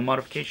need some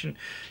modification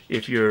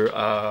if you're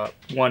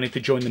wanting to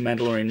join the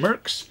Mandalorian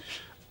Mercs.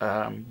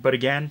 But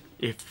again,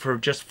 if for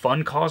just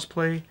fun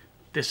cosplay,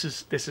 this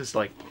is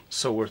like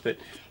so worth it.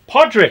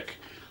 Podrick,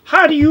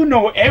 how do you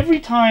know every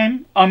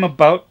time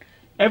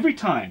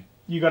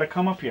you gotta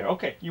come up here?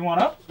 Okay, you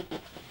want up?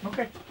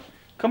 Okay.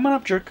 Come on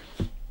up, jerk.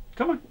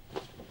 Come on.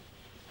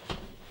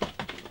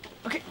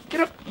 Okay,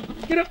 get up.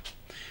 Get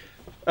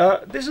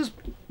up. This is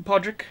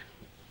Podrick.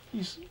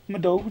 He's my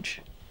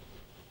doge.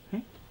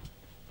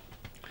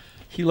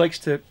 He likes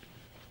to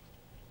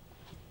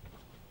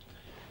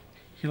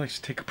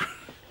take a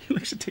he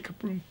likes to take a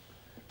broom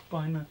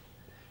behind the.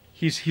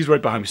 He's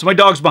right behind me. So my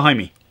dog's behind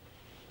me.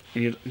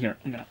 And here,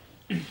 I'm gonna.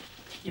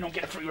 You don't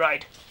get a free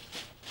ride.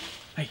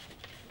 Hey.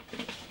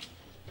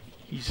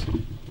 He's.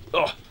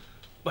 Oh,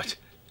 but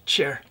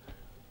chair.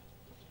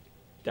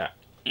 That.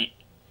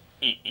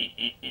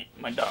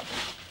 My dog.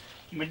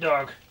 My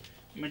dog.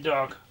 My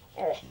dog.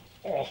 Oh,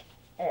 oh,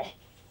 oh,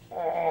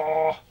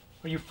 oh.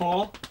 Are you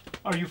full?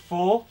 Are you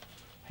full?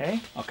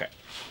 Hey? Okay.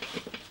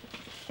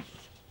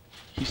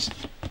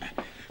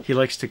 He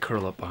likes to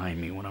curl up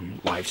behind me when I'm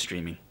live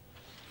streaming.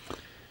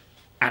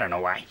 I don't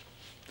know why.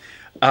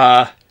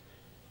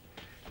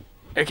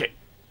 Okay.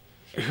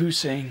 Who's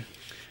saying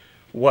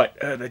what?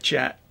 The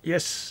chat.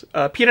 Yes.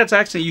 Peanuts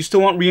accent. You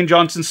still want Rian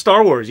Johnson's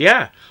Star Wars?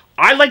 Yeah.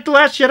 I liked The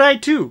Last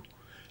Jedi too.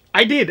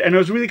 I did, and I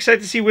was really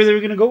excited to see where they were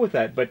going to go with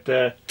that. But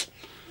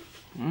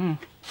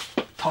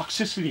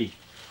toxicity,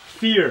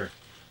 fear.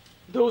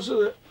 Those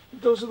are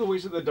the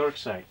ways of the dark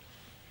side.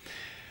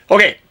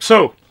 Okay,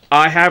 so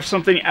I have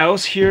something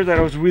else here that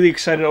I was really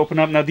excited to open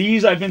up. Now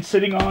these I've been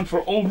sitting on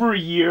for over a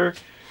year.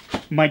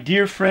 My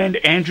dear friend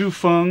Andrew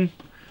Fung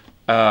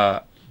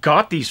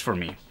got these for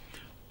me,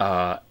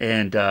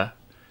 and here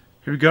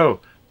we go.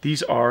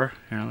 These are.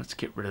 Now let's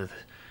get rid of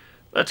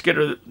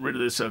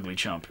this ugly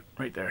chump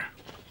right there.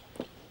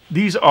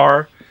 These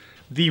are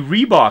the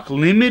Reebok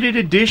limited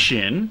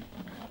edition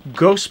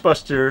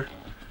Ghostbuster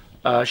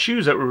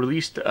shoes that were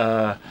released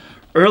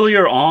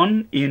earlier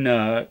on in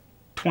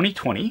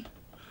 2020.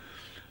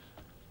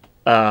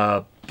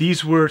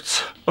 These were,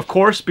 of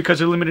course, because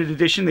they're limited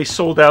edition, they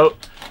sold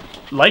out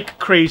like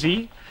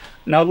crazy.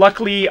 Now,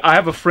 luckily, I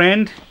have a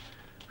friend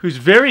who's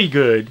very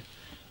good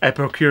at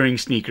procuring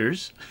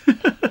sneakers.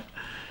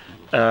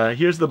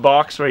 Here's the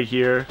box right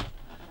here.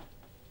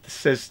 It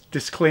says,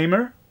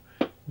 disclaimer,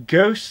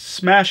 Ghost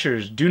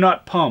Smashers do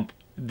not pump,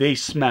 they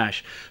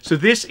smash. So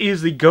this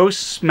is the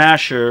Ghost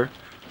Smasher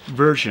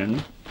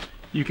version.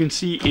 You can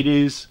see it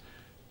is,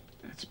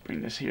 let's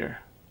bring this here.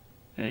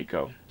 There you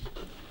go.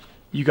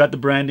 You got the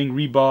branding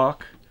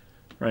Reebok,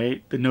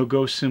 right? The no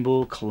ghost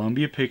symbol,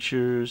 Columbia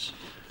Pictures,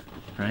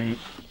 right?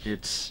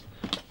 It's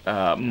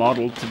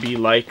modeled to be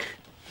like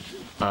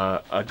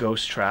a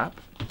ghost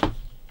trap.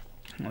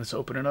 Let's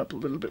open it up a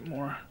little bit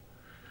more.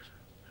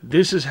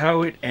 This is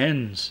how it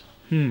ends.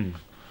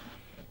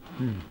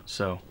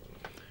 So,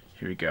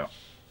 here we go.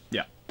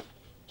 Yeah.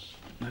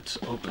 Let's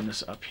open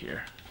this up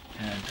here.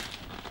 And,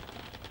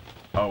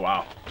 oh,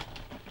 wow.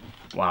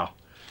 Wow.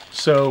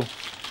 So,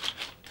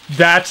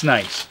 that's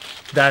nice.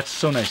 That's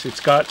so nice. It's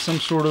got some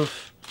sort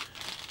of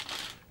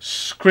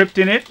script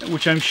in it,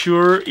 which I'm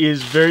sure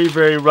is very,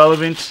 very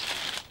relevant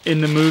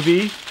in the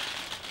movie.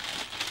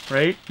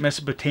 Right?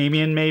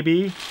 Mesopotamian,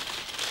 maybe.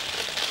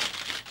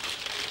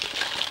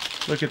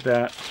 Look at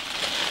that.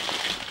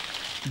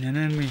 And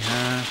then we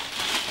have...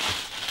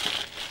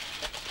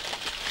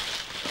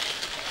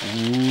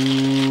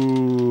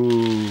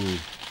 Ooh.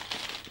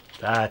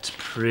 That's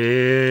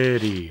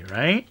pretty,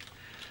 right?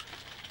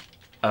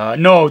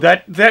 No,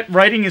 that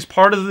writing is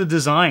part of the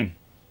design.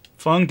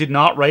 Fung did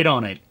not write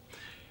on it.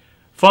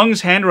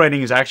 Fung's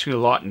handwriting is actually a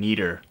lot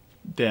neater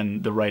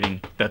than the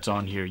writing that's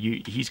on here.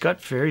 He's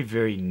got very,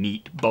 very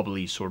neat,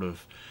 bubbly sort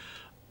of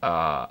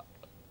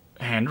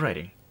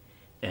handwriting.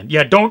 And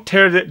yeah, don't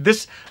tear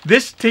this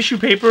tissue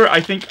paper.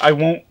 I think I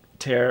won't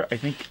tear. I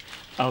think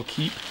I'll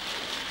keep.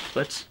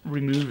 Let's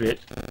remove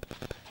it.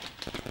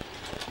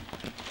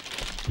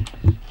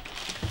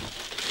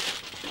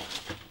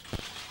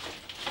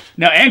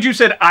 Now, Andrew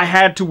said I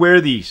had to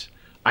wear these.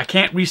 I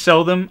can't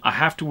resell them. I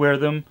have to wear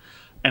them.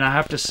 And I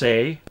have to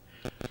say,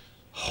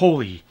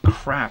 holy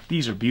crap,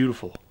 these are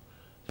beautiful.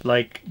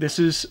 Like, this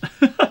is...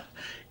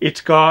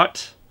 it's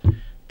got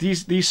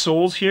these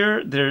soles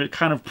here. They're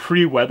kind of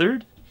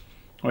pre-weathered,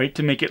 right?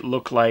 To make it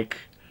look like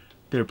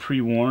they're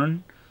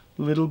pre-worn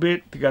a little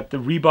bit. They got the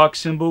Reebok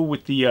symbol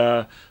with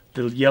the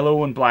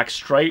yellow and black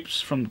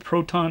stripes from the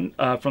Proton,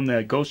 from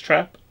the Ghost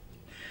Trap.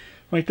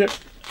 Right there.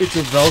 It's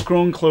a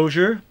Velcro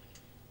enclosure.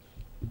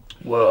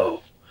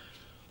 Whoa,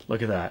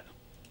 look at that.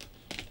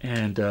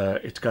 And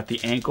it's got the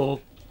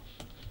ankle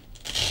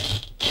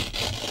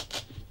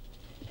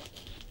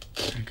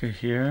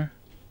here.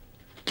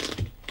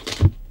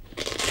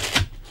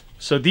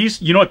 So these,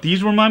 you know what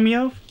these remind me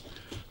of?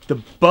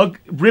 The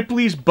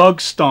Ripley's Bug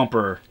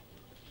Stomper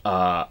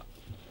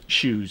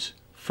shoes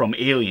from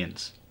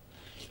Aliens.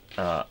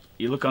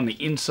 You look on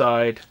the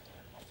inside,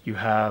 you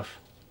have,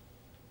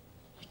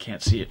 you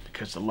can't see it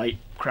because the light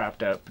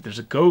crapped out, but there's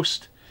a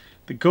ghost.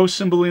 The ghost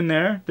symbol in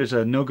there. There's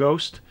a no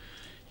ghost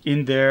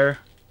in there.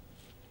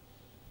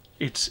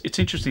 It's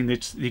interesting.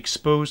 It's the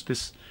exposed.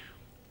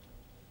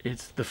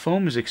 The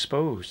foam is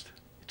exposed.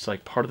 It's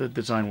like part of the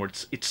design where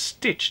it's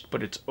stitched,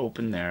 but it's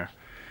open there.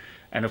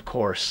 And of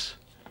course,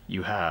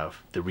 you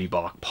have the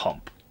Reebok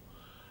pump.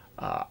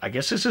 I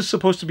guess this is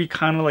supposed to be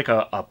kind of like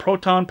a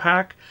proton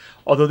pack,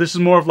 although this is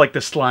more of like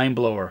the slime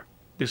blower.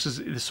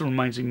 This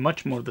reminds me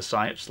much more of the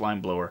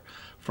slime blower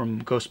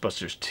from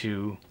Ghostbusters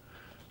 2.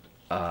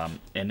 And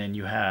then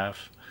you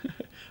have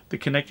the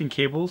connecting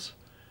cables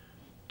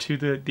to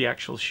the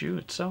actual shoe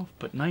itself.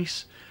 But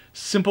nice,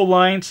 simple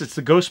lines. It's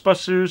the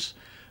Ghostbusters,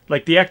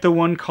 like the Ecto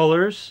 1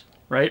 colors,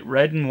 right?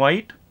 Red and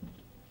white.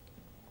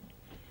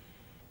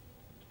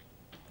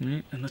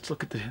 And let's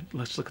look at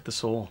the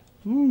sole.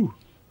 Ooh,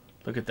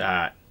 look at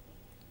that.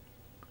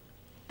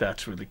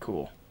 That's really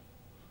cool.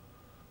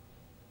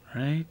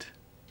 Right?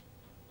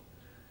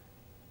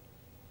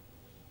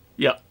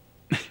 Yeah.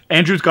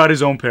 Andrew's got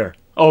his own pair.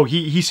 Oh,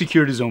 he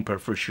secured his own pair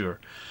for sure.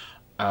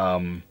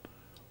 And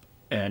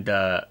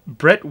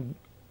Brett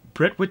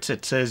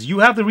Whitsett says, you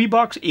have the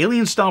Reebok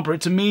Alien Stomper.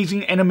 It's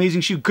amazing, an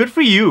amazing shoe. Good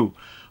for you.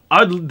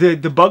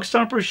 The Bug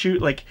Stomper shoe,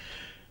 like,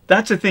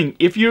 that's the thing.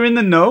 If you're in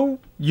the know,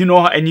 you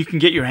know, and you can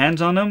get your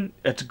hands on them,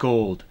 it's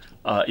gold.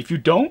 If you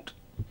don't,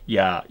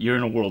 yeah, you're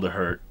in a world of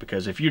hurt.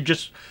 Because if you're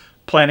just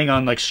planning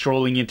on like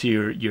strolling into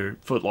your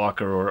Foot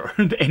Locker or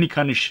any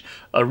kind of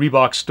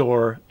Reebok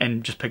store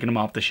and just picking them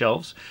off the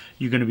shelves,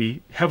 you're going to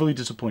be heavily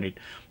disappointed.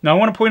 Now I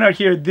want to point out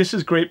here, this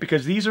is great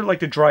because these are like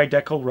the dry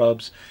decal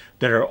rubs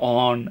that are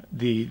on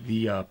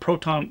the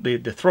proton, the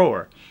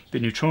thrower, the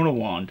neutrona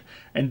wand,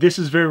 and this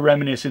is very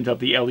reminiscent of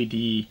the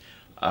LED,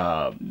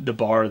 the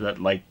bar that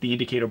the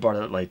indicator bar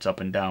that lights up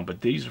and down. But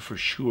these are for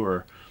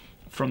sure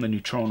from the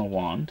neutrona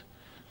wand.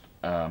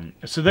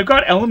 So they've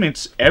got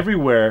elements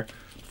everywhere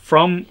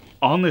from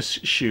on this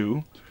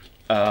shoe,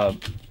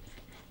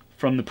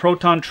 from the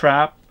proton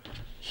trap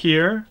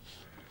here,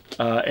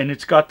 and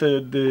it's got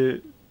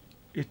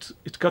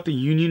it's got the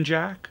Union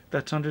Jack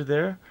that's under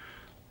there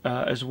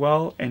as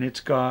well, and it's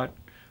got,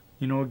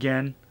 you know,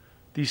 again,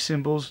 these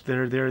symbols that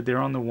are there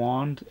on the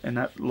wand, and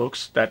that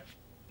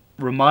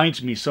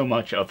reminds me so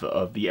much of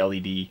the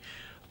LED,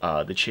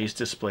 the Chase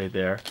display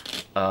there,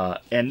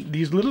 and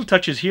these little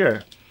touches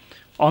here.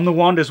 On the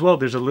wand as well,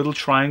 there's a little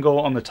triangle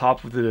on the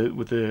top with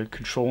the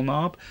control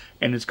knob,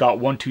 and it's got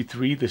 1, 2,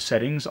 3, the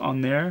settings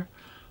on there.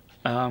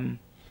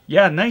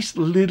 Yeah, nice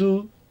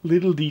little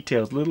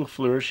details, little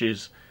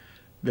flourishes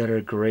that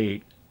are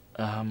great.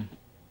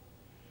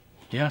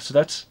 Yeah, so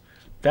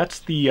that's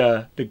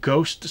the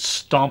Ghost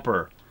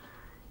Stomper,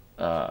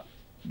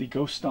 the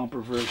Ghost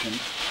Stomper version,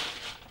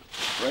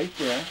 right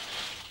there.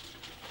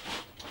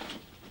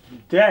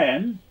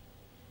 Then,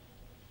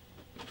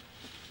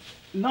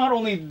 not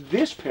only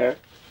this pair,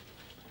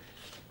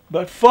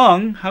 but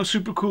Fung, how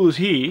super cool is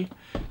he?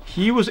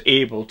 He was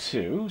able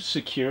to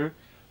secure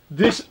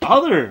this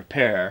other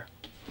pair,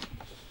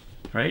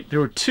 right? There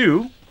were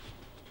two,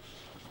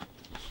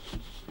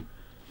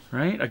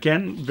 right?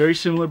 Again, very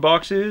similar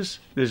boxes.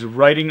 There's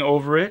writing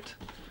over it,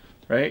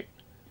 right?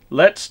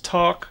 Let's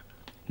talk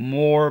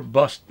more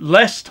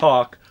less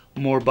talk,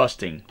 more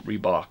busting,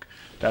 Reebok.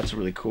 That's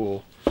really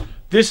cool.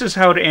 This is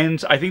how it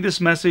ends. I think this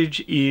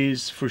message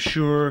is for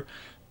sure,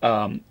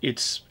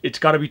 it's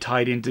got to be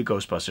tied into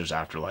Ghostbusters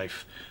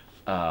Afterlife.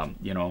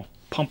 You know,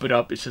 pump it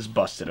up. It says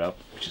bust it up,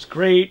 which is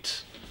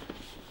great.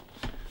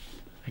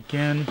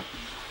 Again,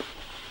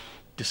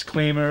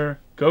 disclaimer,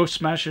 Ghost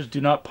Smashers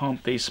do not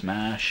pump, they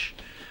smash.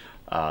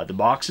 The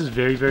box is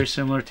very, very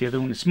similar to the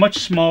other one. It's much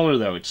smaller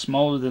though. It's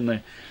smaller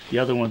than the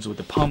other ones with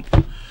the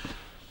pump.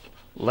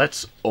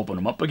 Let's open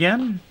them up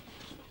again.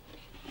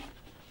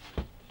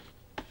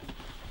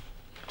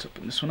 Let's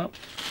open this one up.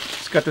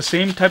 It's got the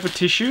same type of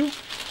tissue.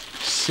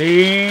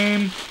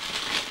 Same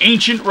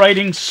ancient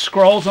writing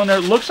scrawls on there.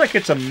 It looks like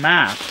it's a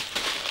map.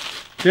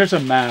 There's a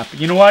map.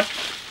 You know what?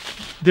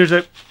 There's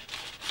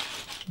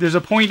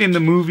a point in the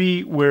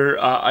movie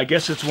where I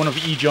guess it's one of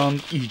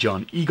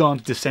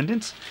Egon's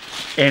descendants,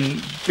 and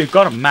they've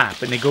got a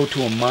map and they go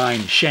to a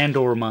mine,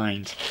 Shandor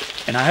Mines,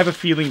 and I have a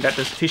feeling that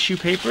this tissue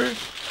paper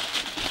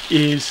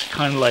is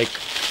kind of like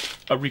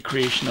a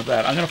recreation of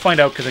that. I'm gonna find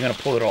out because I'm gonna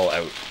pull it all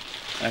out.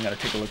 I'm gonna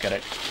take a look at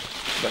it.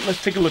 But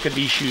let's take a look at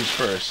these shoes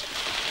first.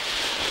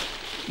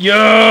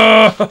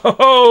 Yo!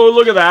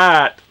 Look at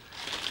that!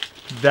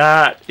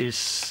 That is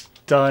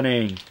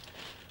stunning.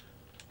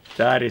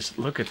 That is,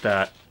 look at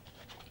that.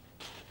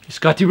 It's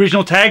got the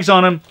original tags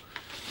on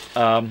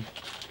them.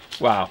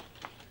 Wow.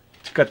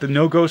 It's got the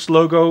No Ghost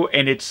logo,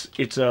 and it's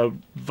a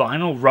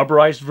vinyl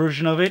rubberized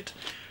version of it.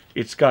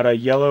 It's got a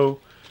yellow,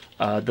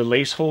 the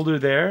lace holder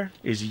there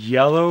is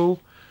yellow.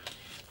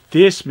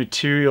 This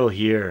material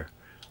here,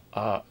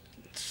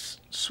 let's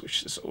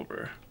switch this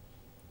over.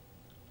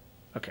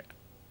 Okay.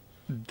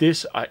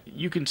 This,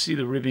 you can see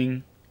the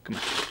ribbing. Come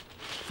on.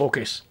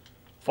 Focus.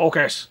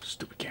 Focus.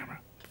 Stupid camera.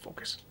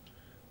 Focus.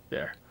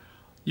 There.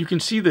 You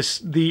can see this,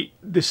 the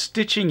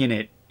stitching in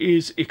it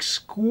is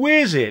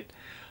exquisite.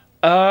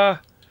 Yeah,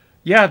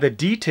 the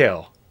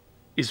detail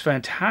is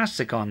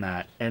fantastic on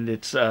that. And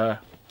it's, of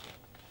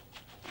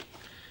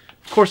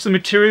course, the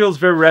material is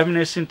very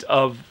reminiscent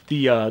of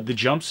the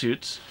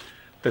jumpsuits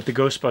that the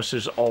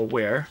Ghostbusters all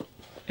wear.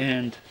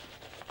 And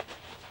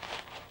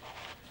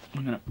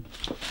I'm going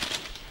to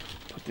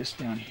put this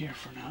down here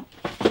for now.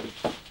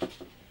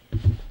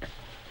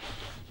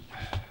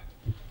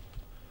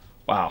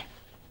 Wow.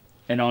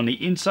 And on the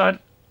inside,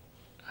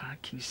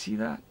 can you see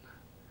that?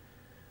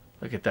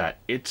 Look at that.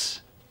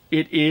 It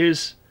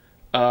is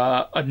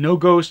a no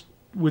ghost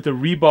with a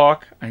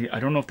Reebok. I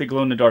don't know if they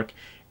glow in the dark.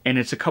 And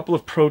it's a couple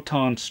of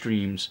proton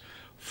streams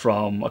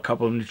from a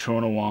couple of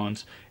neutrino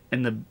wands.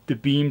 And the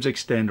beams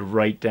extend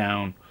right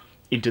down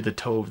into the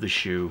toe of the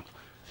shoe.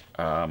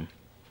 Of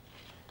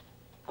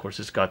course,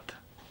 it's got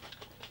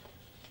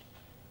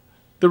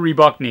the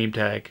Reebok name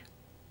tag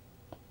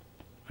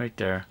right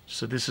there.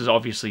 So this is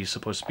obviously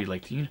supposed to be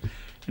like the unit.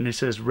 And it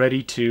says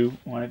ready to.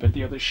 Well, I bet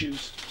the other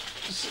shoes.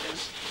 It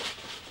says.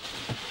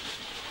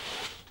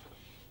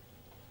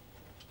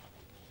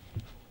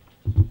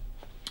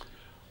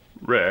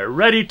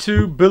 Ready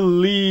to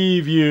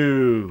believe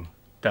you.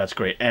 That's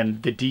great.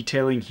 And the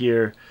detailing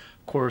here,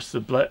 of course,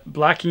 the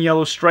black and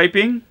yellow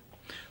striping.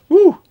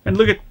 Woo! And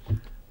look at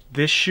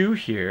this shoe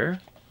here.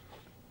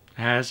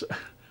 Has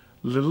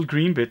little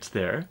green bits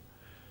there.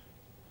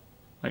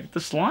 Like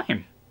the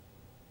slime.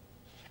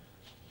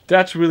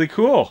 That's really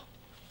cool.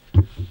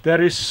 That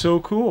is so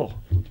cool.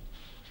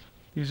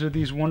 These are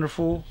these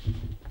wonderful.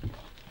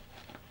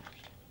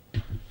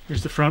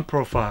 Here's the front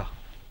profile.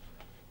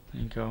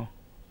 There you go.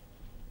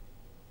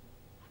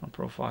 Front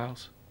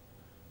profiles.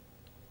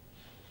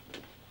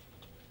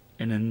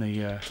 And then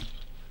the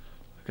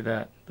look at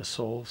that, the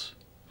soles.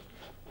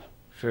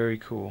 Very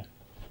cool.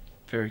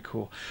 Very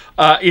cool.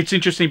 It's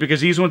interesting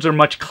because these ones are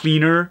much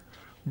cleaner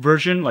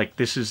version. Like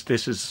this is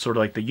sort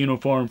of like the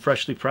uniform,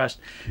 freshly pressed,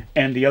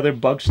 and the other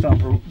Bug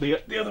Stomper,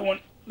 the other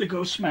one, the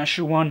Ghost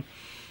Smasher one,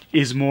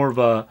 is more of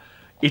a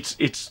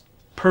it's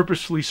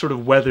purposefully sort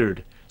of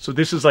weathered. So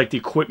this is like the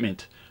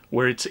equipment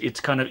where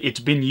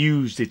it's been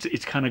used.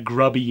 It's kind of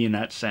grubby in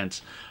that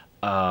sense,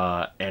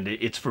 and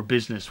it's for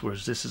business.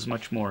 Whereas this is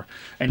much more,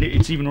 and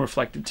it's even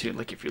reflected too.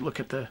 Like if you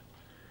look at the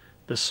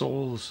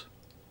soles,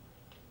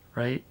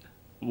 right?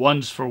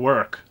 One's for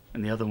work,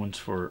 and the other one's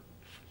for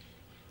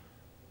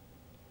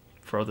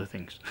other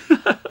things.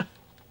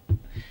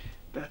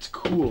 That's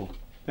cool.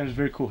 That is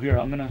very cool. Here,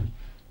 I'm gonna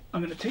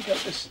take out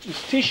this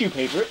tissue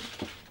paper.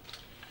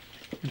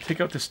 And take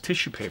out this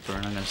tissue paper,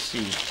 and I'm gonna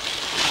see.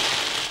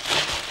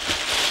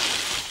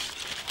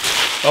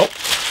 Oh,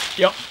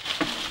 yep,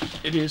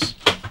 it is.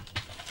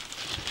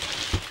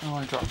 Oh,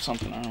 I dropped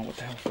something. I don't know what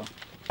the hell from.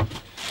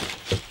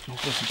 Hope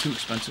it wasn't too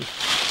expensive.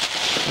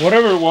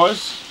 Whatever it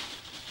was.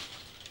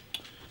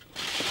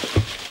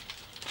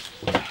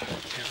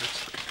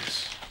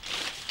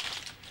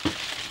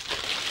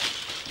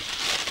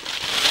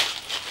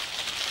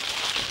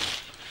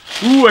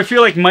 Ooh, I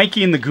feel like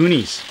Mikey in the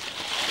Goonies.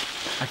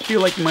 I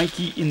feel like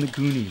Mikey in the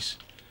Goonies.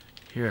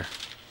 Here.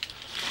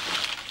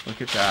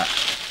 Look at that.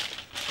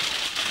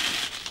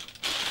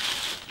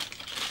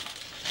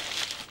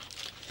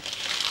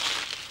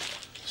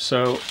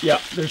 So, yeah,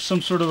 there's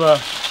some sort of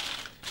a...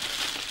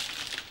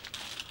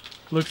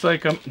 Looks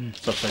like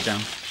it's upside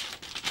down.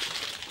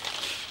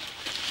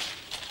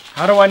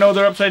 How do I know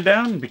they're upside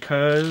down?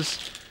 Because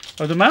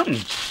of the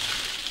mountains.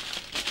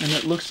 And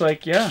it looks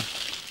like, yeah,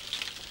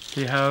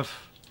 they have...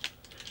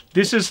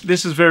 This is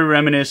very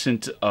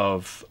reminiscent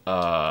of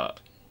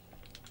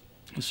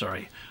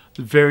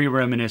very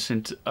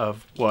reminiscent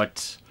of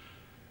what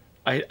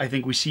I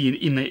think we see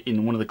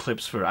in one of the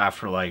clips for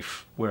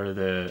Afterlife, where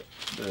the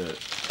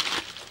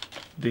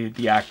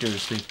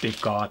actors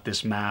they've got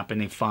this map and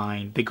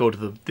they go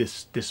to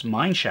this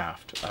mine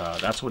shaft.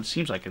 That's what it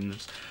seems like, and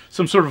there's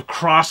some sort of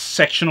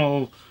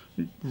cross-sectional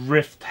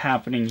rift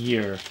happening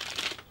here,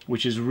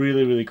 which is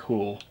really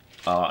cool.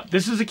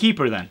 This is a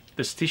keeper then.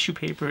 This tissue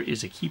paper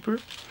is a keeper.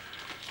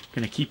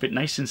 Gonna keep it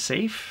nice and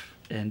safe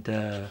and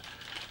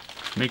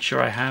make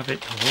sure I have it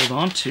to hold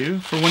on to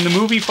for when the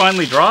movie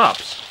finally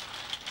drops.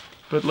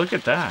 But look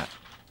at that.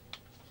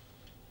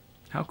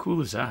 How cool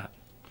is that?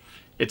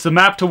 It's the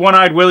map to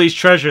One-Eyed Willie's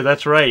treasure.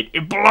 That's right.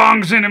 It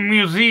belongs in a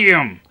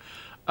museum.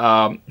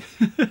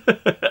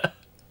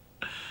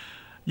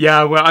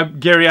 Yeah, well,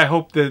 Gary, I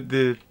hope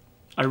I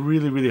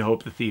really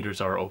hope the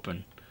theaters are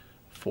open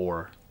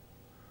for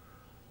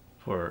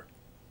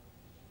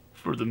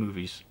the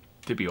movies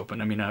to be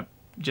open. I mean,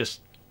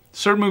 just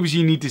certain movies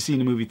you need to see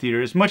in a movie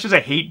theater. As much as I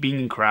hate being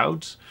in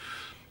crowds,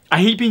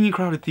 I hate being in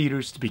crowded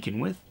theaters to begin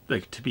with,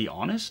 like, to be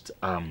honest.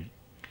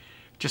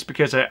 Just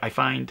because I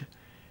find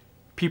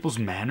people's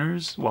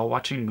manners while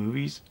watching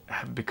movies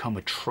have become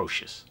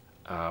atrocious.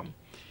 And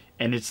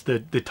it's the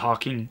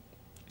talking,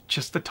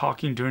 just the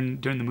talking during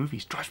the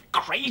movies drives me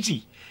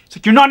crazy. It's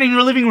like, you're not in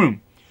your living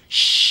room.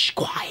 Shh,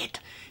 quiet.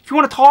 If you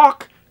want to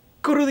talk,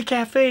 go to the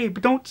cafe,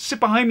 but don't sit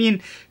behind me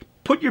and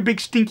put your big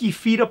stinky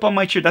feet up on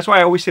my chair. That's why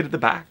I always sit at the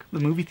back of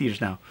the movie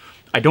theaters now.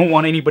 I don't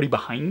want anybody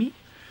behind me.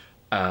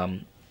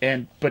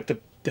 But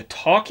the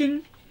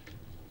talking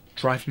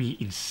drives me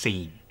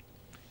insane.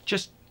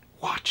 Just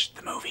watch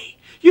the movie.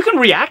 You can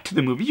react to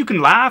the movie. You can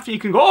laugh. You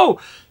can go,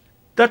 oh,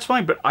 that's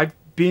fine. But I've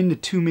been to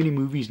too many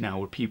movies now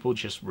where people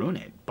just ruin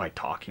it by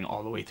talking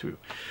all the way through.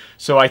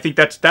 So I think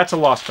that's a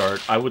lost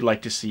art. I would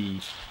like to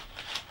see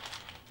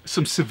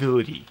some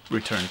civility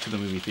return to the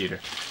movie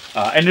theater.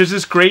 And there's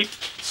this great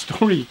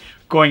story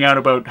going out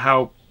about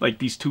how Like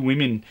these two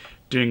women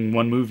during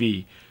one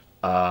movie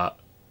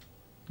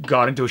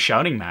got into a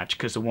shouting match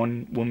because the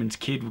one woman's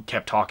kid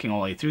kept talking all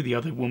the way through. The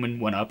other woman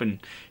went up and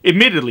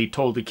admittedly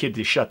told the kid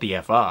to shut the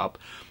F up.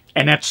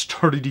 And that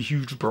started a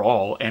huge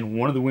brawl. And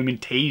one of the women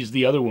tased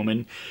the other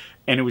woman.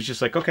 And it was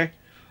just like, okay,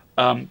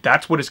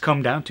 that's what it's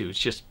come down to. It's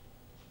just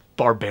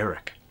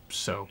barbaric.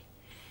 So,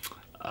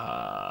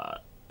 there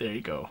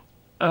you go.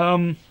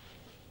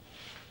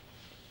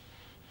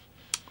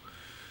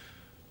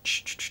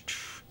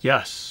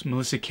 Yes,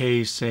 Melissa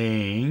K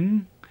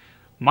saying,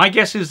 my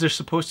guess is there's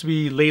supposed to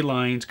be ley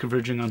lines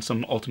converging on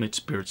some ultimate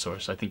spirit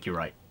source. I think you're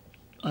right.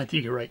 I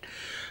think you're right.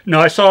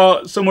 Now, I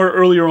saw somewhere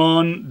earlier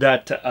on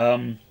that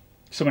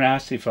someone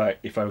asked if I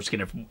was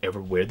going to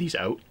ever wear these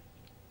out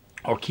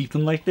or keep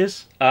them like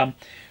this.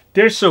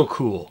 They're so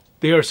cool.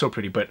 They are so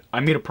pretty. But I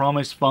made a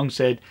promise. Fung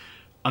said,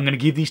 I'm going to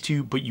give these to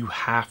you, but you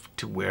have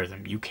to wear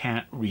them. You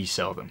can't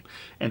resell them.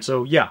 And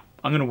so, yeah,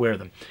 I'm going to wear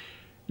them.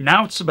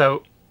 Now it's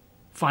about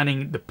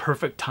finding the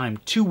perfect time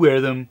to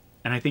wear them.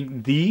 And I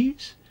think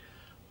these,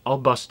 I'll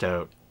bust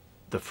out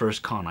the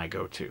first con I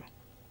go to.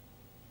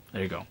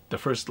 There you go. The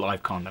first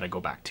live con that I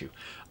go back to.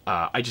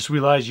 I just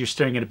realized you're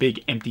staring at a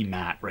big empty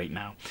mat right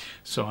now.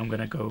 So I'm going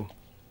to go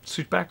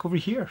switch back over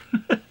here.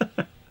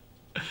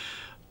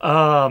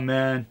 Oh,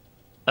 man.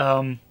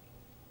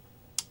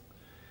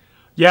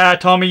 Yeah,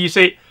 Tommy, you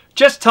say,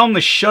 just tell them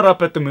to shut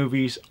up at the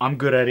movies. I'm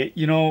good at it.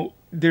 You know,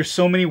 there's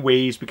so many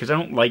ways because I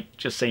don't like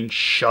just saying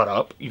shut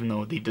up, even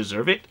though they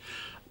deserve it.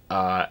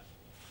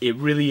 It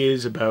really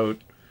is about,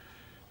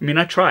 I mean,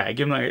 I try. I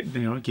give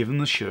them, give them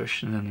the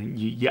shush, and then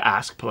you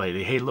ask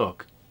politely, hey,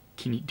 look,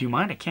 do you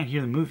mind? I can't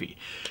hear the movie.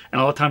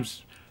 And a lot of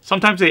times,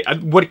 sometimes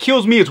what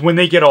kills me is when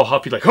they get all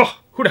huffy, like, oh,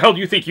 who the hell do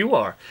you think you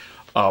are?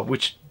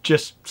 Which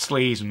just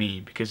slays me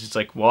because it's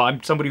like, well,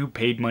 I'm somebody who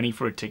paid money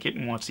for a ticket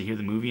and wants to hear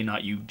the movie and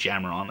not you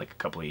jammer on like a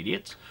couple of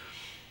idiots.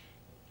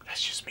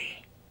 That's just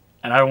me.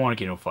 And I don't want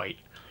to get in a fight.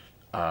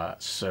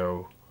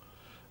 So,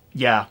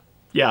 yeah,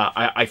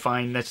 I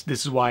find this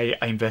is why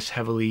I invest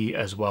heavily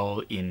as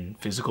well in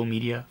physical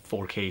media,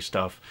 4K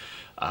stuff,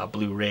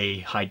 Blu-ray,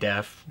 high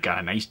def, got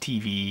a nice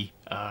TV,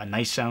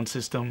 nice sound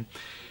system,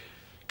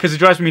 because it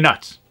drives me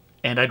nuts.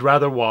 And I'd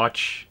rather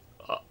watch,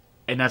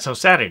 and that's how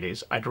sad it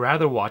is, I'd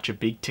rather watch a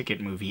big ticket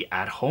movie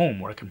at home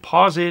where I can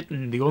pause it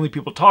and the only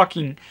people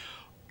talking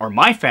are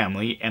my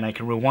family and I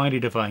can rewind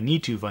it if I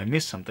need to, if I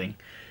miss something,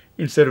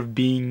 instead of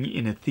being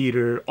in a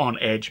theater on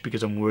edge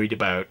because I'm worried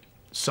about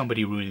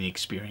somebody ruining the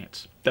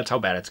experience. That's how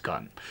bad it's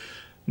gotten.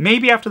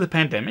 Maybe after the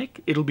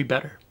pandemic, it'll be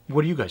better.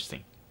 What do you guys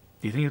think?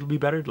 Do you think it'll be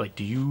better? Like,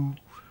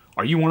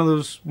 are you one of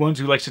those ones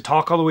who likes to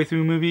talk all the way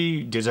through a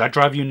movie? Does that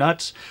drive you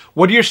nuts?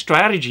 What are your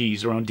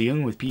strategies around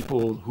dealing with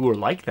people who are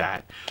like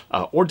that?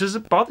 Or does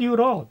it bother you at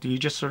all? Do you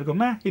just sort of go,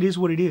 meh, it is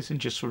what it is, and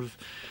just sort of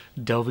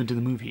delve into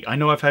the movie? I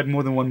know I've had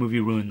more than one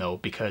movie ruined, though,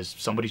 because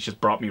somebody's just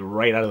brought me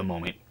right out of the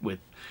moment with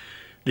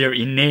their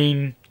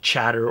inane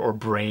chatter or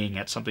braying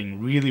at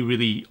something really,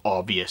 really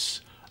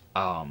obvious.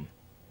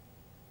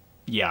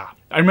 Yeah.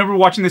 I remember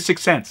watching The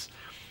Sixth Sense,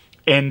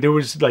 and there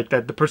was like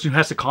the person who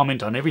has to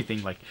comment on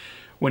everything, like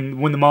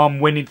when the mom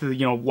went into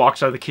the,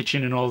 walks out of the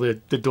kitchen and all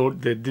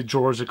the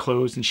drawers are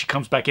closed and she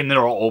comes back in,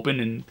 they're all open,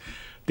 and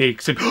they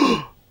said,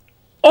 oh,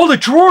 all the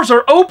drawers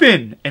are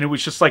open! And it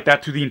was just like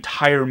that through the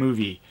entire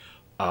movie.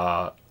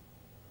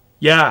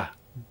 Yeah,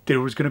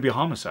 there was going to be a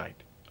homicide.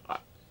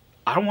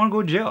 I don't want to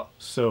go to jail.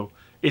 So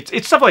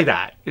it's stuff like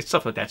that. It's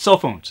stuff like that. Cell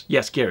phones.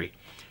 Yes, Gary.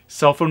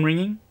 Cell phone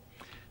ringing.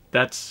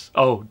 That's,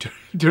 oh,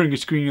 during a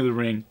screening of The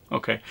Ring.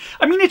 Okay.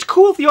 I mean, it's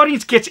cool if the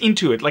audience gets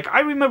into it. Like,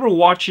 I remember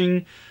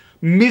watching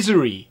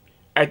Misery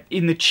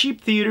in the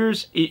cheap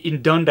theaters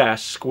in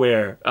Dundas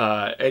Square,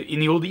 in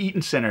the old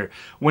Eaton Center,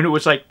 when it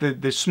was like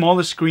the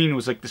smallest screen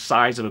was like the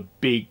size of a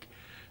big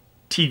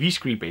TV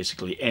screen,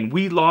 basically. And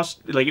we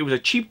lost, like, it was a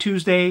cheap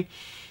Tuesday.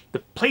 The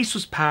place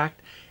was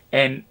packed.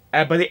 And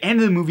by the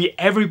end of the movie,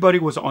 everybody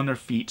was on their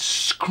feet,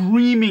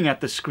 screaming at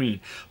the screen.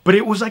 But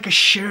it was like a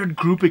shared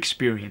group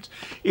experience.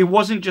 It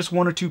wasn't just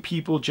one or two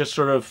people just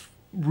sort of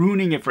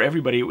ruining it for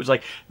everybody. It was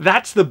like,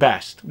 that's the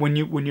best. When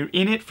you're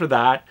in it for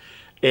that,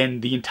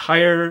 and the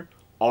entire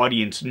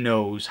audience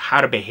knows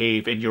how to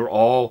behave, and you're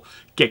all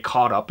get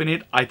caught up in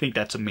it, I think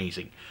that's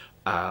amazing.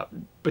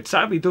 But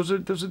sadly, those are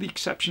the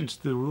exceptions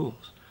to the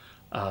rules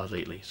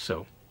lately.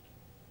 So,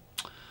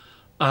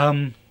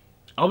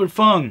 Albert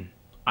Fung.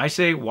 I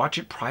say watch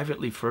it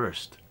privately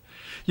first.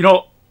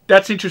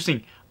 That's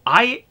interesting.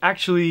 I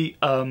actually,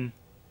 I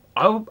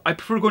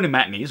prefer going to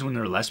matinees when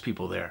there are less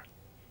people there.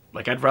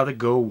 Like, I'd rather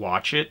go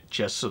watch it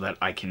just so that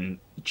I can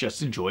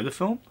just enjoy the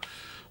film.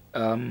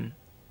 And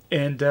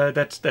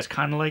that's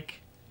kind of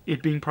like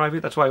it being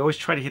private. That's why I always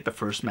try to hit the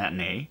first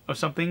matinee of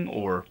something,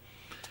 or,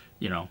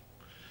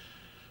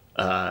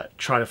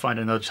 try to find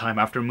another time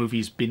after a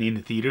movie's been in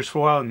the theaters for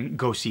a while and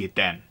go see it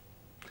then.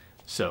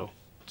 So,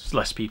 it's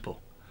less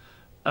people.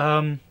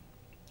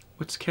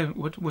 What's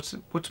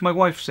my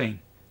wife saying?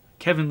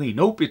 Kevin Lee.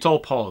 Nope, it's all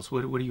Paul's.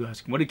 What are you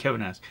asking? What did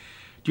Kevin ask?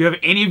 Do you have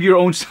any of your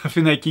own stuff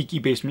in that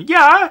geeky basement?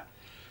 Yeah,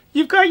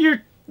 you've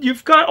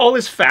got all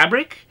this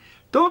fabric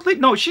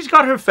No, she's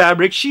got her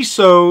fabric. She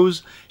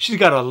sews. She's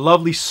got a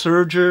lovely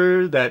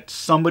serger that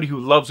somebody who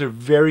loves her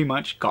very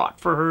much got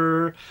for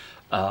her.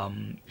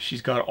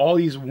 She's got all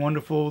these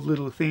wonderful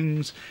little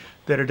things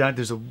that are done.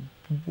 There's a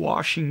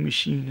washing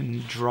machine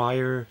and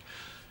dryer.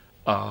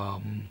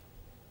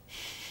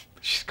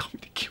 She's coming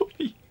to kill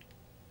me.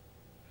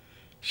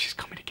 She's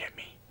coming to get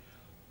me.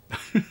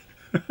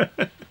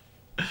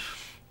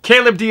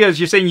 Caleb Diaz,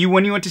 you're saying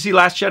when you went to see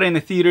Last Jedi in the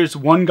theaters,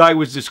 one guy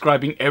was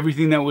describing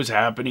everything that was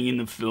happening in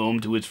the film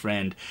to his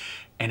friend.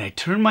 And I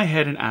turned my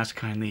head and asked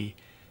kindly,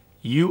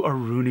 "You are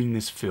ruining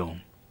this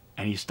film."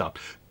 And he stopped.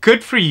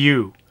 Good for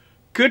you.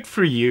 Good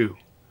for you.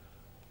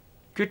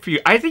 Good for you.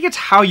 I think it's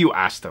how you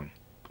ask them.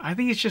 I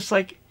think it's just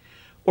like,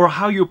 or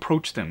how you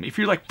approach them. If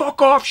you're like,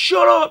 fuck off,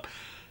 shut up,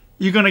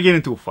 you're going to get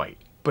into a fight.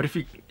 But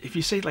if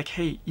you say like,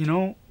 hey, you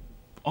know,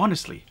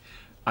 honestly,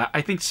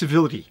 I think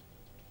civility,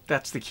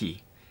 that's the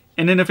key.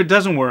 And then if it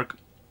doesn't work,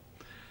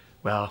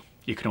 well,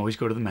 you can always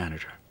go to the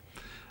manager.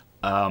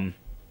 Yeah,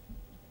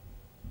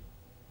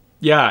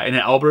 and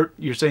Albert,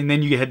 you're saying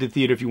then you head to the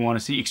theater if you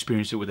want to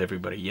experience it with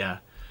everybody. Yeah,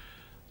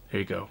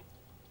 there you go.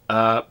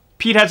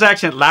 Pete has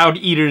accent, loud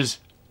eaters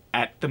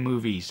at the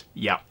movies.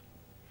 Yep.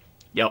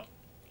 Yep.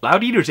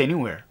 Loud eaters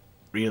anywhere,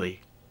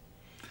 really.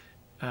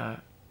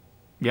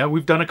 Yeah,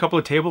 we've done a couple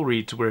of table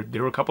reads where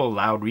there were a couple of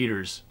loud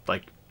readers.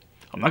 Like,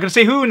 I'm not going to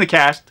say who in the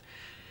cast,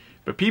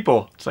 but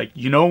people, it's like,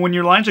 you know, when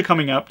your lines are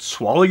coming up,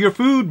 swallow your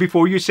food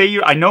before you say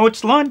I know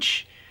it's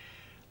lunch.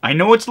 I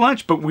know it's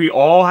lunch, but we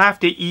all have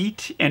to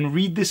eat and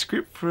read the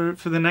script for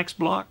the next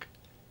block.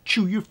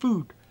 Chew your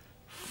food.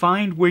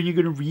 Find where you're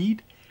going to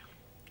read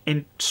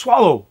and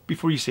swallow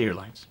before you say your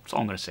lines. That's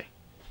all I'm going to say.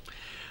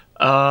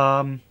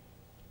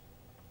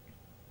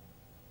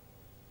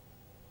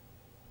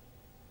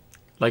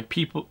 Like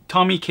people,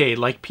 Tommy K,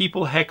 like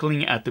people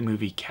heckling at the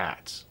movie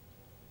Cats.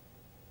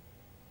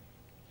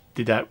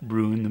 Did that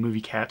ruin the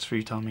movie Cats for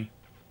you, Tommy?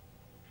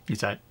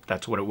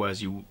 That's what it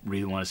was? You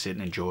really want to sit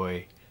and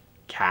enjoy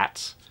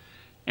Cats,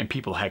 and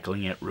people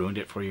heckling it ruined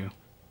it for you?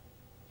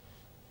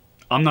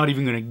 I'm not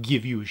even going to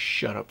give you a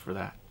shut up for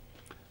that.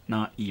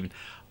 Not even.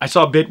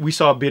 We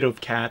saw a bit of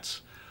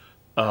Cats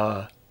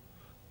on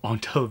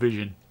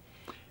television,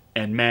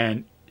 and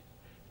man,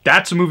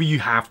 that's a movie you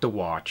have to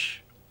watch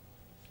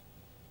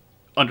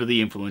under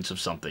the influence of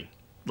something.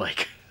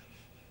 Like,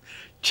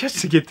 just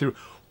to get through.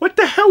 What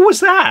the hell was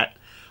that?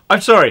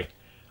 I'm sorry.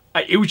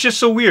 It was just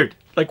so weird.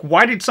 Like,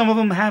 why did some of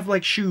them have,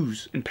 like,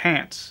 shoes and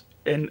pants,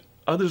 and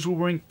others were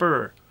wearing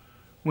fur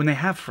when they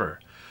have fur?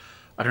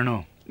 I don't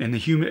know. And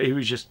it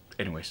was just,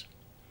 anyways.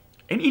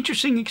 An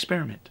interesting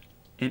experiment.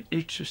 An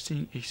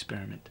interesting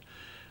experiment.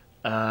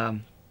 Yeah,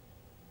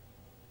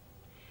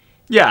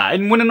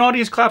 and when an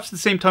audience claps at the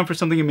same time for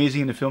something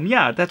amazing in the film,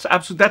 yeah,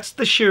 that's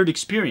the shared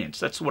experience.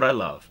 That's what I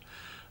love.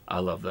 I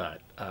love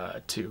that,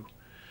 too.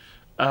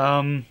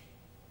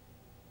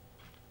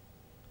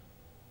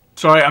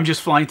 Sorry, I'm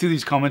just flying through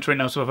these comments right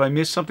now, so if I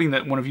miss something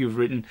that one of you have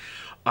written,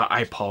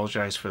 I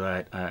apologize for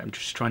that. I'm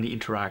just trying to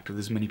interact with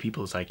as many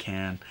people as I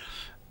can.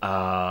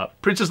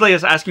 Princess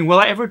Leia's asking, will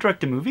I ever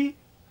direct a movie?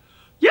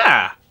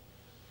 Yeah,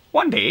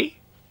 one day.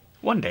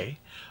 One day.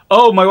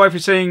 Oh, my wife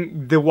is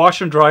saying the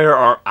washer and dryer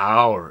are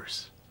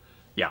ours.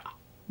 Yeah,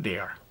 they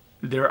are.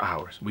 They're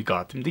ours. We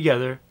got them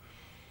together.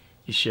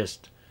 It's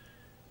just,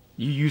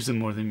 you use them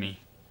more than me.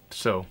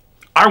 So,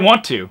 I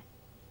want to.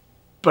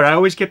 But I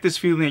always get this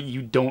feeling that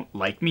you don't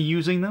like me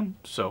using them.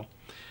 So,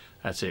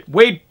 that's it.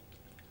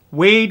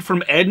 Wade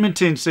from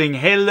Edmonton saying,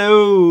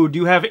 hello, do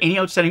you have any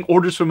outstanding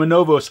orders from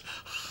Manovos?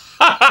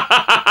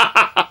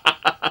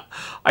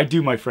 I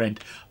do, my friend.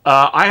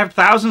 I have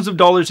thousands of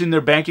dollars in their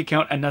bank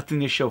account and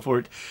nothing to show for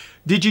it.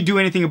 Did you do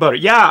anything about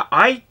it? Yeah,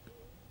 I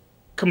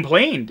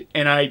complained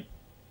and I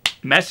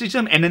messaged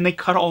them and then they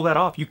cut all that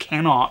off. You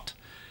cannot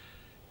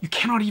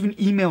even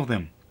email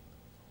them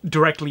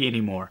directly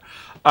anymore.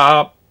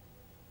 I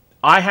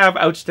have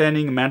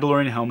outstanding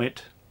Mandalorian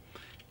helmet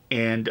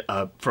and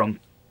from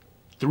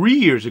 3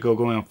 years ago,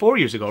 going on 4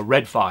 years ago,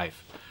 Red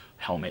 5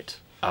 helmet.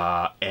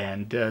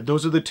 And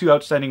those are the two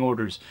outstanding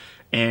orders.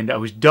 And I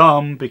was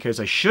dumb because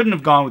I shouldn't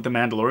have gone with the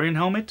Mandalorian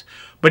helmet,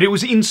 but it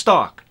was in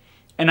stock.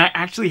 And I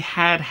actually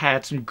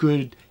had some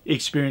good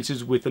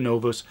experiences with the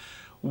Novos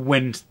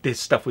when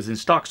this stuff was in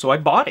stock. So I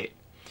bought it.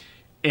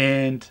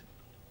 And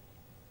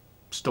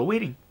still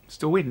waiting.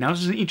 Still waiting. Now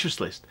this is an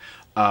interest list.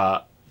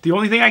 The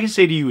only thing I can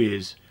say to you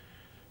is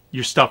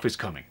your stuff is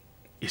coming.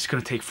 It's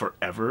going to take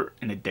forever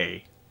and a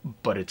day,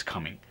 but it's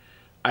coming.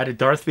 I had a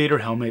Darth Vader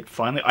helmet.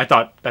 Finally, I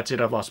thought, that's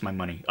it, I've lost my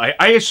money.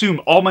 I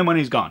assumed all my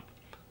money is gone.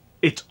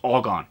 It's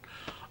all gone.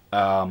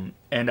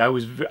 And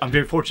I'm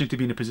very fortunate to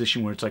be in a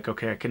position where it's like,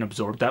 okay, I can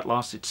absorb that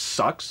loss. It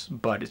sucks,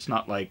 but it's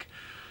not like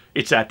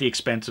it's at the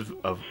expense of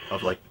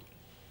like,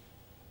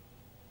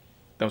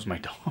 that was my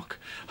dog.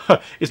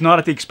 It's not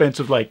at the expense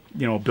of like,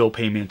 you know, bill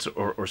payments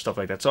or stuff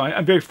like that. So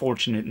I'm very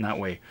fortunate in that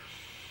way.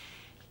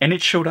 And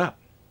it showed up.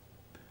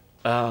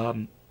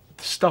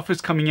 Stuff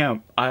is coming out.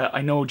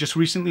 I know just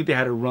recently they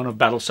had a run of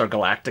Battlestar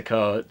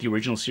Galactica, the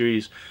original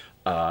series,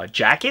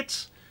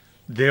 jackets.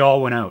 They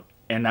all went out.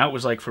 And that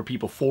was like for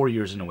people 4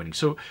 years into winning.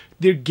 So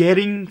they're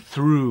getting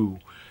through.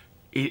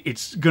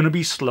 It's going to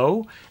be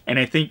slow. And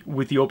I think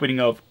with the opening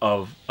of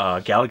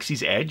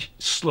Galaxy's Edge,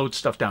 slowed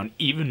stuff down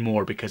even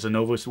more because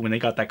Lenovo, when they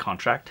got that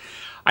contract,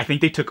 I think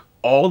they took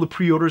all the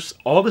pre-orders,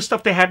 all the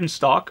stuff they had in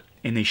stock,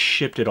 and they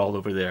shipped it all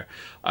over there.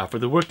 For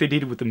the work they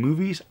did with the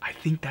movies, I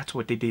think that's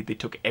what they did. They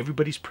took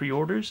everybody's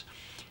pre-orders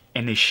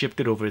and they shipped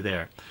it over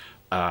there.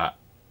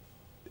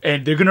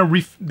 And they're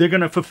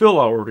gonna fulfill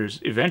our orders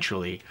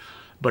eventually,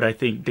 but I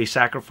think they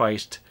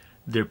sacrificed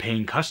their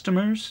paying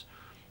customers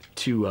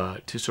to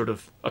sort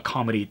of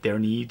accommodate their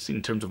needs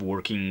in terms of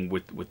working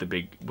with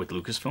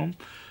Lucasfilm.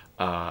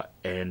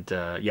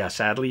 Yeah,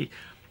 sadly,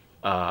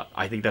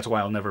 I think that's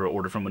why I'll never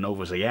order from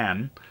Lenovo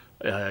again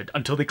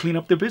until they clean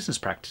up their business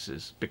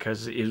practices,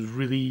 because it was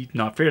really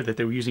not fair that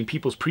they were using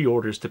people's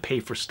pre-orders to pay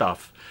for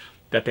stuff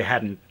that they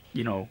hadn't,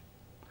 you know,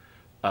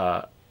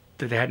 that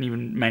they hadn't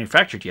even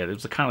manufactured yet. It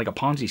was kind of like a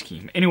Ponzi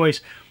scheme.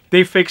 Anyways,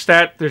 they fixed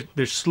that.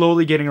 They're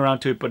slowly getting around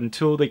to it, but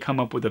until they come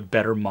up with a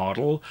better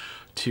model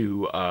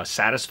to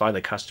satisfy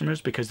the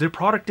customers, because their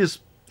product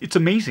it's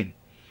amazing.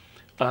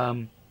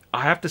 I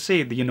have to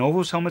say, the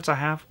Lenovo's helmets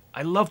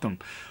I love them.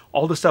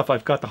 All the stuff,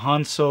 I've got the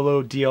Han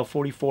Solo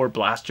DL44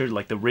 blaster,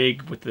 like the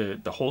rig with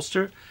the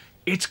holster.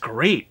 It's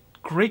great.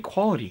 Great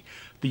quality.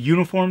 The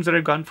uniforms that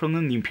I've gotten from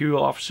them, the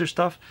Imperial officer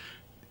stuff,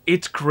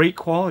 it's great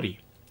quality.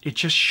 It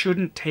just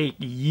shouldn't take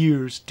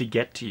years to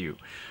get to you.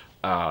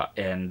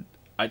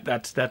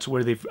 That's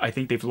where I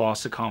think they've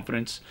lost the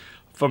confidence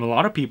from a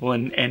lot of people,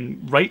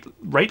 and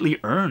rightly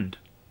earned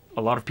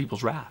a lot of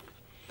people's wrath.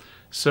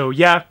 So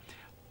yeah,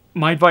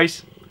 my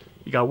advice,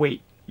 you gotta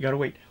wait. You gotta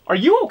wait. Are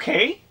you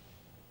okay?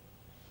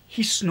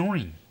 He's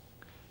snoring.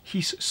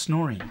 He's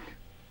snoring.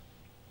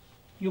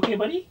 You okay,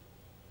 buddy?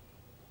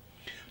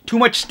 Too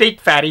much steak,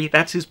 fatty.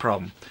 That's his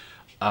problem.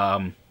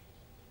 What's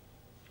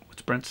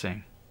Brent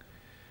saying?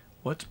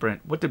 What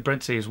did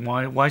Brent say?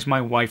 Why's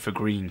my wife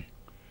agreeing?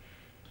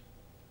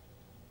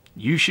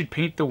 You should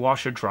paint the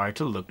washer dry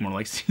to look more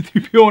like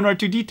C-3PO and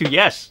R2-D2.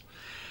 Yes.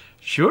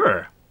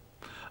 Sure.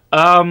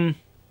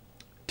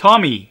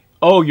 Tommy.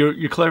 Oh,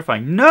 you're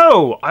clarifying.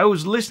 No, I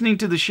was listening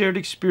to the shared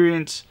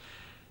experience.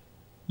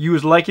 You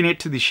was liking it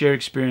to the shared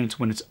experience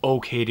when it's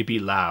okay to be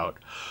loud.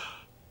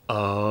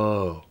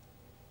 Oh.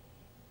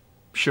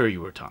 Sure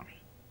you were, Tommy.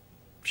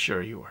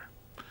 Sure you were.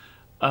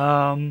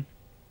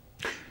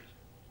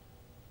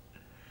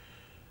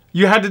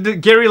 You had to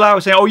Gary Lau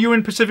saying, oh, you were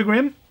in Pacific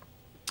Rim?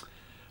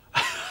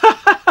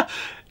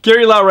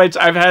 Gary Lau writes,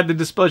 I've had the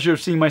displeasure of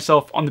seeing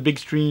myself on the big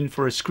screen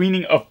for a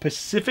screening of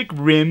Pacific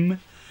Rim.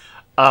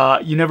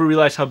 You never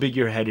realize how big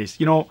your head is.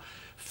 You know,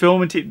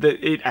 film and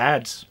it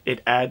adds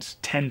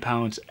 10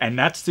 pounds, and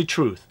that's the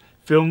truth.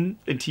 Film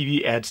and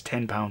TV adds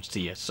 10 pounds to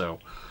you, so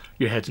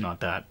your head's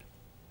not that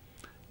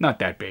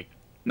big.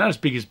 Not as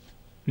big as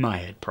my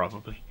head,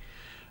 probably.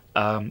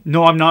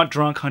 No, I'm not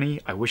drunk,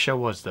 honey. I wish I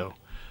was, though.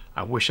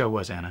 I wish I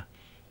was, Anna.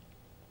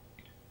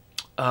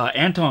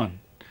 Anton,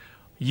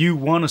 you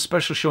won a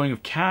special showing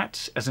of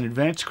Cats as an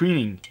advanced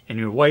screening, and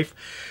your wife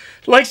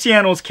likes the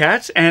animals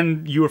Cats,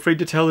 and you were afraid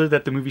to tell her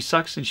that the movie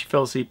sucks, and she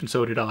fell asleep, and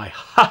so did I.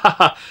 Ha ha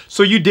ha.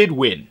 So you did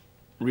win,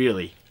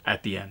 really,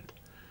 at the end.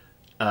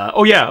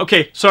 Oh yeah,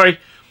 okay, sorry.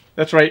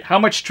 That's right. How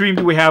much stream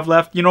do we have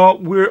left? You know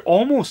what? We're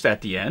almost at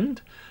the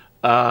end.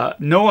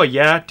 Noah,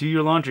 yeah, do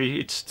your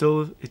laundry. It's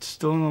still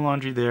in the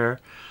laundry there.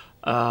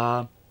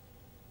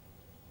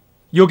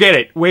 You'll get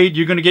it. Wade,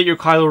 you're going to get your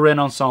Kylo Ren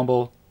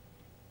ensemble.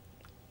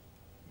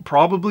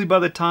 Probably by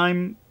the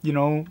time, you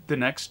know, the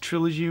next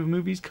trilogy of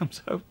movies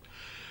comes out.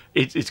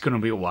 It's going to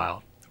be a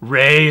while.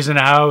 Ray's in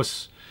the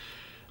house.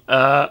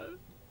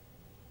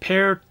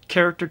 Pear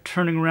character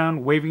turning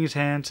around, waving his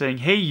hand, saying,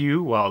 hey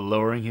you, while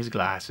lowering his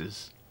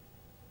glasses.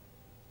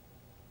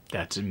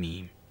 That's a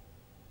meme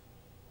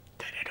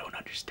that I don't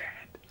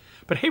understand.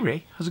 But hey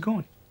Ray, how's it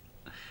going?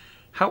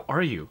 How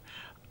are you?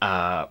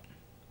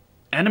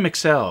 Anime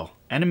XL.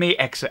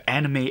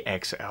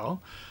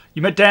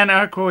 You met Dan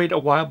Aykroyd a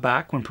while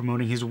back when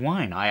promoting his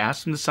wine. I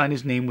asked him to sign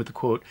his name with the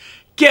quote,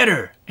 "Get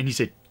her!" And he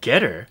said,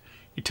 "Get her?"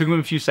 It took him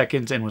a few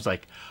seconds and was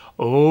like,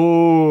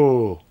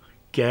 "Oh,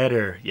 get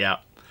her." Yeah.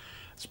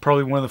 It's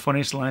probably one of the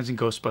funniest lines in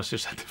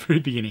Ghostbusters at the very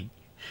beginning.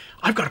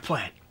 I've got a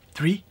plan.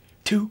 3,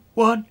 2,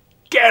 1,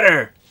 get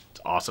her! It's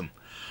awesome.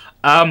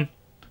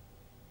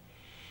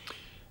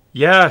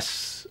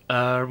 Yes.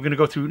 We're going to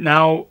go through.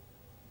 Now,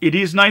 it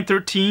is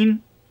 9:13.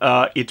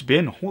 It's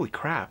been, holy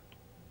crap.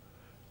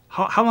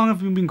 How long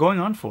have we been going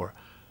on for?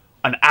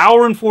 An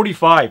hour and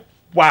 45.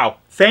 Wow.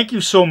 Thank you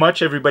so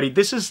much, everybody.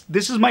 This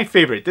is my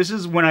favorite. This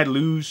is when I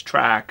lose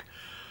track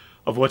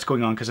of what's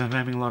going on because I'm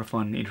having a lot of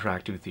fun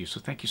interacting with you. So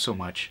thank you so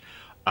much.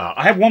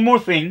 I have one more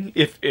thing.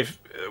 If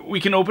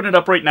we can open it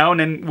up right now, and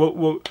then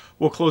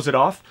we'll close it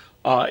off.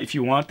 If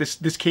you want.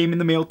 This came in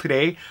the mail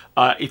today.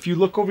 If you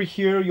look over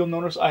here, you'll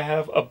notice I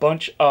have a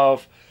bunch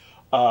of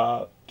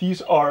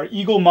these are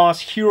Eagle Moss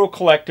Hero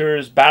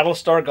Collectors,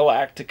 Battlestar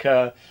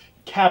Galactica,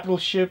 Capital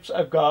Ships.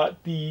 I've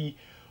got the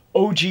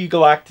OG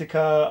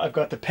Galactica. I've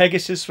got the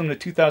Pegasus from the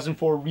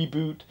 2004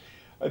 reboot,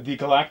 the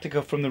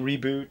Galactica from the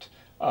reboot.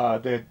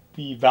 the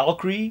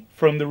Valkyrie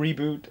from the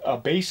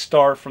reboot, base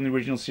star from the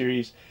original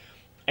series,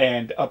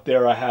 and up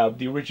there I have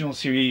the original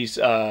series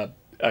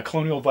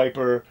Colonial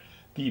Viper,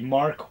 the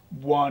Mark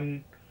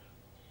 1.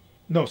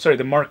 No, sorry,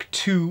 the Mark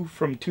II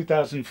from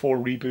 2004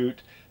 reboot,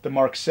 the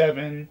Mark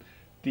 7,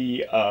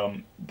 the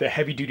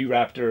Heavy Duty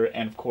Raptor,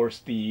 and of course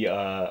the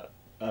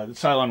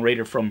Cylon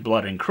Raider from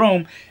Blood and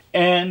Chrome.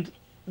 And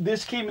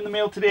this came in the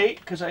mail today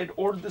because I had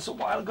ordered this a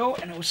while ago,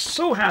 and I was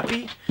so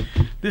happy.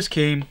 This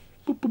came.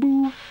 Boop, boop,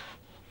 boop.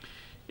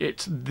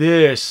 It's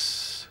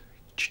this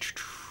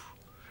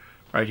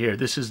right here.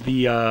 This is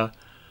a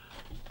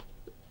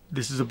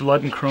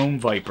Blood and Chrome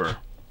Viper.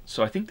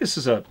 So I think this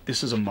is a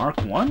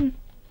Mark 1.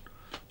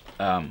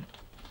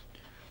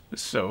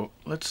 So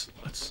let's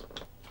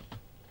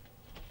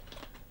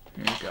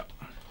here we go.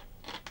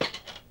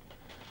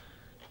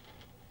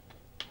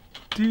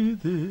 Do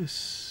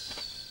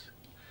this.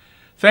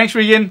 Thanks,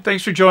 Regan.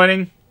 Thanks for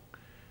joining.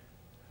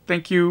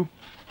 Thank you.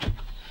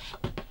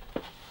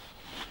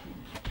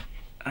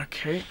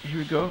 Okay, here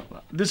we go.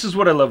 This is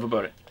what I love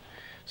about it.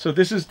 So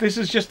this is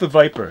just the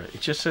Viper. It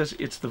just says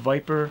it's the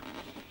Viper,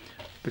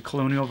 the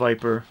Colonial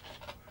Viper,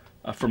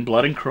 from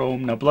Blood and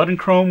Chrome. Now, Blood and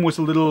Chrome was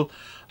a little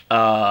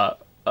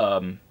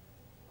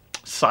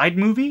side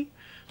movie,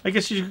 I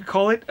guess you could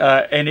call it,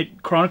 and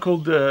it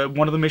chronicled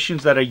one of the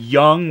missions that a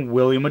young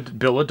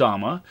Bill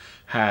Adama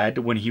had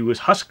when he was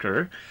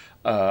Husker,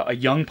 a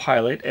young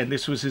pilot, and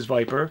this was his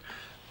Viper,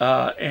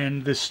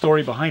 and the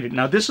story behind it.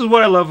 Now, this is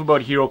what I love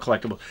about Hero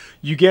Collectible.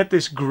 You get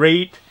this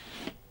great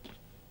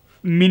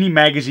mini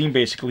magazine,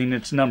 basically, and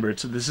it's numbered.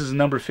 So this is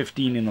number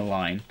 15 in the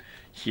line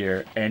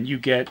here, and you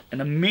get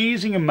an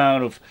amazing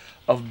amount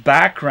of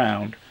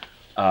background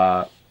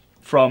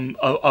from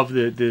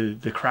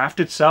the craft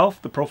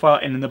itself, the profile,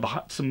 and then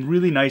some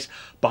really nice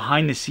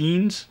behind the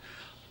scenes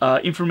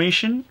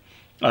information,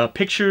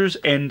 pictures,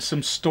 and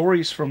some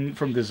stories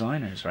from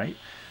designers, right?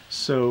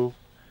 So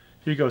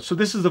here you go. So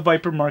this is the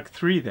Viper Mark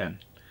III then.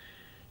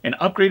 An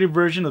upgraded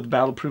version of the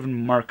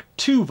battle-proven Mark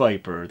II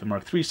Viper. The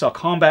Mark III saw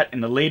combat in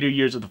the later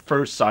years of the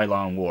first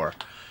Cylon War.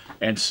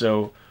 And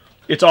so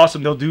it's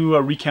awesome. They'll do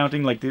a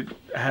recounting, like they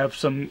have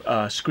some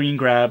screen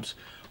grabs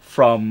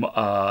from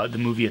the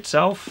movie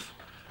itself,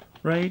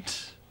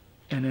 right?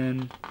 And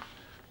then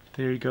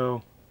there you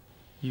go.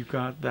 You've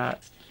got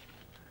that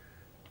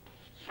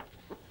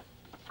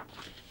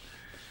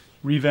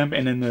revamp,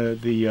 and then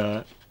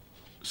the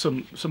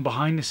some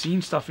behind the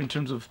scenes stuff in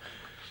terms of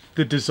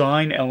the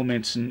design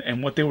elements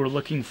and what they were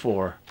looking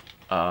for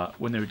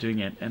when they were doing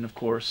it. And of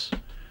course,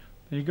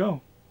 there you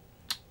go.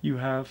 You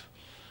have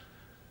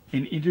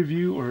an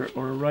interview or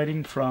a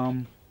writing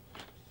from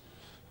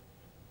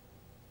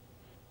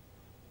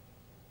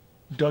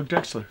Doug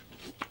Drexler.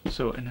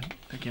 So, and then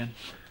again,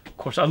 of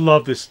course, I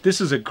love this. This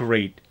is a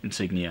great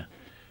insignia.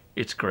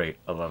 It's great.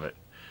 I love it.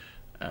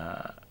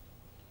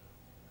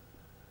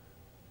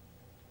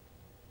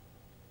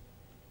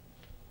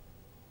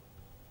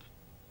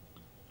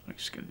 I'm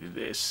just gonna do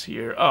this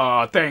here.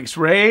 Oh, thanks,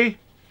 Ray.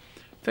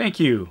 Thank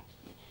you.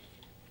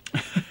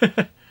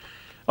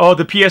 Oh,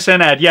 the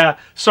PSN ad. Yeah,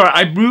 sorry.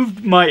 I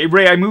moved my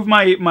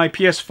my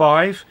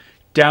PS5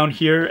 down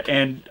here,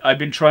 and I've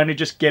been trying to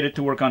just get it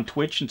to work on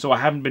Twitch, and so I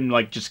haven't been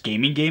like just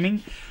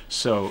gaming.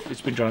 So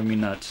it's been driving me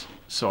nuts.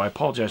 So I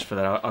apologize for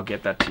that. I'll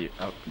get that to you.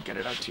 I'll get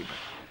it out to you.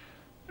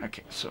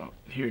 Okay, so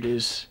here it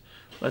is.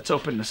 Let's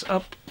open this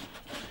up.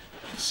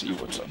 Let's see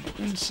what's on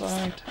the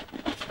inside.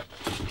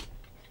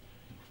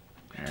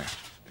 There.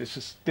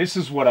 This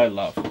is what I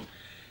love.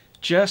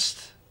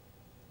 Just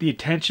the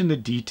attention to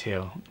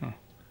detail. Oh.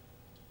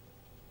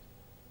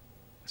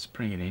 Let's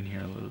bring it in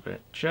here a little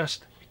bit.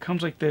 Just it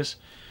comes like this.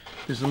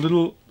 There's a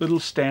little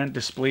stand,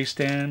 display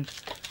stand.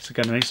 It's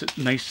got a nice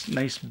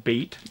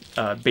base.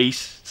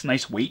 It's a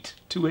nice weight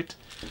to it.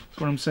 That's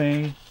what I'm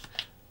saying.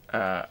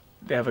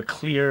 They have a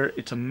clear.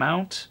 It's a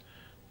mount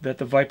that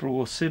the Viper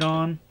will sit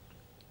on.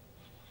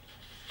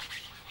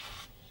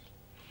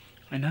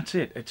 And that's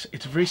it.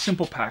 It's very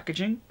simple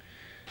packaging,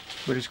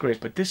 but it's great.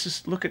 But this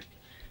is, look at,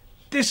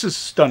 this is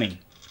stunning.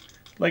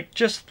 Like,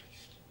 just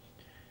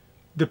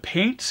the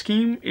paint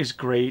scheme is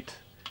great.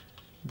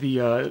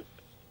 The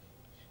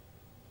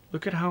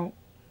look at how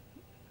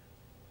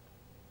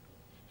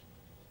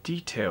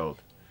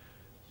detailed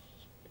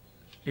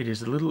it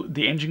is.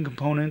 The engine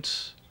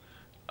components.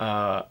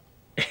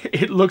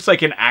 It looks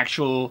like an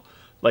actual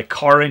like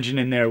car engine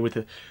in there with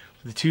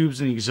the tubes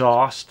and the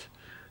exhaust.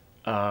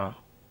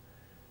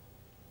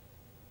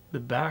 The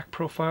back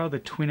profile, the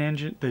twin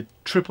engine, the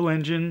triple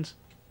engines.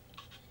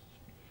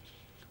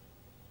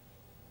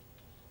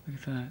 Look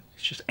at that.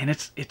 It's just, and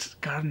it's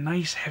got a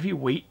nice heavy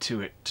weight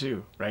to it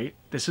too, right?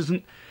 This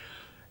isn't.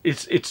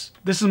 This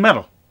is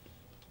metal.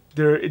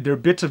 They're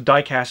bits of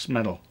die-cast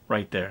metal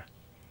right there,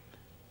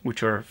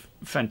 which are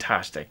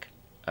fantastic.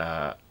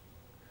 Let's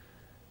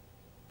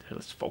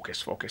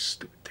focus,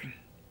 stupid thing.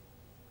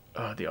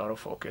 The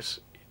autofocus.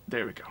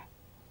 There we go.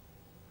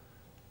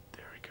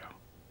 There we go.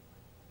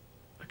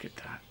 Look at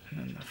that. And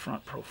then the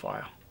front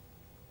profile.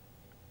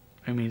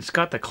 I mean, it's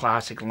got the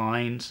classic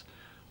lines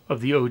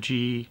of the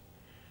OG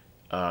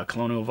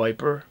Colonial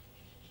Viper.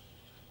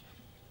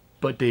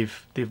 But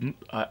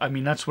I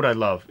mean, that's what I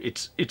love.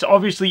 It's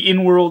obviously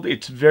in-world.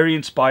 It's very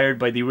inspired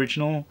by the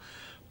original,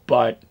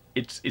 but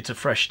it's a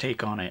fresh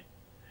take on it.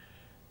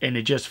 And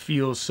it just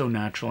feels so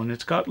natural. And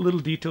it's got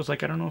little details,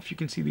 like, I don't know if you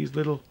can see these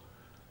little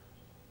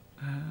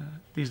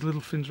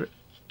fins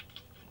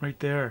right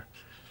there.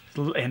 These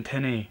little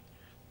antennae,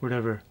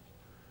 whatever.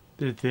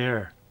 They're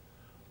there.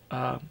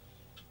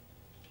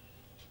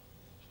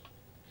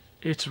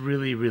 It's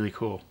really, really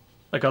cool.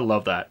 Like, I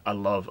love that. I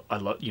love,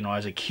 you know,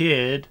 as a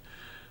kid,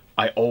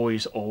 I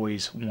always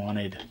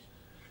wanted,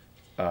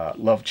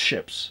 loved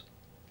ships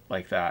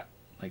like that.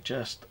 Like,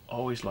 just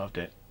always loved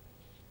it.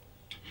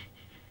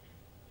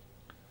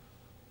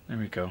 There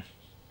we go.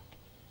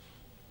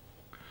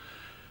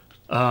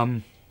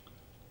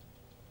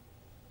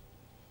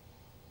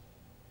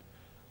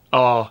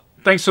 Oh,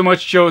 thanks so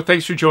much, Joe.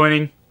 Thanks for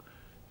joining.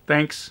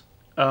 Thanks.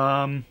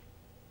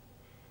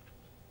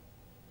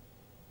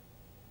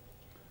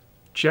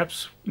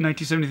 Jeps,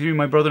 1973,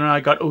 my brother and I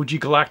got OG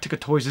Galactica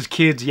toys as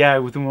kids. Yeah,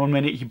 within 1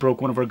 minute, he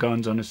broke one of our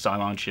guns on his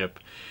Cylon ship.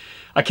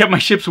 I kept my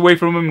ships away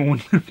from him and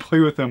wouldn't play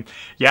with them.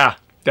 Yeah,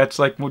 that's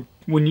like when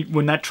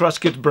that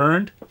trust gets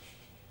burned.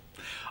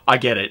 I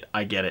get it.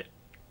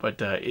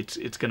 But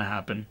it's gonna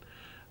happen.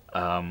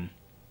 Blood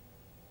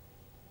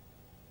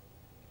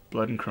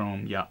and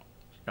Chrome, yeah.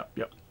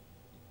 Yep.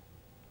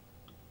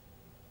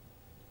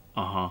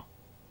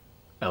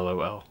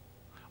 LOL.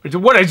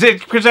 What is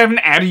it? Because I haven't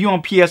added you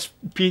on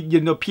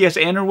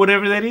PSN or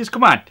whatever that is.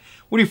 Come on.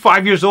 What are you,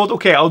 5 years old?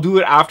 Okay, I'll do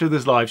it after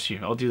this live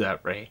stream. I'll do that,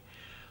 Ray.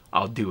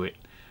 I'll do it.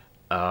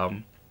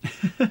 Right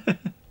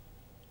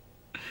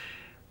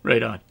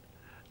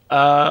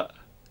on.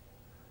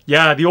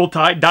 Yeah, the old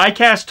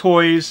die-cast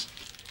toys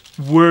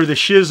were the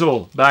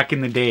shizzle back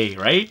in the day,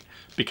 right?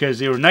 Because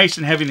they were nice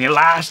and heavy and they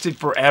lasted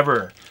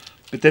forever.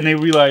 But then they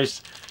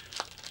realized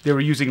they were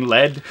using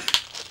lead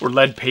or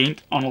lead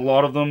paint on a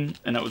lot of them,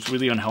 and that was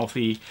really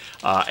unhealthy.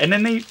 And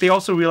then they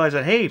also realized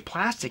that, hey,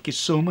 plastic is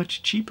so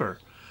much cheaper.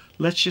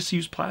 Let's just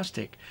use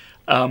plastic.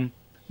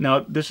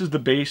 Now, this is the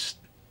base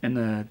and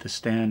the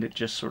stand. It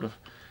just sort of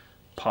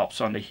pops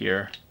onto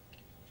here.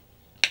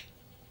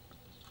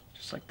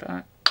 Just like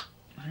that.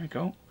 There you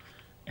go.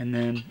 And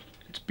then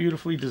it's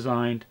beautifully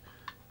designed.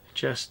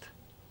 Just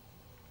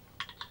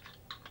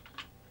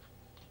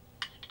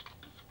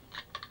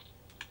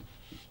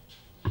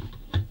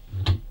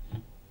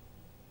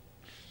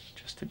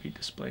to be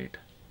displayed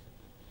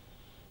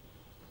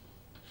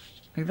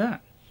like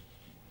that.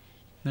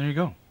 There you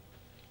go.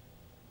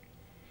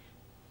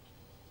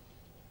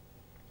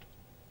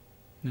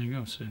 There you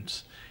go. So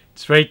it's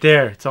right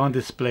there. It's on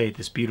display,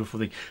 this beautiful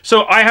thing.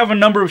 So I have a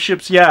number of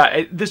ships.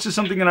 Yeah, this is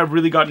something that I've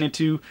really gotten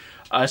into,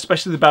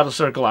 especially the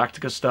Battlestar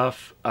Galactica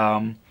stuff.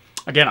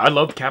 Again, I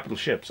love capital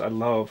ships. I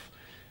love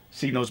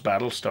seeing those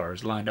battle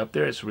stars lined up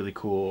there. It's really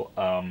cool.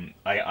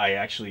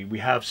 We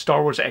have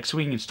Star Wars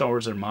X-Wing and Star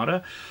Wars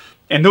Armada.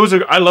 And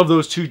I love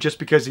those too, just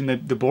because in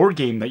the board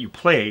game that you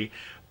play,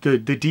 the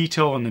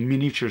detail on the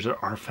miniatures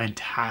are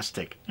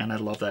fantastic, and I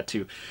love that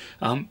too.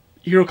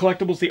 Hero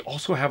Collectibles, they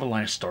also have a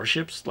line of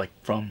starships, like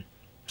from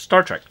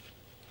Star Trek.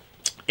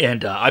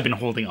 And I've been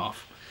holding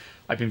off.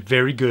 I've been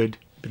very good,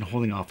 been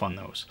holding off on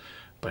those.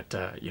 But,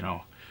 you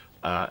know,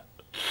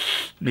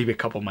 maybe a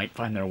couple might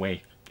find their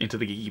way into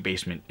the Geeky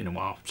Basement in a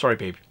while. Sorry,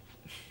 babe.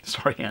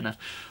 Sorry, Anna.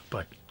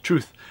 But,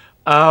 truth.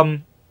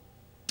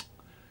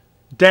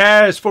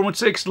 Daz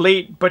 416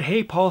 late, but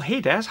hey Paul,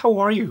 hey Daz, how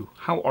are you?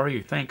 How are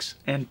you? Thanks,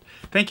 and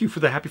thank you for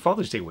the Happy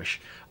Father's Day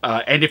wish.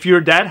 And if you're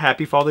a dad,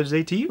 Happy Father's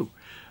Day to you.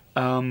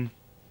 Now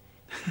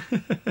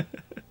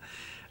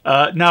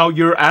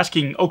you're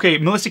asking, okay,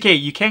 Melissa K,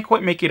 you can't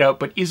quite make it out,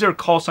 but is there a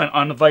call sign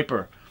on the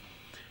Viper?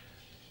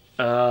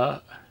 Now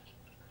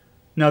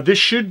this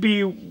should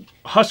be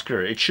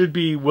Husker. It should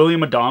be William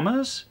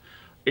Adama's.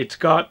 It's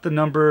got the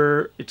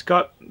number. It's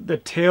got the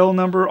tail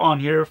number on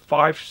here,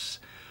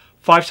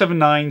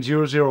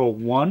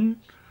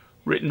 579001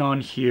 written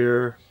on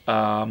here.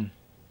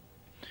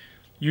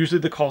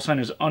 Usually the call sign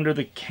is under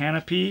the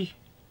canopy.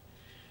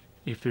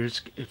 If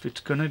it's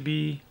gonna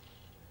be,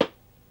 it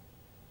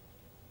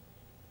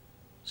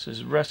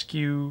says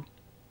rescue.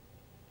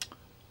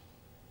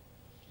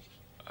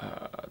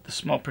 The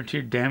small print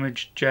here,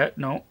 damaged jet.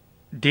 No,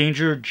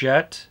 danger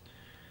jet.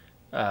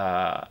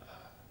 Yeah,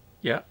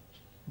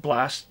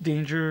 blast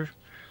danger.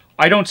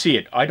 I don't see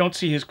it. I don't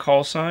see his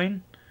call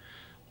sign.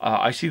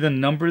 I see the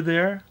number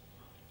there,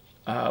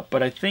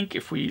 but I think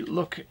if we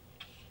look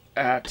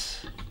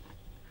at,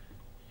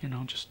 you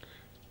know, just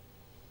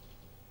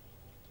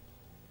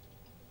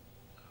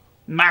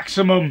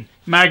maximum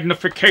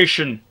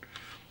magnification,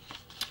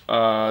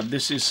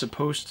 this is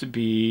supposed to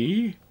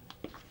be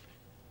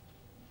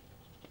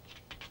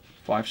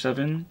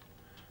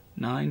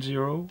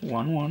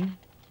 579011.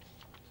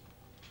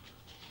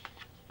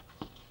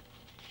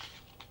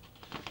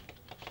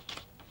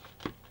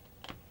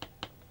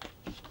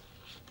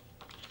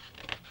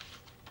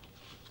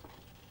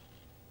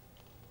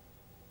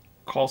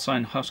 Call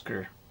sign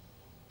Husker.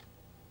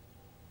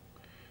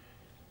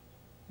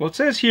 Well, it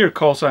says here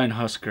call sign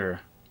Husker.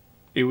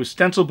 It was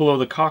stenciled below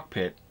the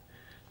cockpit,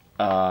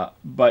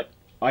 but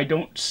I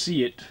don't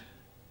see it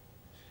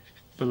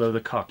below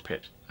the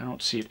cockpit. I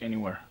don't see it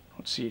anywhere. I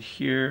don't see it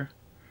here.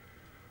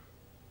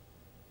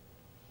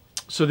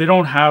 So they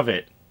don't have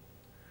it.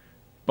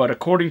 But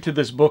according to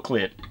this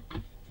booklet,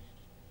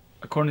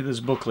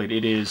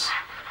 it is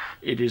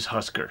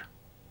Husker.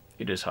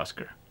 It is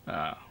Husker.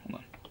 Hold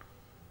on.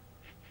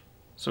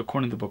 So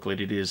according to the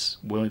booklet, it is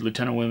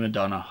Lieutenant William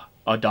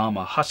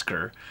Adama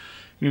Husker.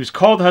 He was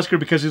called Husker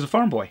because he's a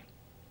farm boy.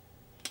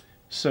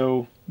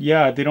 So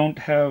yeah, they don't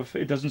have.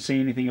 It doesn't say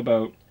anything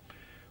about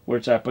where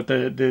it's at, but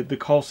the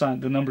call sign,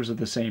 the numbers are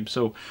the same.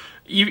 So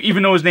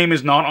even though his name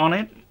is not on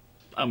it,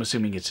 I'm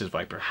assuming it's his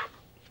Viper,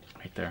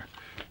 right there,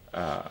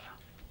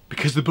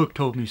 because the book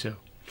told me so.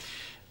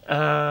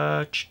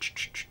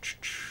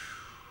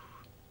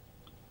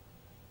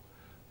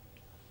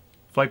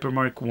 Viper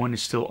Mark 1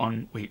 is still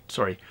on. Wait,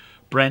 sorry,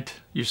 Brent,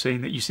 you're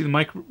saying that you see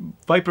the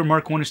Viper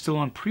Mark 1 is still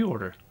on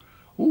pre-order.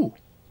 Ooh,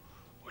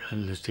 well,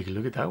 let's take a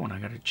look at that one. I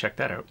gotta check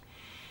that out.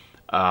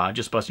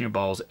 Just busting your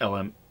balls,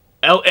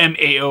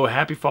 LMAO.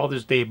 Happy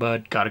Father's Day,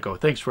 bud. Gotta go.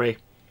 Thanks, Ray.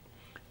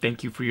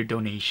 Thank you for your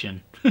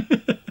donation.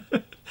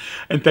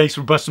 And thanks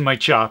for busting my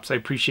chops. I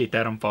appreciate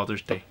that on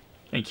Father's Day.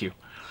 Thank you.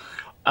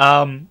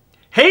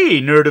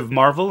 Hey, nerd of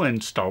Marvel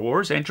and Star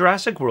Wars and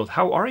Jurassic World.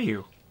 How are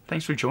you?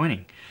 Thanks for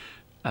joining.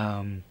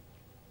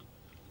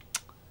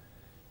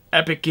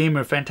 Epic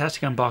Gamer,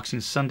 fantastic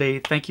unboxing Sunday.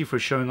 Thank you for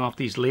showing off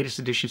these latest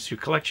additions to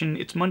your collection.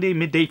 It's Monday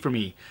midday for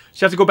me,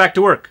 so you have to go back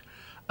to work.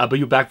 But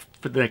you're back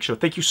for the next show.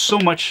 Thank you so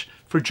much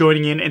for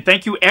joining in, and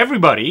thank you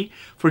everybody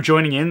for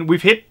joining in.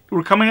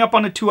 We're coming up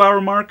on the 2-hour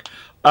mark.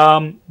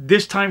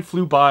 This time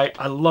flew by.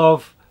 I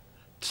love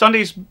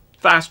Sundays.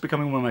 Fast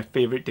becoming one of my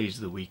favorite days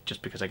of the week,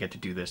 just because I get to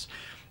do this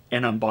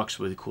and unbox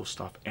really cool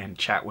stuff and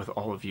chat with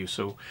all of you.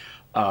 So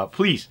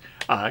please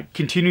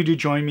continue to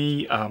join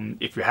me.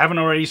 If you haven't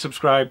already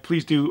subscribed,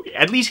 please do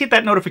at least hit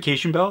that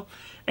notification bell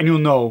and you'll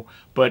know.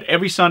 But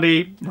every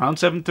Sunday around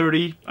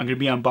 7:30, I'm going to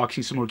be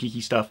unboxing some more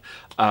geeky stuff.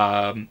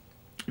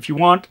 If you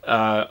want,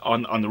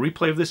 on the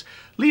replay of this,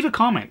 leave a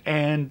comment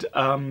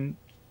and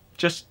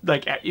just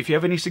like if you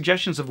have any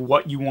suggestions of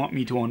what you want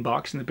me to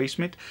unbox in the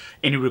basement,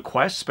 any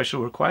requests,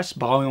 special requests,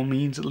 by all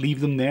means leave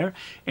them there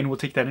and we'll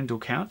take that into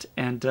account.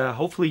 And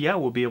hopefully, yeah,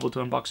 we'll be able to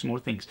unbox some more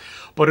things.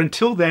 But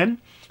until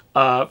then,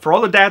 for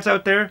all the dads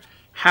out there,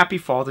 happy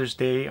Father's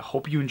Day. I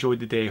hope you enjoyed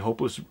the day. I hope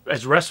it was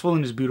as restful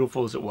and as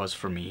beautiful as it was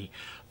for me.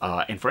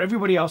 And for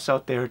everybody else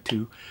out there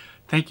too,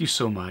 thank you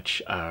so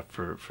much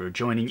for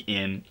joining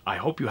in. I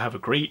hope you have a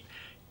great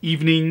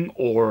evening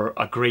or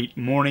a great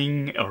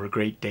morning or a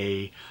great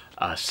day.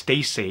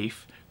 Stay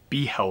safe,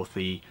 be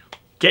healthy,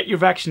 get your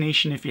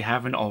vaccination if you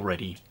haven't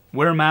already.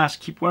 Wear a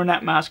mask, keep wearing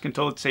that mask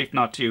until it's safe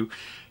not to.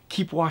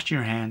 Keep washing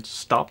your hands,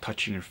 stop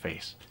touching your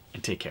face,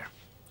 and take care.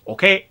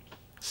 Okay,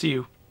 see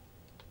you.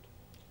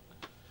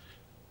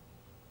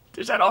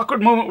 There's that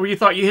awkward moment where you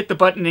thought you hit the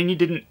button and you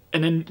didn't,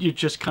 and then you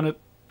just kind of